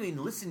 but I haven't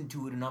even listened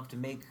to it enough to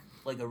make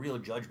like a real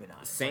judgment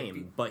on it.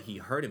 Same, but he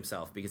hurt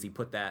himself because he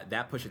put that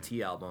Pusha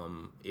T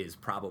album is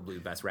probably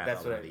the best rap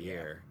album of the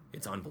year.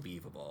 It's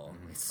unbelievable.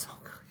 Mm-hmm. It's so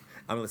good.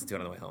 I'm gonna listen to it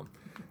on the way home.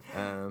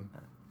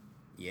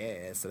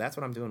 So that's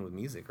what I'm doing with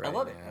music right now.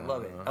 I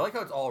love it. I like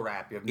how it's all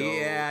rap. You have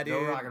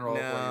no rock and roll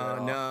for you at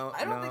all. No,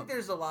 I don't think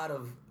there's a lot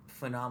of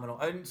phenomenal.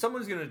 And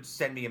someone's gonna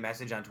send me a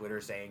message on Twitter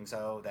saying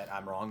so that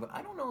I'm wrong, but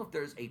I don't know if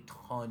there's a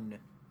ton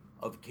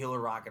of killer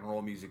rock and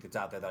roll music that's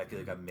out there that I feel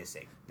like I'm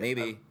missing.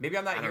 Maybe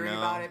I'm not hearing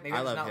about it. Maybe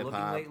I'm just not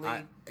hip-hop. looking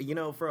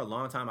lately. For a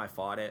long time I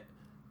fought it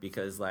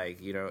because,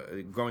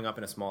 growing up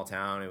in a small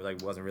town,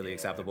 it wasn't really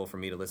acceptable for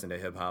me to listen to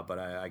hip hop. But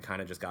I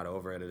kind of just got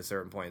over it at a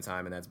certain point in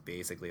time, and that's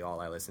basically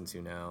all I listen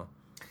to now.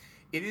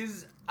 It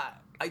is.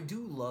 I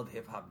do love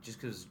hip hop just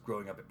because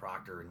growing up at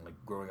Proctor and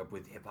growing up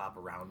with hip hop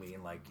around me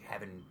and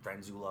having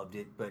friends who loved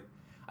it. But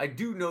I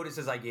do notice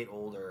as I get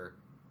older,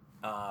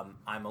 I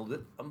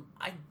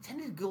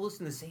tend to go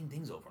listen to the same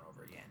things over and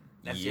over again.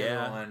 That's the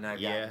other one I've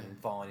gotten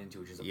fallen into,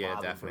 which is a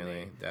problem for me.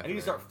 Definitely. I need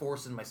to start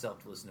forcing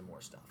myself to listen to more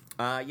stuff.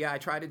 I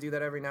try to do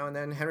that every now and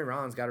then. Henry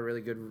Rollins got a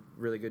really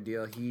good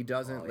deal. He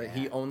doesn't.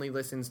 He only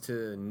listens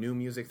to new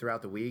music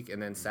throughout the week,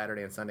 and then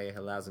Saturday and Sunday he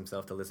allows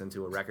himself to listen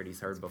to a record he's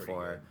heard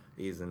before.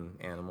 He's an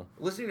animal.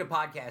 Listening to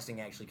podcasting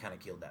actually kind of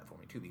killed that for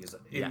me too, because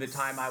in the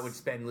time I would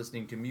spend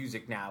listening to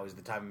music now is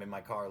the time I'm in my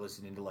car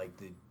listening to like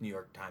the New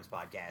York Times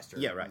podcast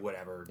or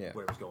whatever's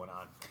going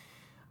on.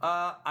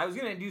 I was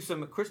going to do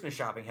some Christmas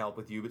shopping help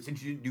with you, but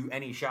since you didn't do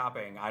any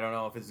shopping, I don't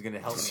know if it's going to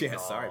help me at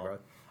all. Sorry, bro.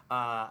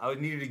 I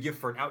needed a gift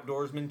for an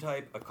outdoorsman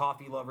type, a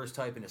coffee lovers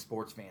type, and a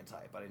sports fan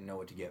type. I didn't know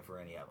what to get for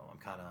any of them. I'm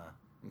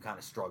kind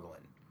of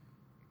struggling.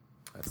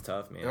 That's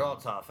tough, man. They're all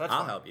tough.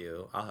 I'll help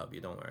you.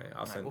 Don't worry.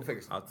 We'll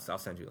figure something I'll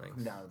send you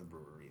links. Down to the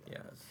brewery.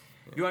 Yes.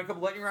 Yeah. You want a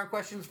couple lightning round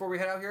questions before we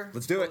head out here?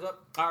 Let's do it.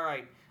 Up? All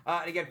right.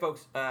 And again,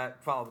 folks,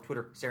 follow the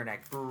Twitter,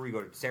 Saranac Brewery.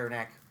 Go to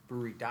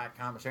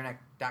saranacbrewery.com or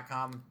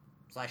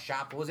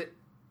saranac.com/shop. What was it?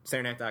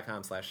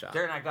 Saranac.com/shop.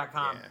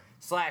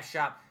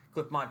 Saranac.com/shop.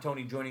 Cliff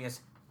Montanye joining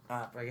us.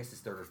 I guess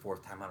it's third or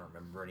fourth time. I don't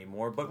remember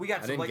anymore. But we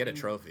got. I didn't get a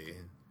trophy.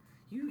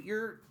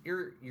 You're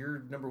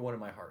number one in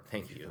my heart.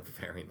 Thank you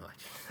very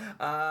much.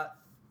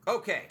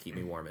 Okay. Keep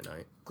me warm at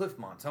night. Cliff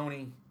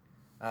Montanye.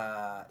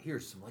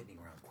 Here's some lightning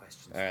round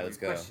questions. All right, let's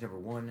go. Question number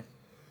one.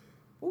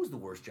 What was the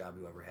worst job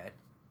you ever had?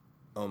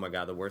 Oh my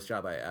God, the worst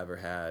job I ever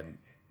had.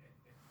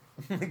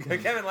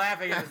 Kevin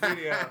laughing in the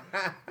studio.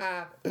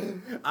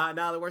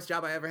 No, the worst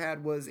job I ever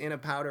had was in a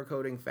powder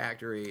coating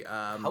factory.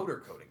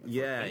 Powder coating?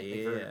 Yeah.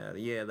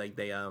 Like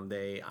they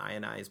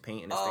ionize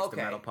paint and it sticks to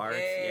metal parts.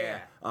 Yeah.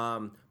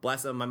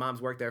 Bless them. My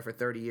mom's worked there for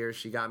 30 years.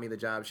 She got me the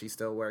job. She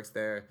still works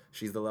there.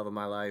 She's the love of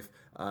my life.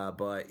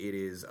 But it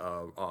is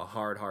a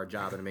hard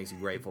job, and it makes you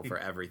grateful for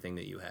everything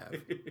that you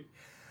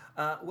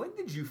have. When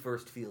did you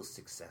first feel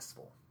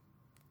successful?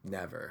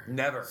 Never.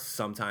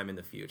 Sometime in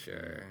the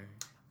future.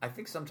 I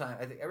think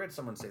I read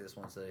someone say this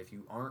once, that if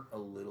you aren't a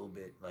little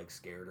bit like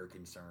scared or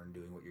concerned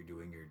doing what you're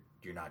doing,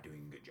 you're not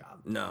doing a good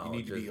job. No, you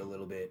need to be a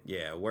little bit.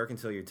 Yeah, work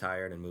until you're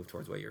tired and move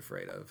towards what you're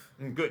afraid of.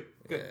 Good.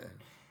 Yeah.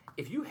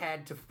 If you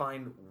had to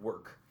find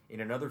work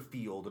in another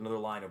field, another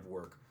line of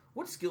work,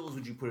 what skills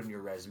would you put in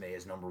your resume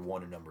as number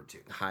one and number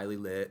two? Highly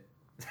lit.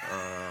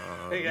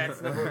 Hey,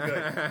 that's number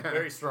good.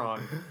 Very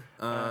strong.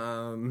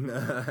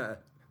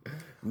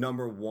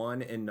 Number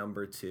one and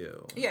number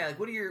two. Yeah, like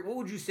what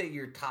would you say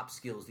your top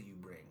skills that you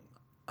bring?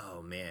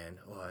 Oh man,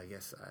 well I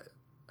guess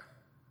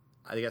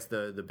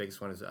the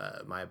biggest one is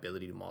my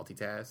ability to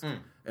multitask,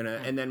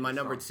 and then my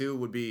number two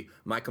would be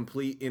my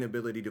complete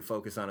inability to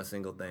focus on a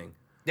single thing.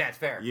 Yeah, it's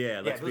fair.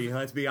 Yeah,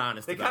 let's be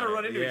honest. They kind of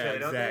run into each other,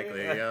 don't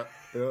exactly, they? Yep.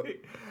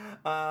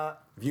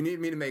 If you need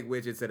me to make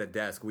widgets at a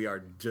desk, we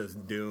are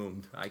just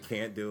doomed. I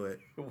can't do it.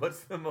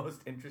 What's the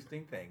most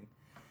interesting thing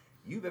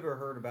you've ever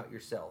heard about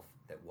yourself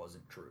that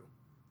wasn't true?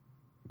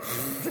 I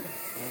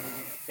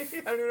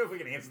don't know if we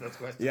can answer those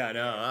questions. Yeah,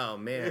 no. Oh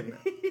man,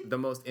 the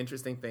most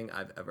interesting thing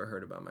I've ever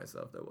heard about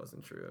myself that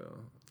wasn't true.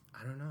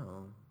 I don't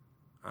know.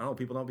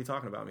 People don't be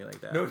talking about me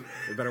like that. No.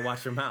 They better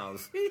watch their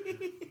mouths.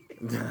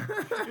 You're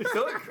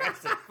so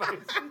aggressive.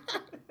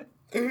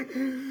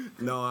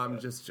 No, I'm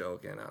just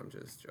joking.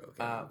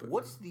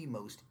 What's the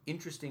most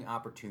interesting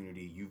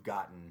opportunity you've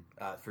gotten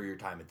through your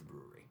time at the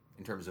brewery?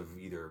 In terms of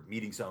either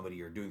meeting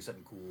somebody or doing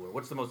something cool, or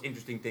what's the most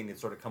interesting thing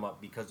that's sort of come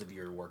up because of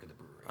your work at the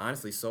brewery?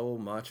 Honestly, so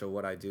much of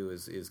what I do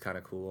is kind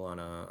of cool on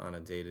a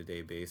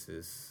day-to-day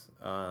basis.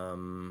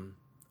 I'm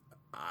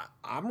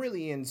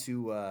really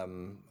into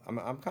I'm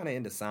kind of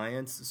into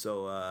science,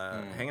 so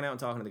hanging out and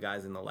talking to the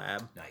guys in the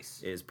lab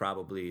is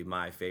probably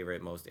my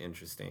favorite, most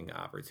interesting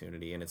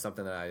opportunity, and it's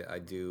something that I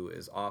do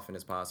as often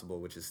as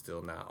possible, which is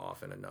still not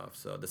often enough.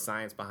 So the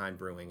science behind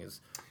brewing is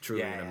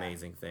truly an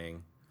amazing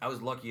thing. I was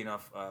lucky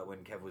enough when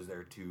Kev was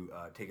there to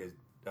take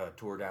a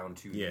tour down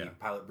to the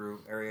Pilot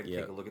Brew area to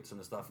take a look at some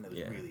of the stuff, and it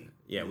was really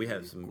we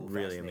have some cool,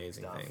 really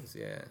amazing things.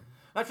 Yeah,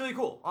 that's really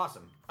cool.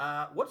 Awesome.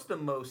 What's the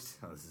most?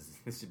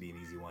 This should be an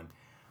easy one.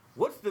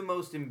 What's the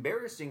most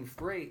embarrassing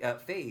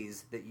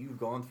phase that you've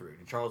gone through?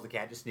 Did Charles the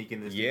cat just sneak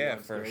into the studio? Yeah,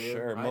 for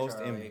sure. Hi, most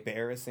Charlie.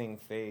 Embarrassing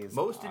phase.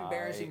 Most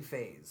embarrassing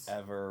phase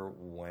ever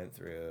went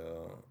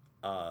through.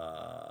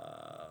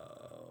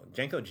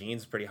 Jenko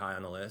jeans pretty high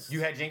on the list. You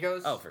had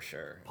Jenkos? Oh, for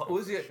sure. What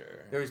was it?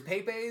 Sure. There was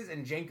Pepes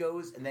and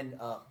Jenkos, and then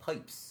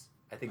pipes.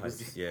 I think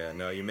was. Yeah,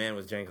 no, your man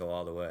was Jenko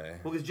all the way.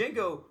 Well, because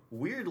Jenko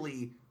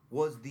weirdly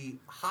was the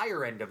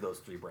higher end of those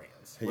three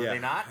brands. Were they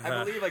not?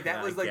 I believe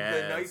that was the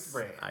nice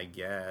brand. I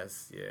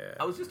guess, yeah.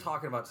 I was just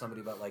talking about somebody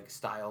about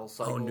style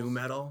cycles. Oh, New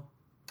Metal.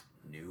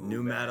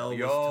 New Metal.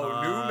 Yo, was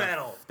tough. New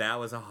Metal. That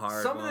was a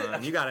hard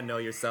one. You got to know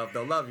yourself,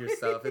 though. Love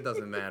yourself. It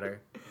doesn't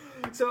matter.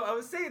 So I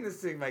was saying this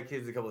to my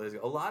kids a couple of days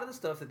ago. A lot of the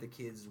stuff that the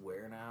kids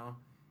wear now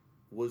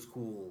was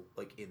cool,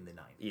 in the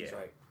 90s,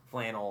 right?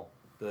 Flannel,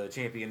 the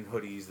Champion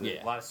hoodies,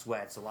 a lot of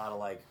sweats, a lot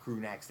of crew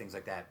necks, things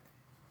like that.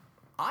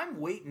 I'm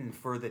waiting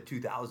for the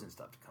 2000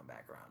 stuff to come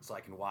back around so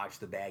I can watch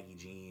the baggy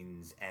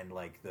jeans and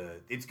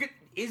it's good.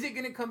 Is it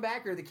going to come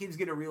back, or are the kids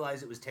going to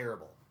realize it was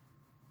terrible?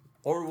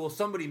 Or will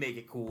somebody make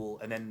it cool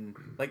and then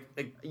like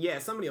yeah,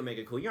 somebody will make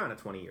it cool. You're on a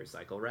 20-year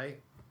cycle, right?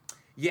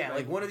 Yeah,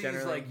 like one of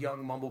these like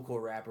young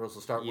mumblecore rappers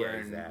will start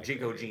wearing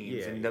Jinko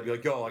jeans and they'll be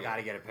like, "Yo, I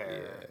gotta get a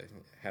pair." Yeah.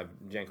 Have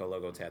Jenko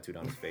logo tattooed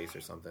on his face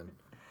or something.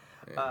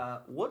 Yeah.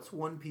 What's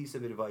one piece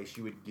of advice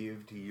you would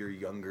give to your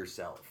younger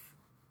self?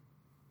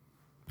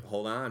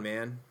 Hold on,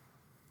 man.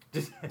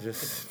 Just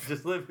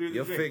live through the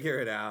You'll dream. figure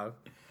it out.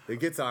 It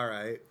gets all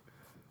right.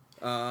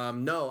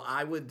 No,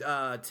 I would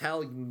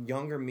tell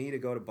younger me to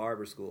go to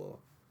barber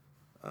school.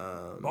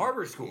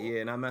 Barber school?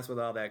 Yeah, not mess with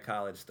all that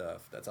college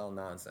stuff. That's all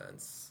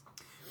nonsense.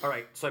 All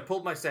right, so I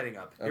pulled my setting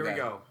up. Here we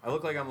go. I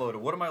look like I'm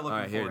loaded. What am I looking for?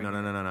 All right, here.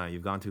 No.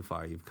 You've gone too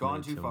far. You've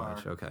gone too far.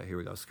 Much. Okay, here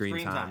we go.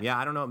 Screen time. Yeah,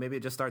 I don't know. Maybe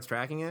it just starts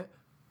tracking it.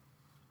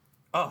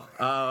 Oh.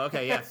 Oh,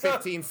 okay. Yeah,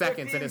 15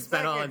 seconds, and it's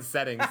spent all in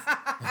settings.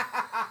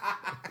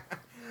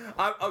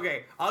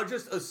 Okay, I'll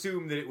just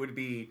assume that it would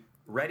be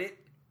Reddit,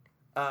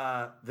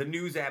 the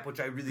news app, which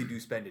I really do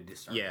spend a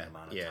discernible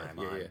amount of time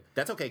on. Yeah.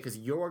 That's okay, because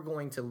you're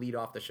going to lead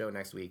off the show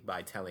next week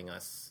by telling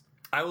us.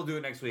 I will do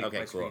it next week. Okay,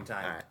 by cool. Screen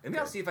time. Right, and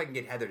I'll see if I can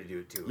get Heather to do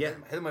it too. Yeah.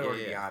 Heather might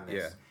already be on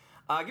this.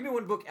 Yeah. Give me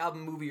one book,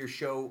 album, movie, or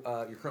show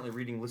you're currently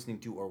reading, listening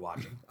to, or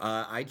watching.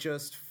 I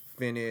just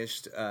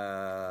finished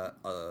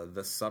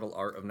The Subtle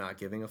Art of Not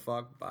Giving a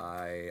Fuck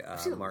by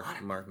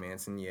Mark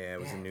Manson. Yeah, it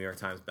was a New York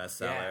Times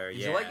bestseller.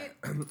 Did you like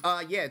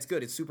it? Yeah, it's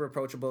good. It's super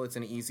approachable. It's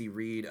an easy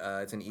read.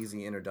 It's an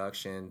easy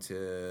introduction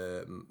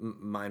to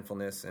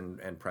mindfulness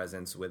and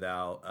presence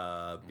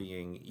without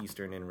being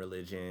Eastern in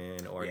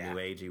religion or New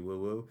Agey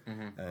woo-woo.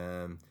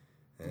 Mm-hmm.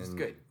 It's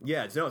good.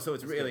 Yeah, no, so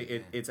it's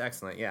really it's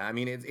excellent. Yeah, I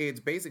mean it's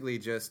basically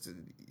just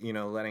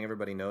letting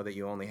everybody know that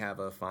you only have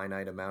a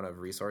finite amount of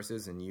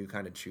resources and you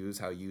kind of choose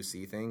how you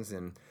see things,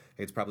 and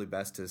it's probably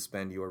best to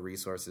spend your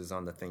resources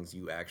on the things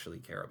you actually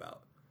care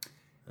about.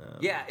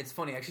 Yeah, it's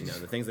funny actually.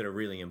 The things that are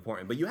really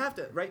important, but you have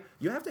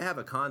to have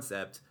a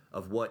concept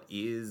of what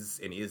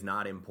is and is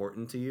not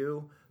important to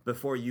you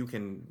before you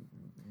can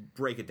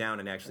break it down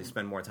and actually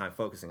spend more time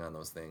focusing on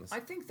those things. I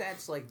think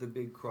that's like the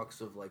big crux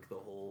of like the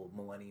whole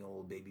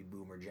millennial baby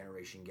boomer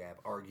generation gap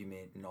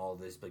argument and all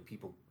this, like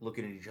people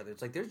looking at each other.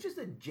 It's like there's just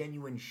a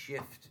genuine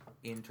shift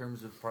in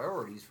terms of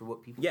priorities for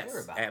what people care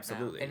about.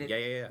 Absolutely. And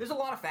yeah. There's a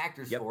lot of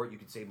factors for it. You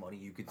could say money,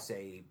 you could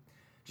say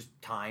just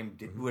time,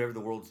 whatever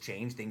the world's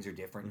changed, things are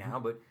different now,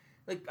 but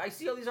like I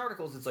see all these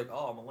articles, it's like,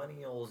 oh,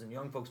 millennials and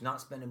young folks not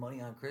spending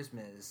money on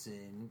Christmas,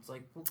 and it's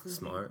like, well,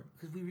 smart,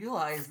 because we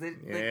realize that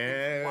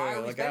why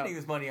are we spending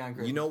this money on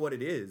Christmas? You know what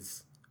it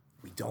is?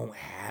 We don't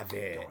have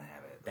it. We don't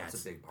have it.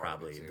 That's a big part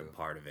probably of it too. the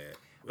part of it.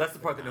 That's the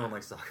part that no one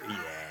likes to talk about.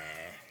 Yeah.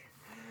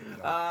 We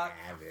don't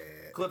have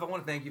it. Cliff, I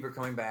want to thank you for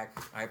coming back.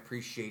 I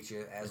appreciate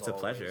you as always. It's a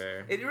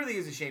pleasure. It really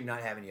is a shame not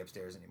having you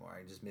upstairs anymore.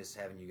 I just miss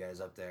having you guys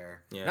up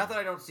there. Yeah. Not that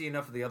I don't see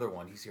enough of the other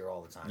one. He's here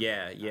all the time.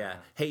 Yeah.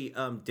 Hey,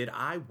 did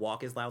I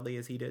walk as loudly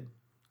as he did?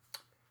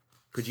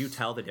 Could you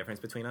tell the difference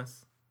between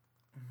us?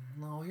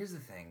 No, here's the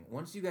thing.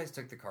 Once you guys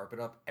took the carpet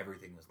up,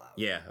 everything was loud.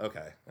 Yeah,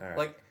 okay. All right.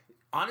 Like,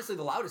 honestly,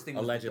 the loudest thing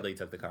was... Allegedly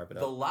took the carpet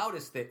up. The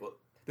loudest thing... Well,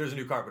 there's a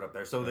new carpet up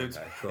there, so there's...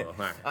 Okay, cool.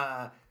 All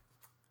right.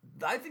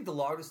 I think the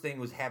loudest thing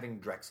was having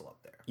Drexel up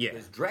there. Yeah.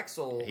 Because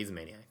Drexel... He's a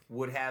maniac.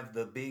 ...would have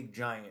the big,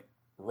 giant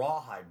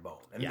rawhide bone.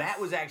 And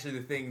that was actually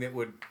the thing that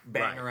would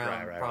bang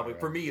around, probably,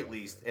 for me at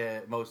least,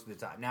 most of the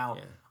time. Now,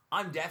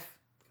 I'm deaf.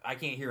 I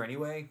can't hear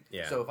anyway.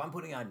 Yeah. So if I'm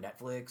putting on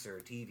Netflix or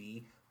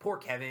TV... Poor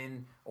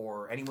Kevin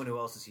or anyone who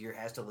else is here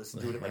has to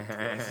listen to it like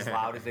twice as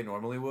loud as they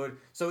normally would.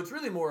 So it's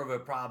really more of a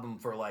problem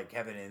for like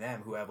Kevin and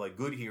them who have like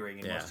good hearing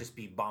and must just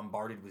be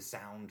bombarded with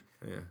sound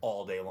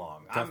all day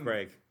long. Tough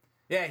break.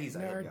 Yeah, he'll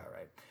be all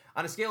right.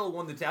 On a scale of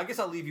 1 to 10, I guess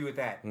I'll leave you with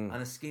that.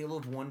 On a scale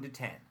of 1 to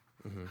 10,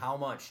 how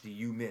much do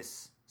you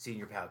miss seeing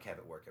your pal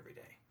Kevin work every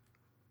day?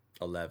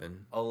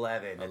 11.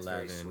 11. That's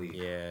very sweet.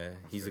 Yeah,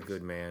 he's a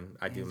good man.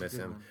 I do miss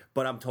him.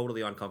 But I'm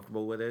totally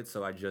uncomfortable with it,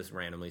 so I just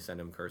randomly send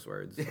him curse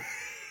words.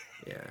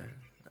 Yeah,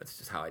 that's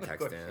just how I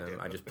text him.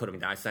 I just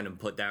I send him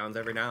put downs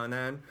every now and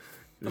then.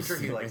 I'm sure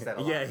he likes that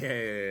a lot.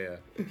 Yeah.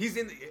 He's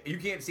you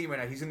can't see him right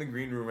now. He's in the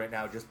green room right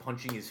now, just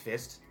punching his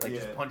fist,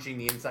 just punching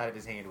the inside of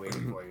his hand,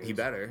 waiting for you. He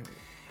better.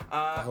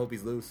 I hope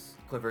he's loose.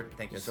 Clifford,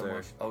 thank you so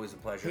much. Always a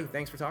pleasure. Hey,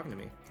 thanks for talking to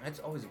me. It's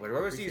always a pleasure. We're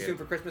going to see you soon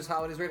for Christmas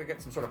holidays. We're going to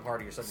get some sort of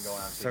party or something going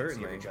on.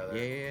 Certainly. So each other.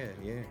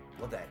 Yeah.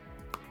 Love that.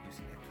 You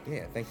see that.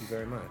 Yeah, thank you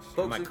very much.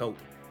 Folks, my coat.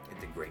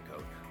 It's a great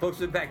coat. Folks,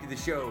 we'll be back to the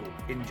show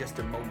in just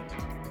a moment.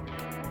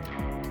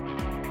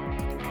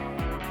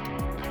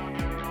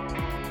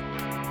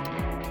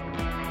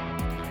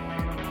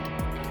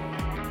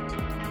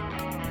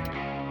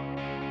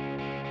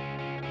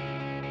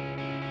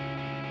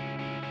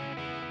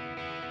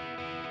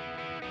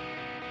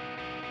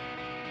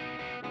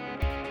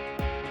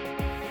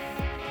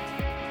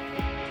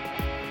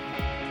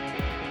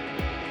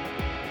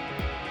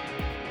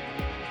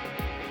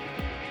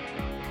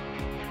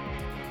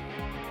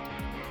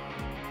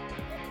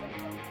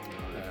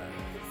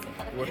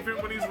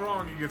 Even when he's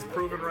wrong, he gets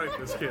proven right,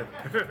 this kid.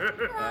 All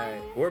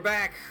right. We're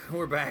back,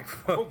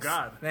 folks. Oh,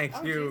 God. Thank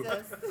you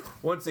Jesus.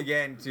 once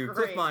again to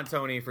Cliff Great.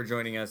 Montanye for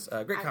joining us.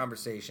 Great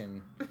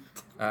conversation.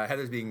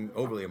 Heather's being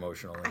overly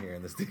emotional in here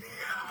in the studio.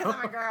 Because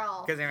I'm a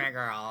girl. Because I'm a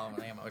girl. I'm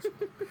really emotional.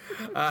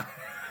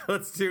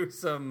 Let's do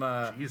some.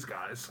 Jeez,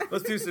 guys.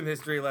 Let's do some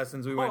history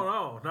lessons. We went.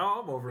 Oh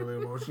no, I'm overly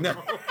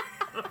emotional.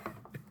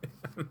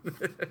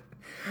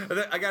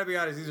 I gotta be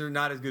honest; these are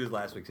not as good as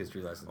last week's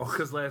history lessons. Oh,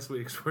 because last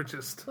week's were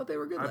just. Thought they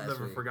were good. I've last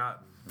never week.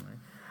 forgotten.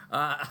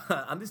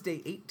 On this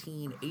day,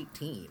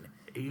 1818.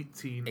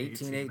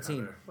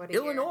 1818.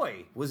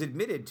 Illinois was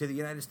admitted to the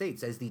United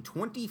States as the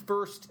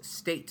 21st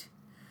state.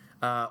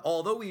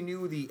 Although we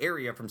knew the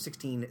area from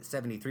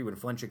 1673 when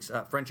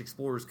French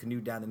explorers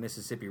canoed down the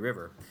Mississippi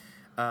River,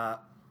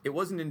 it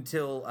wasn't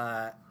until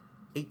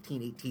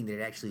 1818 that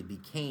it actually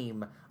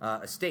became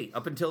a state.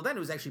 Up until then, it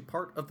was actually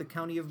part of the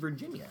county of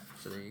Virginia.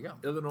 So there you go.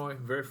 Illinois,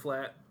 very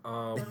flat.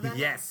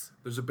 Yes.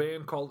 There's a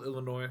band called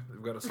Illinois.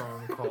 They've got a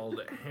song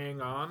called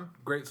Hang On.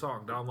 Great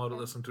song. Download it,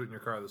 listen to it in your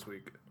car this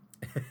week.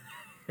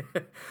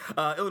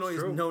 Illinois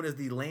is known as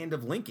the land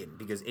of Lincoln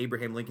because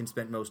Abraham Lincoln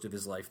spent most of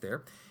his life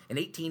there. In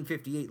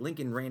 1858,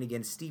 Lincoln ran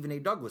against Stephen A.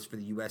 Douglas for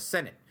the U.S.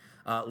 Senate.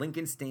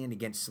 Lincoln's stand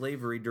against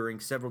slavery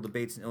during several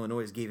debates in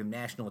Illinois gave him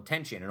national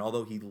attention, and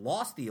although he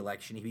lost the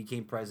election, he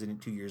became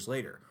president 2 years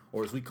later,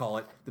 or as we call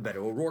it, the Beto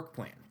O'Rourke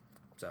Plan.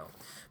 So,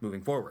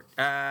 moving forward.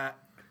 Got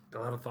a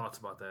lot of thoughts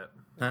about that.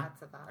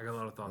 Lots of thoughts. I got a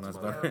lot of thoughts That's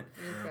about about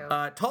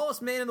that. it.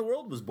 Tallest man in the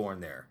world was born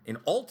there. In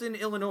Alton,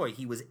 Illinois,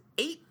 he was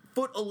 8'11".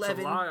 It's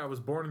a lie. I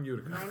was born in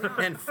Utica. I know.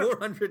 And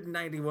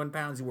 491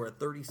 pounds. He wore a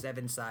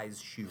 37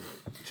 size shoe.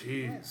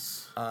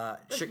 Jeez.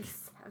 37.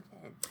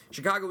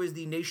 Chicago is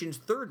the nation's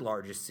third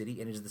largest city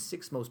and is the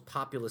sixth most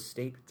populous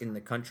state in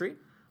the country.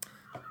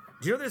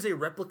 Do you know there's a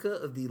replica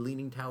of the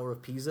Leaning Tower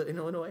of Pisa in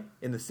Illinois,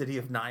 in the city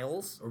of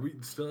Niles? Are we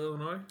still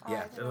Illinois?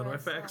 Yeah. Illinois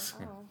facts.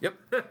 Yep.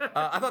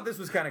 I thought this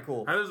was kind of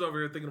cool. I was over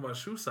here thinking about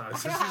shoe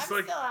size. She's I'm like, still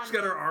on she's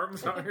got her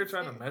this. arms out here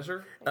trying to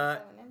measure.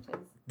 7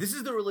 inches. This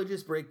is the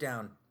religious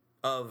breakdown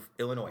of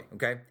Illinois,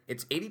 okay?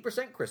 It's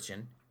 80%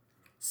 Christian,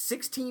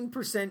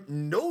 16%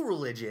 no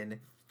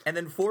religion, and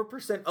then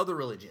 4% other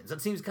religions.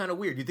 That seems kind of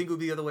weird. You'd think it would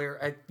be the other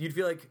way. You'd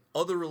feel like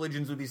other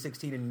religions would be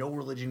 16 and no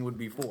religion would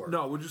be 4.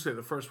 No, would you say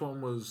the first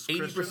one was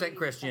 80%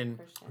 Christian,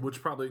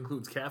 which probably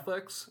includes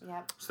Catholics?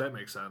 Yep. So that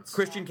makes sense.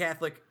 Christian,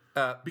 Catholic.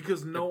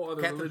 Because no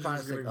other Catholic, religion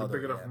is getting a Protestant,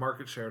 big other, enough yeah.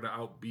 market share to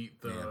outbeat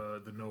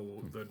the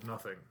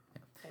nothing.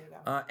 There you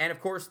go. And of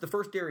course, the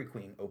first Dairy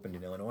Queen opened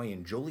in Illinois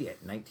in Joliet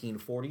in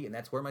 1940, and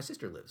that's where my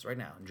sister lives right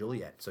now, in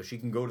Joliet. So she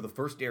can go to the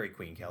first Dairy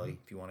Queen, Kelly,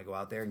 if you want to go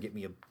out there and get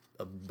me a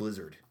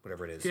Blizzard,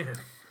 whatever it is. Yeah.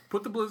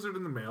 Put the Blizzard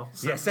in the mail.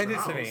 Yeah, send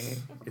it to the me. house.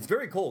 It's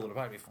very cold. It'll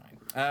probably be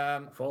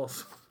fine.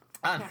 False.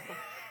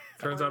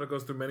 Turns out it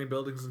goes through many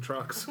buildings and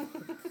trucks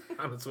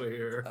on its way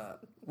here.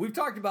 We've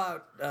talked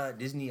about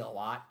Disney a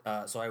lot,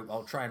 so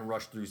I'll try and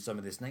rush through some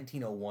of this.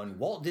 1901,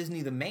 Walt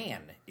Disney the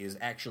man is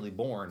actually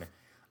born.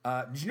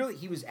 Did you know that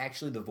he was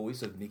actually the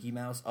voice of Mickey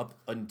Mouse up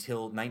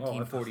until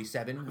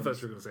 1947? I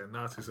thought you were going to say a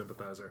Nazi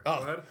sympathizer. Oh,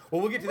 Go ahead.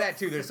 well, we'll get to that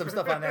too. There's some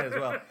stuff on that as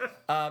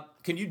well.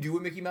 Can you do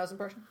a Mickey Mouse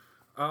impression?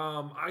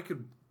 I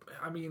could.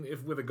 I mean,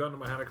 if with a gun to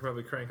my head, I could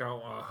probably crank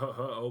out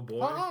 "Oh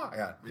boy."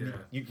 Yeah.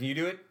 Yeah. Can you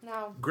do it?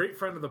 No. Great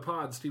friend of the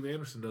pod, Steve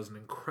Anderson, does an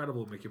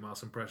incredible Mickey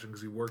Mouse impression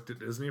because he worked at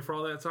Disney for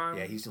all that time.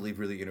 Yeah, he used to leave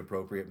really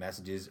inappropriate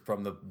messages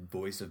from the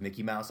voice of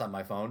Mickey Mouse on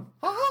my phone.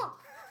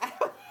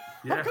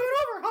 Yeah. Coming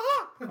over,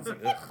 haha.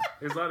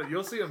 There's a lot of,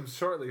 you'll see him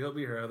shortly. He'll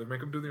be here. Heather,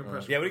 make him do the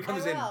impression. Yeah, when he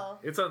comes I in, will.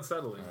 It's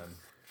unsettling.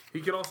 He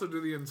can also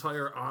do the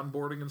entire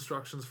onboarding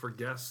instructions for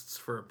guests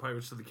for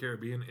Pirates of the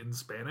Caribbean in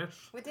Spanish.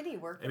 What did he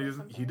work And with?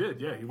 or he something? did,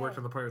 yeah. He worked Okay.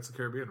 on the Pirates of the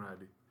Caribbean ride.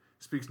 He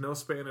speaks no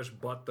Spanish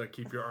but the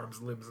keep your arms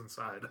and limbs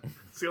inside.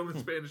 It's the only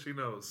Spanish he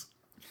knows.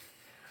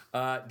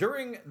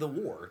 during the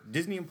war,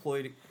 Disney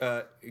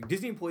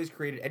employees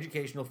created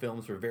educational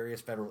films for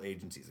various federal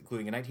agencies,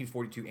 including a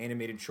 1942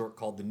 animated short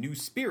called The New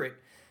Spirit,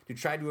 to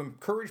try to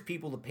encourage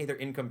people to pay their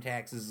income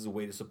taxes as a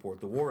way to support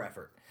the war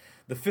effort.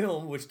 The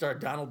film, which starred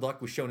Donald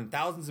Duck, was shown in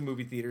thousands of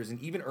movie theaters and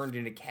even earned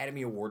an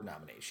Academy Award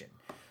nomination.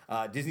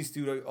 Disney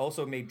Studio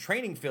also made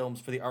training films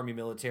for the Army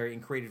military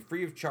and created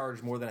free of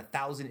charge more than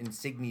 1,000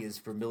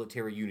 insignias for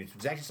military units,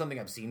 which is actually something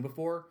I've seen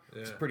before.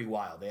 It's Yeah. pretty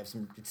wild. They have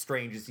some. It's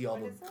strange to see all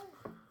What the is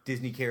it?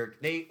 Disney character.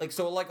 They like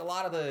so like a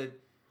lot of the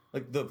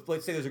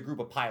let's say there's a group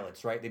of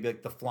pilots, right? They'd be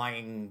like the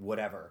flying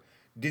whatever.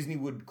 Disney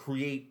would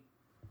create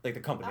like the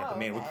company, not the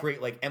man, would okay.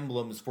 create like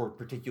emblems for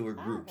particular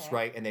groups, okay.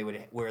 right? And they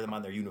would wear them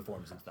on their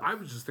uniforms and stuff. I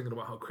was just thinking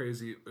about how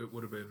crazy it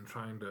would have been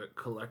trying to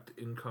collect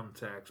income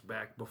tax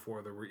back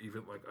before there were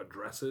even like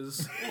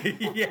addresses.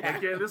 yeah.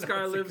 Like, yeah, this guy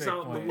That's a lives great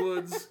out in point. the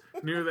woods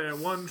near that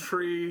one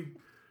tree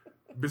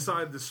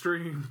beside the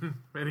stream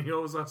and he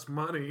owes us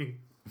money.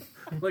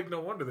 Like, no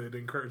wonder they'd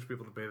encourage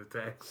people to pay the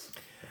tax.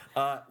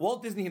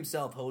 Walt Disney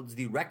himself holds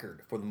the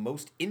record for the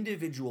most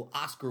individual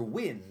Oscar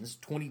wins,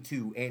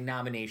 22, and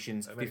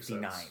nominations, makes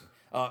 59. sense.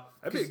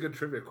 That'd be a good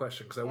trivia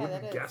question because I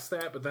wouldn't that is. guess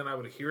that, but then I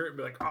would hear it and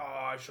be like, oh,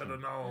 I should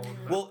have known.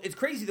 Well, it's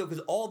crazy though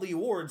because all the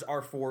awards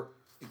are for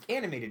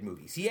animated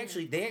movies. They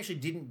actually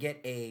didn't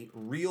get a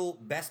real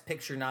Best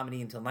Picture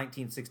nominee until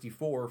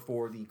 1964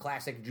 for the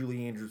classic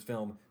Julie Andrews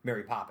film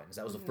Mary Poppins.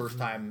 That was the first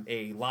time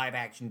a live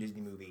action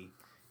Disney movie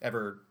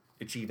ever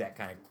achieve that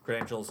kind of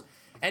credentials.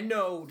 And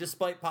no,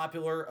 despite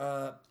popular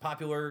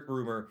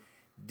rumor,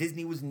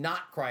 Disney was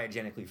not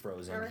cryogenically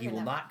frozen. He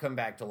will not come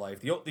back to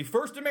life. The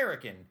first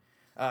American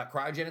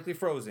cryogenically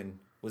frozen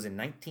was in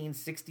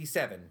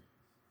 1967.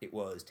 It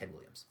was Ted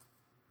Williams.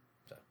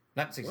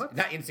 Not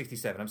in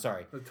 67, I'm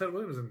sorry. Ted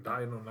Williams didn't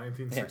die in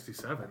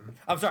 1967. Yeah.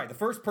 I'm sorry, the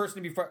first person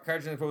to be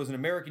cryogenically frozen was an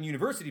American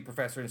university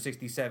professor in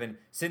 67.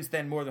 Since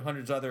then, more than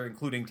hundreds other,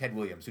 including Ted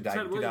Williams, who died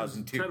in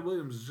 2002. Ted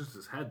Williams is just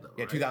his head, though,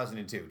 Yeah, right?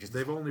 2002.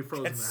 They've only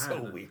frozen the head. That's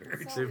so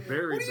weird. They've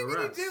buried the rest. What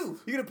are you going to do?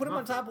 You're going to put him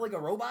on top of like a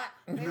robot?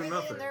 Maybe they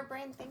nothing. in their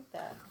brain think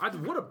that.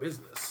 What a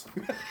business.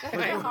 I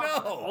know.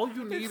 All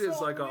you need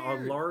is like a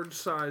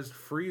large-sized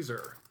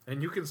freezer.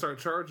 And you can start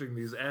charging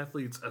these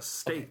athletes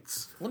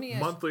estates Let me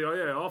ask monthly. Oh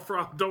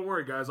yeah, don't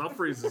worry, guys, I'll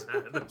freeze his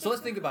head. So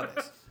let's think about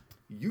this.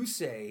 You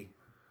say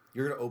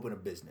you're going to open a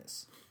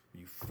business.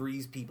 You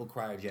freeze people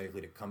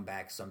cryogenically to come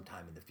back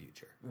sometime in the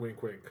future.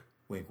 Wink, wink.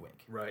 Wink,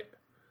 wink. Right.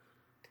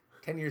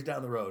 10 years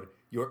down the road,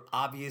 your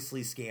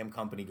obviously scam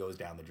company goes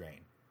down the drain.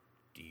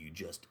 Do you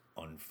just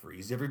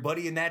unfreeze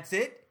everybody and that's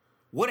it?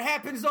 What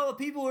happens to all the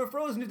people who are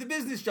frozen if the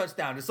business shuts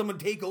down? Does someone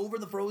take over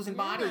the frozen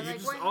body?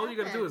 All you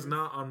got to do is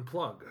not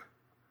unplug.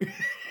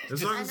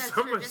 As long as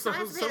somebody leaves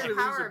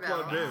it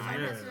plugged in.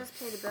 Yeah. Just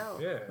pay the bill.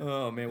 Yeah.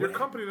 Oh man, Your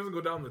company doesn't go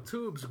down the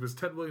tubes because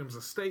Ted Williams'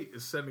 estate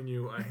is sending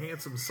you a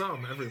handsome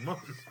sum every month.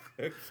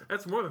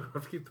 That's more than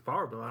enough to keep the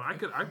power bill on.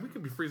 We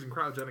could be freezing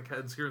cryogenic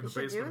heads here in the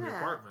basement of the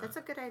apartment. That's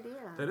a good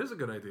idea. That is a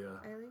good idea.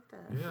 I like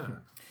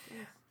that.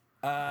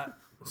 Yeah.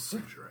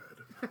 Freeze your head.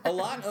 A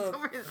lot of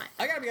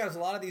I gotta be honest, a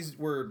lot of these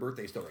were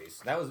birthday stories.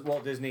 That was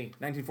Walt Disney,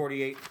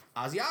 1948.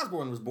 Ozzy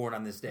Osbourne was born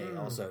on this day,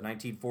 also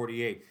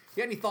 1948. You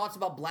got any thoughts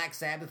about Black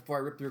Sabbath before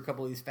I rip through a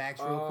couple of these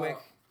facts real quick?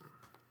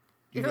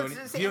 Do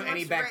you know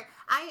any back?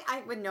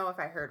 I would know if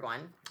I heard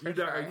one. Crazy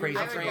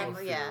Train?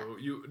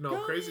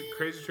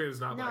 Crazy Train is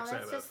not Black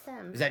Sabbath. No, that's just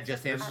him. Is that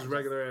just him? This is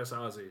regular ass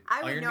Ozzy.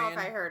 I would Iron know Man? if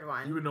I heard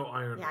one. You would know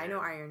Iron Man. Yeah, I know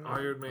Iron Man.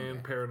 Iron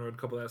Man, Paranoid, a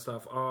couple of that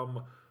stuff.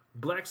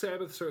 Black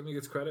Sabbath certainly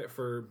gets credit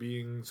for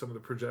being some of the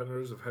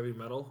progenitors of heavy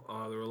metal.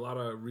 There were a lot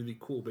of really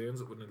cool bands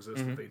that wouldn't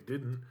exist if they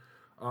didn't.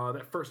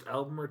 That first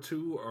album or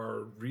two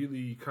are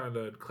really kind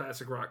of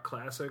classic rock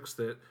classics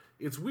that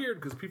it's weird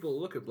because people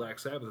look at Black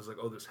Sabbath as like,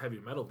 oh, this heavy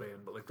metal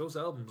band, but like those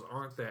albums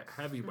aren't that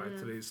heavy by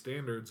today's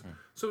standards.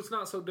 So it's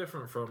not so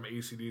different from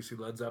AC/DC,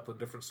 Led Zeppelin,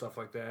 different stuff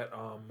like that.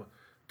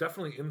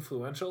 Definitely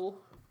influential.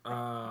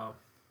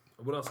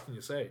 What else can you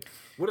say?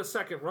 What a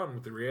second run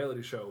with the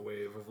reality show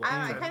wave of like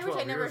I kind of wish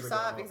I never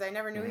saw it ago. because I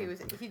never knew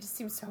he just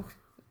seemed so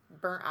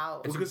burnt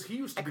out. Well, because he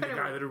used to be the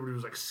guy that everybody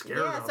was like scared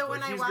of. So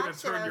like, when he's I going to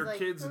watched turn it, your like,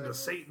 kids into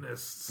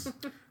Satanists.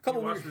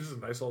 This is a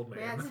nice old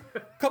man.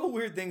 Yeah. Couple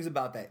weird things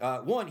about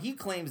that. One, he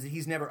claims that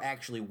he's never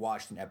actually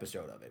watched an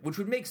episode of it, which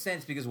would make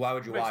sense because why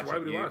would you watch it? Why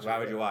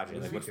would you watch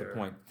it? Like, what's the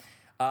point?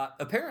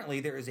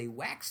 Apparently, there is a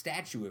wax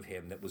statue of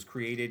him that was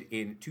created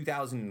in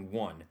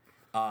 2001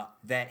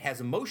 that has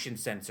a motion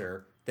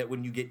sensor that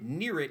when you get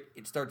near it,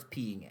 it starts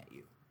peeing at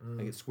you.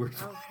 Like it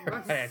squirts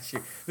right at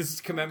you. This is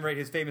to commemorate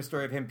his famous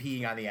story of him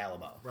peeing on the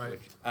Alamo. Right.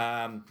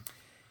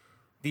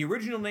 The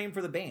original name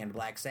for the band,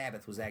 Black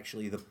Sabbath, was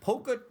actually the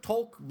Polka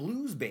Tulk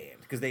Blues Band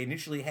because they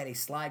initially had a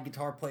slide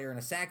guitar player and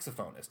a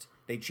saxophonist.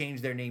 They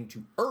changed their name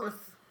to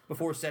Earth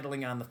before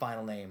settling on the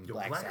final name,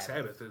 Black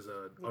Sabbath is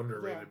an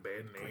underrated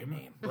band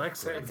name. Black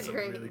Sabbath is a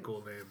really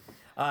cool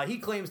name. He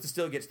claims to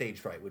still get stage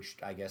fright, which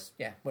I guess,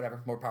 yeah,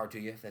 whatever. More power to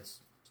you if that's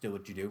still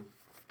what you do.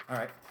 All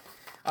right.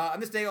 On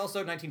this day, also,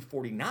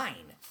 1949,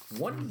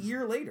 1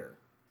 year later,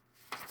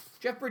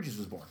 Jeff Bridges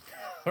was born.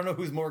 I don't know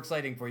who's more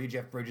exciting for you,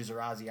 Jeff Bridges or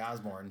Ozzy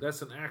Osbourne.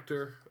 That's an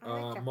actor,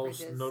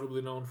 most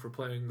notably known for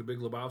playing The Big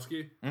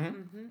Lebowski.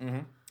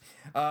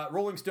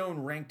 Rolling Stone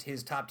ranked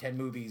his top 10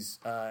 movies.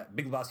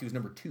 Big Lebowski was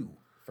number 2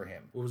 for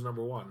him. What was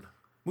number 1?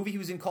 Movie he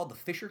was in called The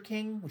Fisher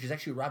King, which is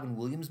actually a Robin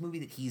Williams movie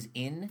that he's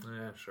in.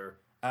 Yeah, sure.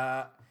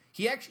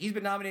 He's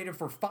been nominated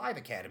for 5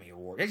 Academy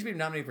Awards. He's actually been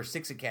nominated for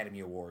 6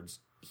 Academy Awards.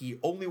 He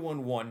only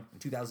won 1 in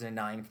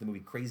 2009 for the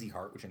movie Crazy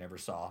Heart, which I never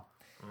saw.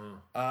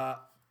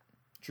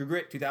 True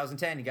Grit,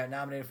 2010, he got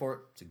nominated for it.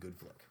 It's a good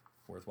flick.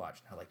 Worth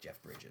watching. I like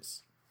Jeff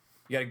Bridges.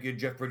 You got a good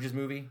Jeff Bridges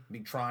movie?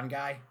 Big Tron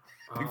guy?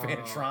 Big fan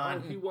of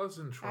Tron? Oh, he was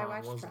in Tron,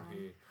 wasn't Tron.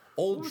 he?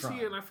 Old Tron.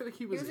 He in? I feel like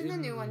he was in the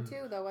new one,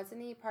 too, though.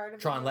 Wasn't he part of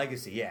Tron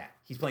Legacy, yeah.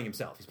 He's playing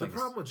himself. The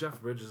problem with Jeff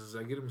Bridges is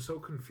I get him so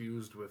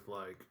confused with,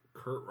 like,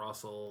 Kurt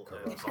Russell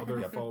and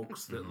other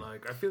folks that,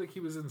 like, I feel like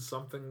he was in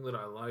something that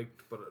I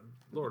liked, but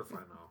Lord if I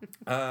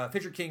know.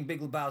 Fisher King,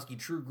 Big Lebowski,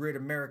 True Grit,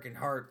 American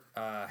Heart,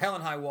 Hell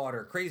and High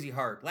Water, Crazy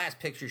Heart, Last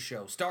Picture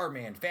Show,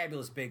 Starman,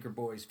 Fabulous Baker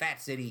Boys,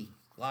 Fat City,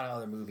 a lot of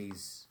other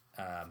movies.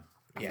 I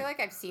feel like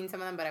I've seen some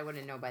of them, but I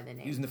wouldn't know by the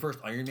name. He was in the first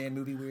Iron Man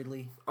movie,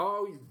 weirdly.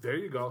 Oh, there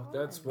you go.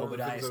 That's one of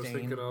the things I was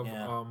thinking of,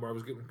 yeah. Where I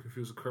was getting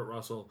confused with Kurt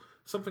Russell.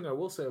 Something I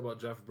will say about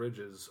Jeff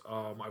Bridges,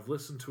 I've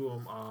listened to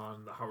him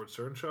on the Howard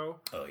Stern show.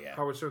 Oh, yeah.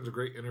 Howard Stern's a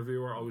great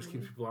interviewer, always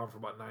keeps people on for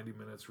about 90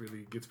 minutes,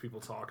 really gets people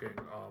talking.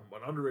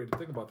 An underrated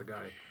thing about the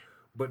guy,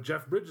 But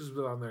Jeff Bridges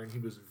was on there, and he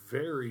was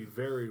very,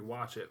 very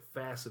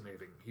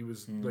fascinating. He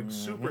was like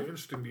super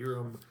interesting to hear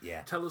him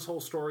tell his whole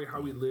story,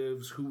 how he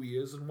lives, who he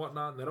is, and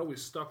whatnot. And that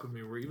always stuck with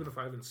me. Where even if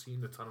I haven't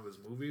seen a ton of his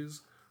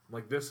movies, I'm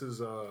like, this is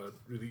a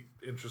really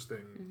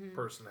interesting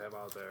person to have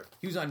out there.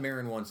 He was on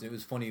Marin once, and it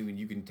was funny when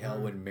you can tell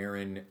when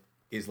Marin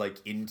is like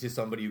into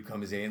somebody who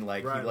comes in,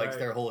 like he likes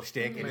their whole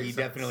shtick, and he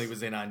definitely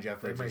was in on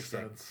Jeff Bridges'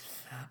 shtick.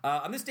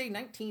 On this day,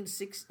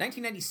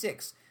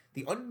 1996.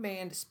 The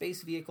unmanned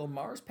space vehicle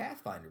Mars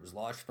Pathfinder was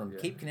launched from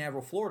Cape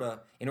Canaveral, Florida,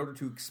 in order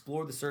to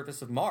explore the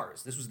surface of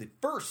Mars. This was the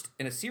first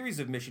in a series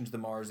of missions to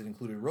Mars that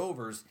included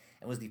rovers,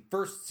 and was the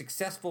first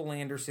successful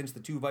lander since the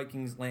two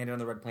Vikings landed on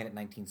the Red Planet in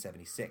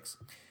 1976.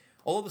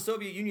 Although the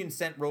Soviet Union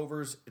sent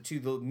rovers to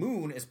the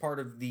moon as part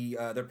of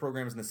their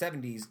programs in the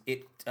 70s,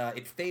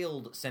 it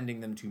failed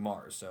sending them to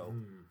Mars. So,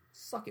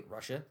 suck it,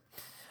 Russia.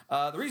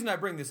 The reason I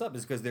bring this up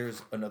is because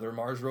there's another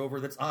Mars rover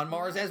that's on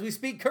Mars as we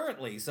speak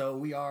currently. So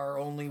we are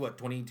only,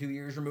 22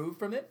 years removed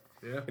from it?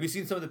 Yeah. Have you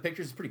seen some of the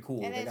pictures? It's pretty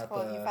cool. It is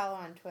cool. You follow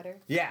on Twitter?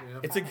 Yeah.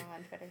 It's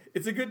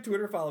a good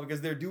Twitter follow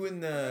because they're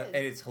doing and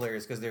it's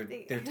hilarious because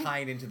they're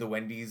tying into the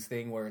Wendy's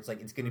thing where it's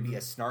like it's going to be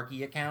a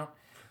snarky account.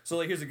 So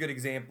like here's a good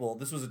example.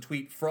 This was a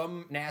tweet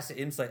from NASA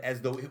Insight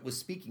as though it was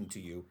speaking to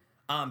you.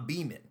 I'm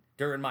beaming.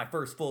 During my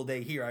first full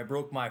day here, I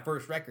broke my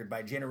first record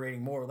by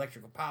generating more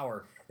electrical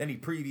power than any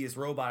previous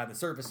robot on the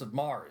surface of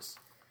Mars.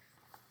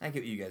 I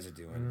get what you guys are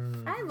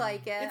doing. I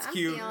like it. It's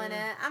cute.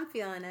 I'm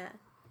feeling it.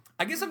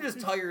 I guess I'm just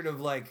tired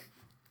of,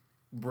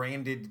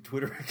 branded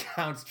Twitter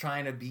accounts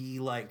trying to be,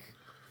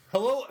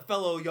 hello,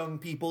 fellow young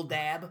people,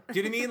 dab. Do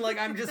you know what I mean?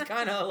 I'm just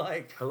kind of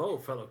hello,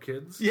 fellow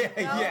kids. Yeah,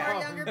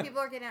 Our younger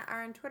people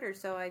are on Twitter,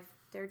 so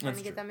they're trying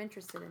to get them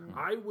interested in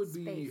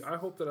space. I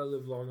hope that I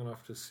live long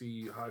enough to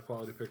see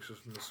high-quality pictures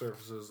from the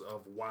surfaces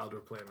of wilder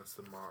planets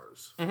than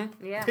Mars.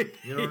 Mm-hmm. Yeah.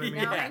 You know what I mean?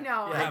 No, I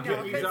know.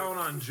 Get me down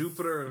on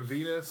Jupiter and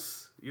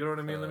Venus. You know what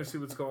I mean? Let me see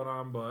what's going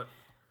on, but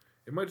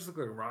it might just look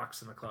like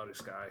rocks in a cloudy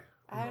sky.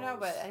 I don't know,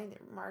 but I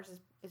think Mars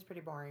is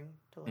pretty boring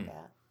to look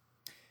at.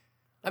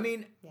 I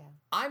mean,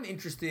 I'm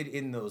interested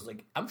in those.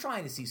 I'm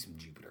trying to see some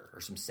Jupiter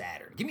or some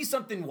Saturn. Give me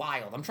something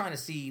wild. I'm trying to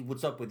see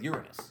what's up with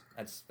Uranus.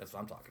 That's what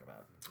I'm talking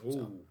about.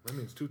 Oh, that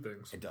means two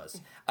things. It does.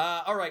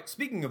 All right.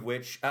 Speaking of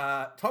which,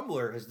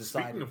 Tumblr has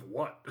decided. Speaking of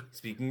what?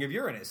 Speaking of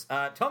Uranus,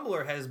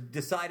 Tumblr has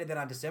decided that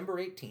on December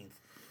 18th,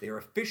 they are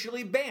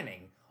officially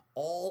banning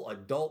all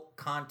adult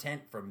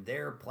content from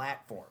their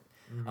platform.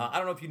 I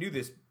don't know if you knew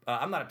this.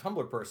 I'm not a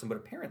Tumblr person, but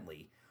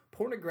apparently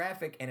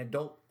pornographic and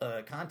adult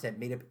content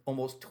made up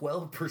almost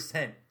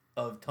 12%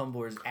 of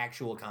Tumblr's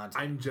actual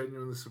content. I'm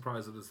genuinely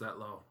surprised that it's that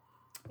low.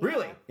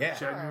 Really? Yeah.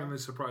 Genuinely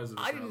surprised that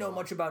it's I didn't know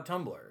much about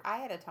Tumblr. I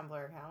had a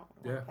Tumblr account.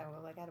 I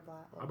had a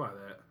blog. I buy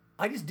that.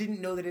 I just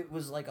didn't know that it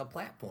was a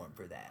platform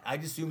for that. I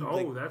just assumed.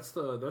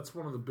 That's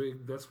one of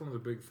the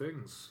big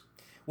things.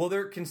 Well,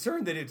 they're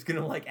concerned that it's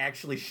going to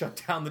actually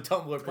shut down the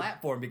Tumblr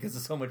platform because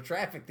of so much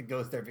traffic that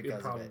goes there because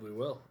it probably of it.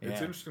 Will. Yeah.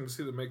 It's interesting to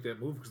see them make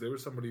that move because they were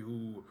somebody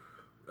who,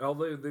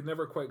 they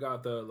never quite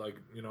got the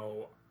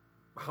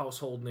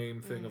household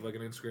name thing of an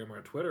Instagram or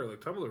a Twitter.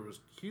 Tumblr was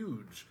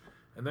huge,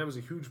 and that was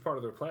a huge part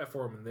of their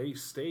platform, and they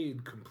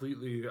stayed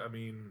completely. I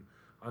mean,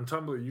 on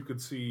Tumblr you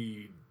could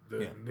see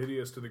the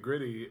nittiest to the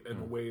gritty in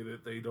a way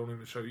that they don't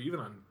even show you, even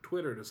on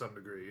Twitter to some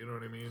degree. You know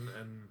what I mean?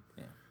 And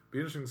be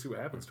interesting to see what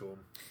happens to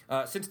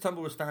them. Since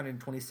Tumblr was founded in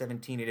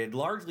 2017, it had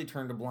largely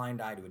turned a blind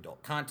eye to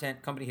adult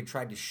content. Company had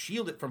tried to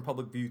shield it from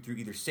public view through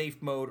either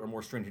safe mode or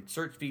more stringent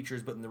search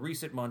features, but in the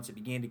recent months, it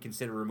began to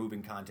consider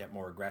removing content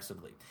more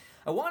aggressively.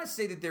 I want to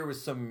say that there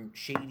was some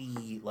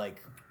shady,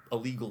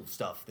 illegal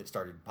stuff that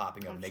started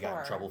popping up and they got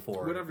in trouble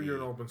for. Whenever you're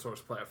an open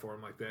source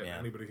platform like that,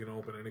 anybody can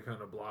open any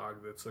kind of blog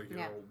that's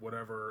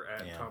whatever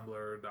at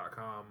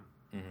tumblr.com.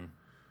 Mm-hmm.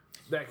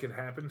 That can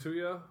happen to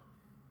you.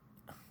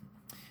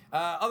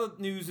 Other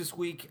news this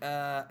week,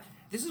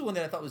 this is one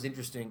that I thought was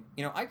interesting.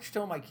 I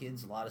show my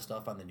kids a lot of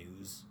stuff on the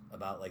news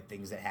about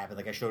things that happen.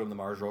 I showed them the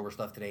Mars rover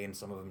stuff today, and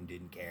some of them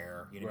didn't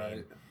care. You know what I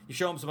mean? You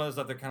show them some other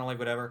stuff, they're kind of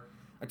whatever.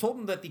 I told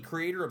them that the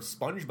creator of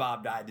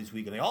SpongeBob died this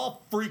week, and they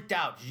all freaked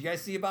out. Did you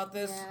guys see about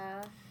this?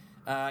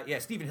 Yeah.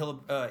 Stephen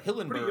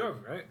Hillenberg. Pretty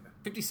young, right?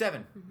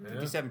 57. Mm-hmm.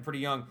 57, pretty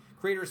young.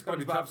 Creator of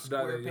SpongeBob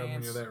SquarePants.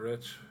 When you're that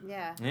rich.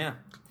 Yeah. Yeah.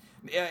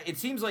 It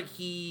seems like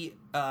he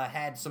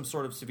had some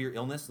sort of severe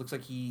illness. Looks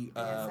like he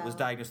was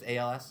diagnosed with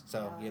ALS,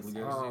 so he had Lou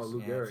Gehrig's disease.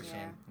 Lou Gehrig's.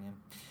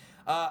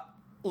 Yeah.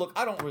 Look,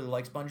 I don't really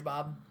like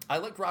SpongeBob. I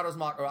liked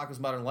Rocko's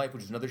Modern Life,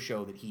 which is another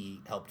show that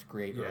he helped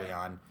create early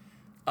on.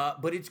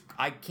 But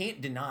I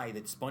can't deny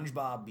that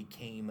SpongeBob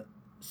became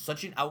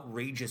such an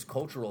outrageous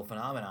cultural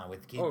phenomenon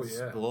with kids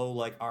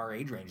below our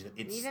age range.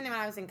 Even when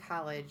I was in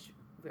college,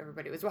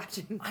 everybody was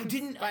watching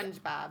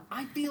SpongeBob.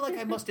 I feel like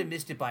I must have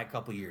missed it by a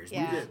couple years.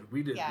 Yeah.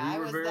 We did. Yeah, I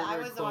was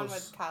the one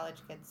with college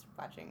kids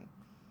watching.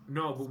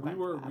 No, but we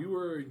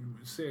were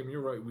Sam,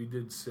 you're right. We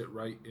did sit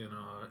right in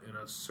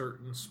a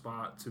certain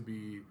spot to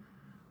be.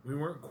 We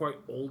weren't quite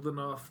old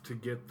enough to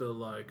get the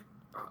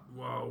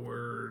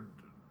we're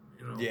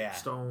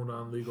stoned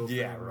on legal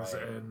things,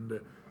 and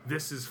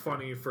this is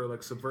funny for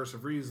like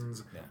subversive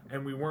reasons,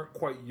 and we weren't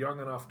quite young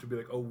enough to be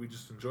like, oh, we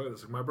just enjoy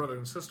this. Like my brother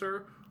and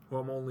sister, who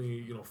I'm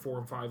only 4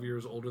 and 5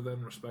 years older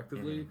than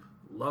respectively,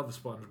 love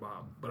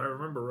SpongeBob. But I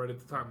remember right at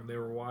the time when they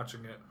were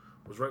watching it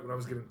was right when I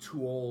was getting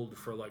too old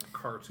for like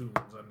cartoons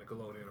on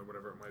Nickelodeon or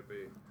whatever it might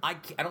be. I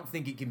don't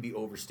think it can be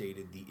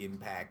overstated the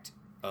impact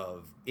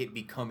of it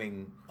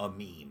becoming a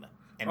meme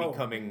and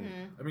becoming.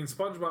 I mean,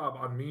 SpongeBob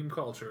on meme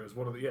culture is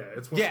one of the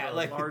it's one of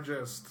the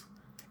largest.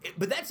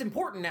 But that's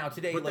important now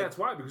today. But that's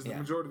why, because the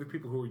majority of the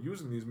people who are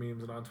using these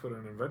memes and on Twitter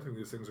and inventing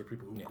these things are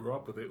people who grew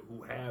up with it,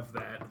 who have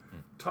that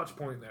touch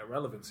point, that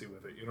relevancy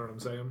with it. You know what I'm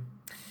saying?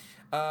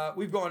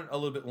 We've gone a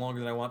little bit longer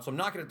than I want, so I'm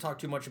not going to talk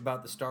too much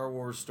about the Star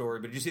Wars story.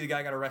 But did you see the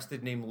guy got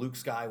arrested named Luke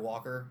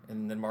Skywalker,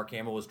 and then Mark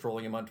Hamill was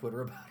trolling him on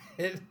Twitter about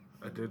it?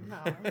 I didn't.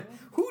 No.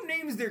 Who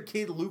names their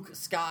kid Luke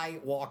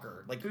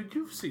Skywalker? Like, dude,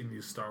 you've seen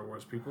these Star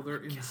Wars people;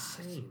 they're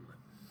insane.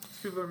 These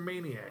people are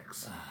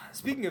maniacs.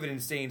 Speaking of an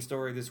insane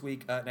story this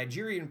week,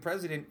 Nigerian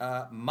President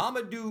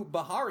Muhammadu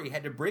Buhari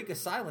had to break a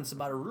silence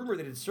about a rumor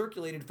that had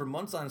circulated for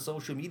months on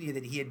social media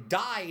that he had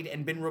died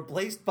and been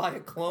replaced by a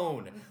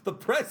clone. The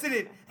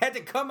president had to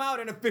come out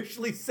and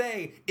officially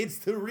say, "It's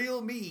the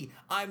real me.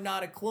 I'm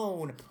not a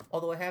clone."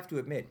 Although I have to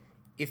admit,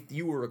 if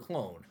you were a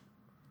clone,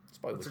 that's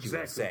probably what you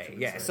would say.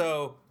 Yeah.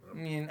 So I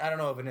mean, I don't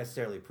know if it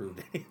necessarily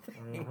proved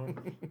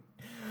anything.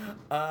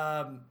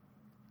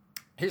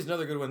 Here's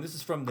another good one. This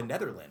is from the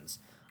Netherlands.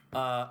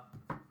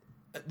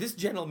 This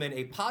gentleman,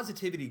 a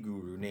positivity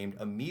guru named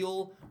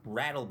Emil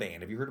Rattleband.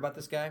 Have you heard about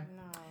this guy?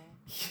 No.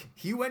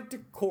 He went to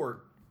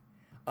court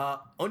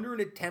under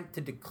an attempt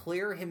to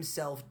declare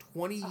himself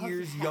 20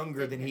 years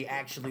younger than he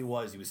actually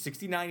was. He was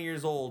 69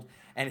 years old,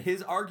 and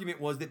his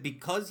argument was that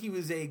because he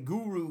was a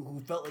guru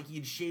who felt like he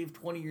had shaved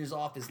 20 years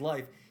off his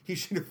life, he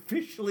should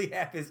officially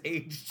have his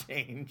age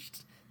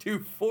changed to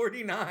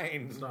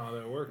 49. That's not how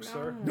that works,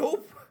 sir.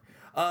 Nope.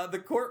 The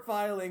court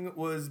filing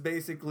was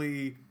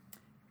basically,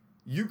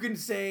 you can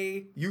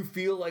say you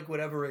feel like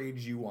whatever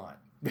age you want,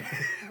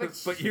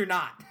 but you're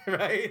not,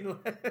 right?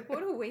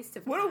 What a waste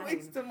of time. What a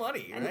waste of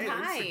money, and right?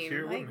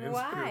 time. Like,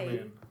 why?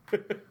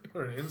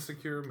 What an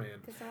insecure man.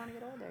 Because I want to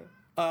get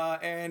older.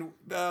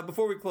 And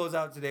before we close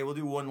out today, we'll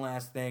do one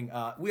last thing.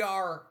 We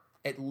are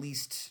at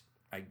least,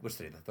 what's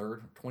today, the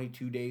 3rd?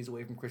 22 days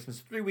away from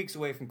Christmas, 3 weeks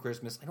away from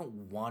Christmas. I don't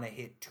want to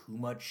hit too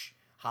much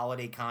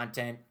holiday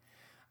content.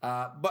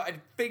 But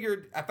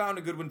I found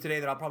a good one today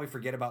that I'll probably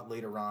forget about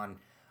later on.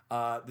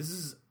 This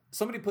is,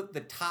 somebody put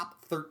the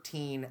top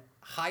 13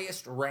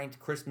 highest ranked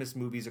Christmas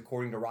movies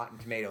according to Rotten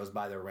Tomatoes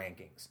by their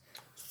rankings.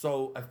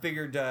 So I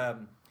figured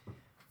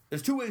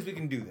there's 2 ways we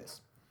can do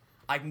this.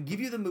 I can give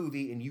you the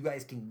movie and you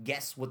guys can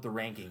guess what the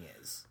ranking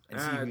is and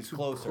see who's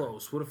closer.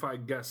 Close. What if I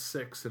guess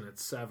 6 and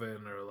it's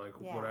 7 or like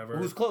whatever?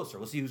 Who's closer?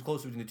 We'll see who's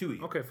closer between the 2 of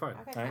you. Okay, fine.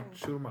 Okay, fine.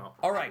 Shoot them out.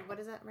 All right. What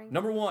is that ranking?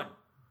 Number 1.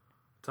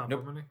 Top how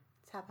many?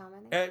 Top how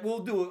many?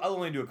 I'll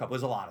only do a couple.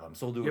 There's a lot of them,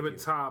 so we'll do a few. But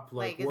top,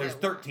 like there's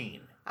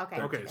 13.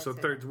 Okay. Okay, so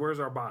where's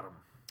our bottom?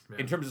 Yeah.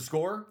 In terms of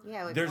score?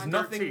 Yeah, like there's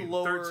nothing 13.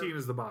 lower. 13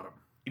 is the bottom.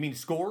 You mean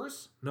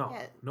scores? No,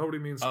 Yeah. nobody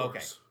means scores.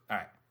 Okay. All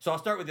right. So I'll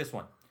start with this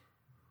one.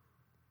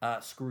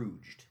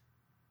 Scrooged.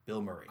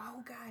 Bill Murray.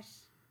 Oh, gosh.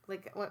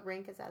 Like, what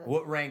rank is that?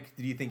 What rank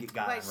do you think it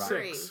got? Like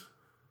right? 6.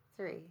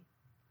 3.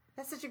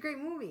 That's such a great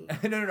movie.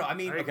 No. I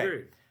mean, I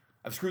agree.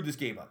 I've screwed this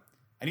game up.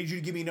 I need you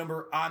to give me a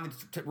number on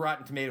the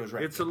Rotten Tomatoes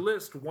ranking. It's a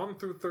list 1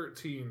 through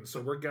 13,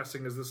 so we're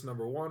guessing is this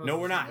number 1? No,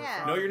 we're not.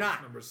 Yeah. No, you're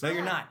not. Number No, 7?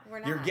 you're not. We're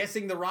not. You're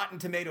guessing the Rotten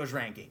Tomatoes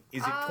ranking.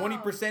 Is it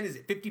 20%? Is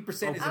it 50%?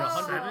 Is it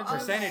 100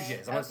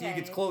 percentages? I want to see who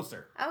gets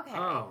closer. Okay.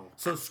 Oh.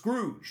 So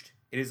Scrooged,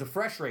 it is a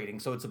fresh rating,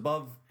 so it's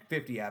above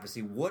 50,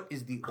 obviously. What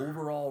is the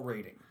overall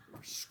rating?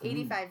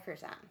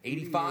 85%.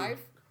 85?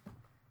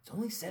 It's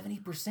only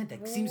 70%.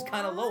 That seems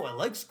kind of low. I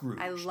like Scrooge.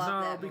 I love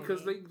No, that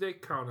because movie. they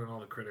count in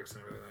all the critics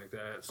and everything like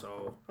that,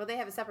 so... Well, they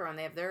have a separate one.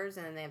 They have theirs,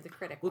 and then they have the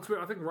critic Well, it's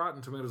weird. I think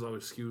Rotten Tomatoes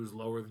always skews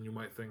lower than you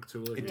might think, too.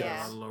 Like, It you get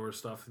does. a lot of lower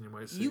stuff than you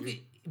might see. You can,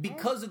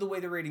 because of the way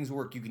the ratings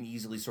work, you can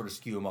easily sort of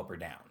skew them up or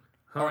down.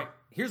 All right,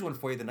 here's one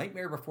for you. The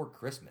Nightmare Before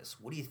Christmas.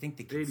 What do you think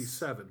the kids...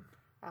 87.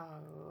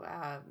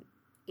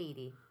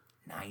 80.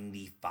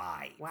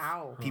 95.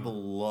 Wow. People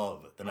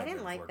love the Nightmare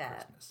didn't like Before that.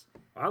 Christmas.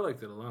 I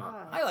liked it a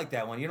lot. I like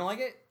that one. You don't like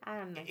it? I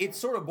don't know. It's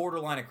sort of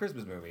borderline a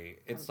Christmas movie.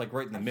 It's like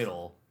right in the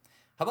middle.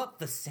 How about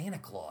The Santa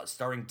Claus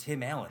starring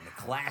Tim Allen, the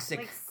classic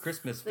Like,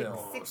 Christmas like film?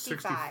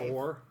 65.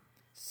 64.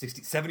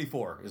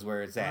 74 is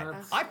where it's at.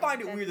 I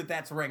find it weird that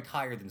that's ranked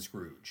higher than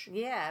Scrooge.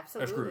 Yeah,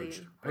 absolutely.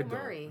 Scrooge. I Bill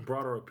Murray. don't.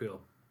 Broader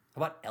appeal.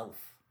 How about Elf?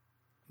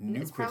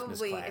 New It's Christmas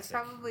probably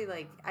classic.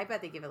 like, I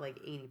bet they give it like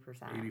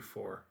 80%.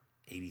 84.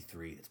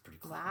 83. That's pretty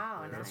close.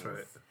 Wow, Yeah, nice. that's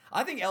right.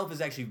 I think Elf is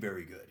actually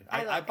very good.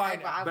 I I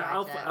find watch But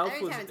Elf it. was...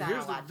 Every time it's on,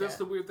 Here's I'll watch that's it.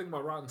 the weird thing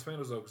about Rotten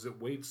Tomatoes, though, because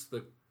it weights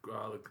the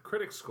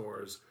critic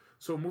scores.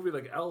 So a movie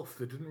like Elf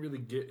that didn't really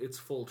get its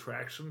full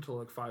traction until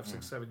like 5,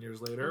 6, 7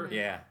 years later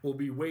Yeah. will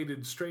be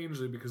weighted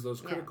strangely because those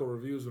critical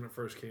reviews when it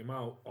first came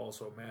out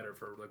also matter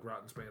for like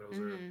Rotten Tomatoes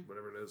or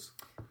whatever it is.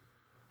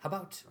 How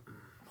about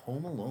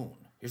Home Alone?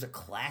 Here's a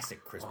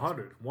classic Christmas.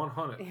 100.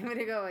 I'm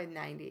gonna go with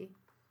 90.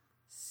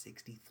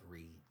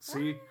 63.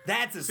 See?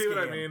 That's a See scam. what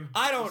I mean?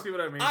 I don't See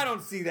what I mean? I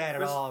don't see that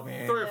at Just all,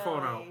 man. Throw your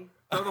phone out.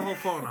 Throw the whole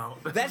phone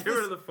out. That's Get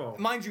rid of the phone.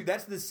 Mind you,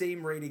 that's the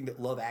same rating that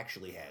Love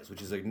Actually has,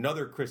 which is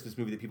another Christmas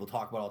movie that people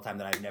talk about all the time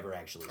that I've never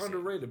actually seen.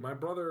 Underrated. My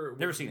brother,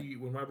 Never seen it.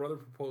 When my brother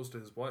proposed to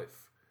his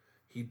wife,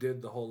 he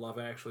did the whole Love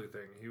Actually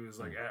thing. He was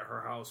like at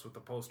her house with the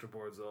poster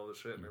boards and all the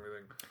shit and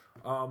everything.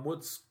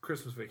 What's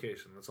Christmas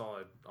Vacation? That's all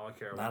I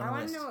care Not about. on the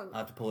I list. wanna know- I'll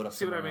have to pull it up.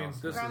 See what I somewhere mean?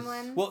 else. This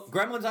Gremlins. is Well,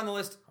 Gremlins on the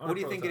list. On What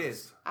do a you think it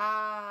protest. is?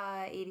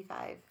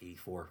 85.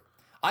 84.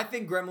 I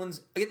think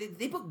Gremlins. They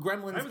put I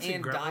Gremlins haven't seen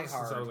and Gremlins Die since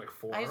I was Hard. like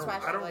 4. I just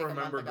watched I it don't like a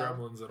remember month ago.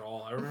 Gremlins at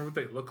all. I remember what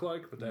they look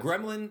like, but that's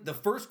The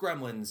first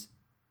Gremlins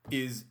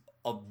is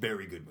a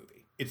very good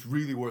movie. It's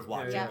really worth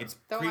watching. Yeah. It's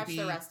Don't creepy.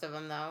 watch the rest of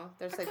them though.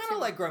 There's I like kind two.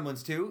 of like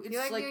Gremlins too. It's You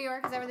like New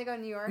York? Is that where they go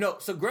to New York? No,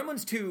 so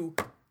Gremlins 2,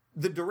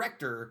 the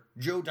director,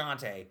 Joe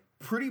Dante,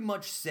 pretty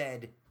much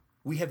said,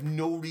 we have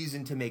no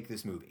reason to make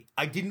this movie.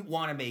 I didn't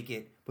want to make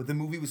it, but the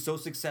movie was so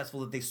successful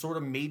that they sort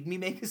of made me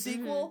make a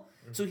sequel.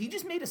 Mm-hmm. So he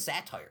just made a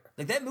satire.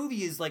 Like, that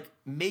movie is, like,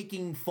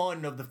 making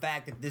fun of the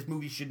fact that this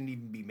movie shouldn't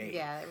even be made.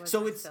 Yeah, it was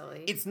so it's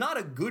silly. It's not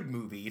a good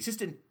movie. It's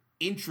just an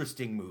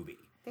interesting movie.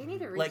 They need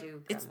to redo Like,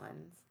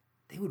 Gremlins.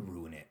 They would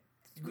ruin it.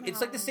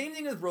 It's like the same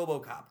thing with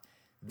RoboCop.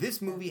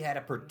 This movie had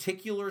a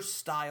particular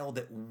style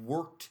that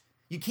worked.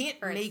 You can't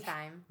For its make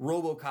time.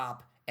 RoboCop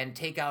and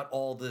take out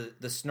all the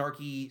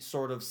snarky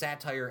sort of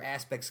satire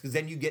aspects, because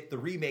then you get the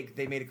remake that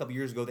they made a couple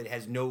years ago that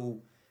has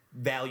no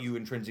value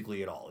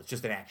intrinsically at all. It's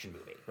just an action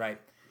movie, right?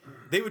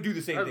 They would do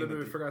the same I thing.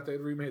 literally forgot they'd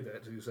remade that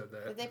until you said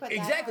Did that. they put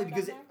Exactly, Die Hard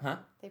because on there?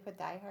 Huh? They put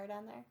Die Hard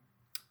on there.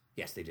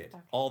 Yes, they did.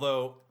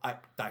 Although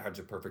Die Hard's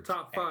a perfect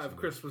Top action 5 movie.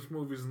 Christmas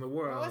movies in the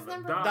world. What was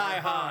number Die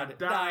Hard,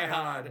 Die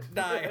Hard,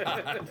 Die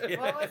Hard.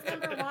 What was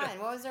number 1? What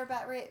was their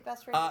best rated?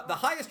 The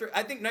highest,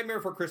 I think Nightmare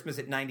Before Christmas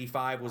at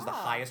 95 was the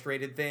highest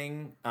rated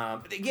thing.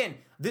 But again,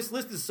 this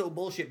list is so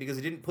bullshit because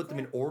it didn't put them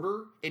in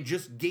order. It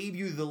just gave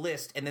you the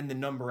list and then the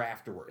number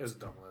afterwards. It was a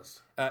dumb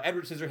list.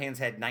 Edward Scissorhands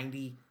had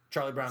 90.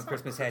 Charlie Brown That's not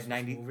Christmas a had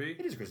Christmas 90. movie.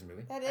 It is a Christmas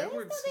movie. That is?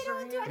 Edward No, they don't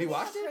do Scissorhands. anything Have you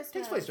watched on it? Christmas.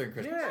 Takes place during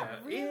Christmas. Yeah,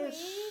 Really? ish.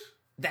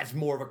 That's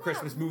more of a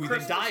Christmas movie than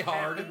Christmas Die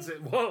Hard. happens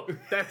well,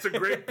 that's a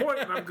great point,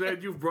 and I'm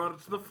glad you've brought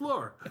it to the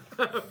floor.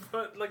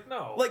 But, like,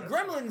 no. Like,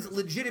 Gremlins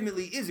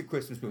legitimately is a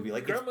Christmas movie.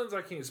 Like, Gremlins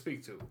I can't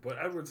speak to, but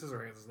Edward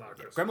Scissorhands is not a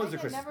Christmas. Gremlins I is a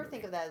could Christmas never movie.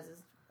 think of that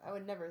as. I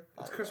would never.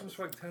 It's Christmas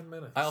for like 10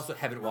 minutes. I also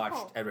haven't watched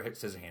No. Edward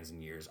Scissorhands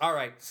in years. All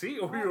right. See?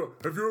 Have you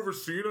ever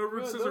seen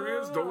Edward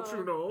Scissorhands? Don't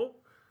you know?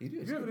 You do.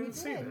 You haven't even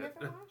seen Never it.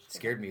 watched it.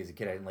 Scared me as a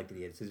kid. I didn't like that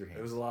he had scissor hands.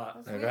 It was a lot.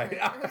 It was Right.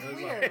 weird. It was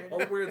weird. All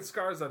the weird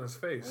scars on his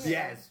face.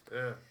 Yes.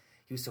 Yeah.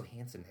 He was so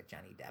handsome, that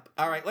Johnny Depp.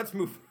 All right, let's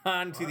move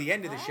on to the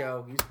end of the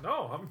show.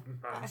 No, I'm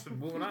just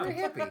moving on. Very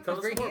happy. Tell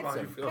us Very more about how you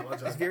handsome. feel about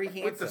He's Johnny. very With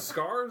the handsome.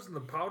 scars and the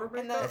powder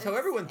makeup? That's how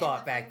everyone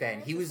thought back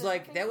then. He was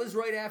like, that was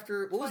right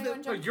after, what was 21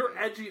 the, Jump No, your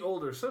edgy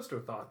older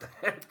sister thought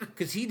that.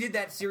 because he did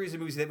that series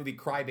of movies, that movie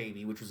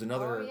Crybaby, which was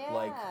another, Oh, yeah.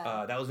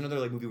 like, that was another,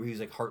 like, movie where he was,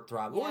 like,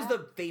 heartthrob. What was Yeah.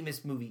 the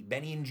famous movie?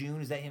 Benny and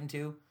June, is that him,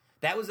 too?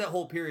 That was that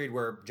whole period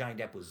where Johnny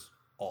Depp was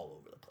all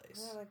over the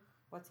place. Yeah, like,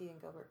 what's eating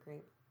Gilbert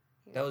Grape?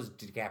 That was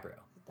DiCaprio,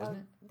 wasn't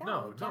it?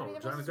 No, Johnny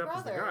Johnny his Depp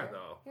is the brother. guy,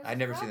 though. He was I'd his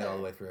never seen that all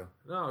the brother. way through.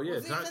 No, yeah,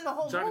 Was he in the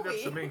whole Johnny movie?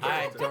 Depp's the main I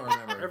character. don't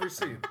remember. Every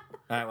scene.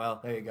 All right, well,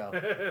 there you go.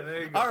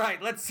 There you go. All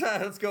right, let's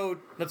go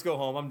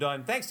home. I'm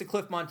done. Thanks to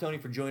Cliff Montanye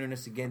for joining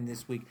us again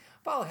this week.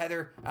 Follow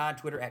Heather on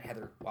Twitter at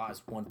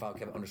HeatherWaz1. Follow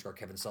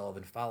Kevin_Kevin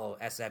Sullivan. Follow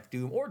SF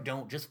Doom, or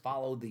don't. Just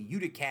follow the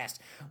Uticast.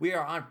 We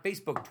are on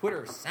Facebook,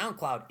 Twitter,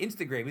 SoundCloud,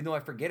 Instagram. Even though I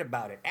forget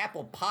about it,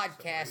 Apple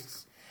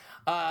Podcasts,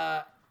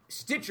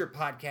 Stitcher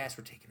Podcasts.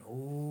 We're taking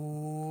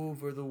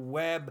over the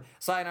web.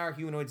 Sayonara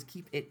Humanoids.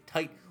 Keep it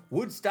tight.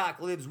 Woodstock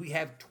lives. We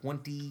have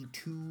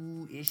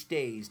 22-ish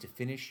days to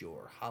finish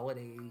your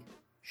holiday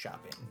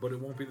shopping. But it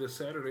won't be this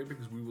Saturday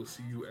because we will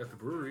see you at the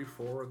brewery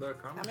for the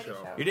comedy Comedy show.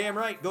 show. You're damn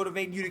right. Go to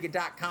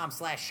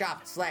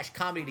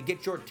VaneUtica.com/shop/comedy to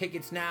get your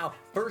tickets now.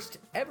 First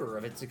ever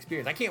of its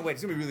experience. I can't wait.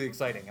 It's going to be really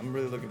exciting. I'm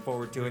really looking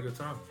forward to Have a it. good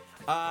time.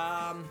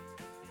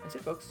 That's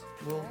it, folks.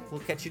 We'll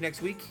catch you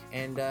next week,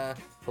 and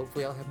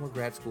hopefully I'll have more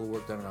grad school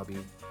work done, and I'll be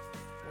more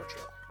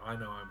chill. I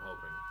know I'm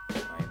hoping. I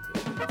am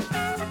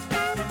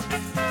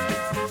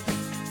too.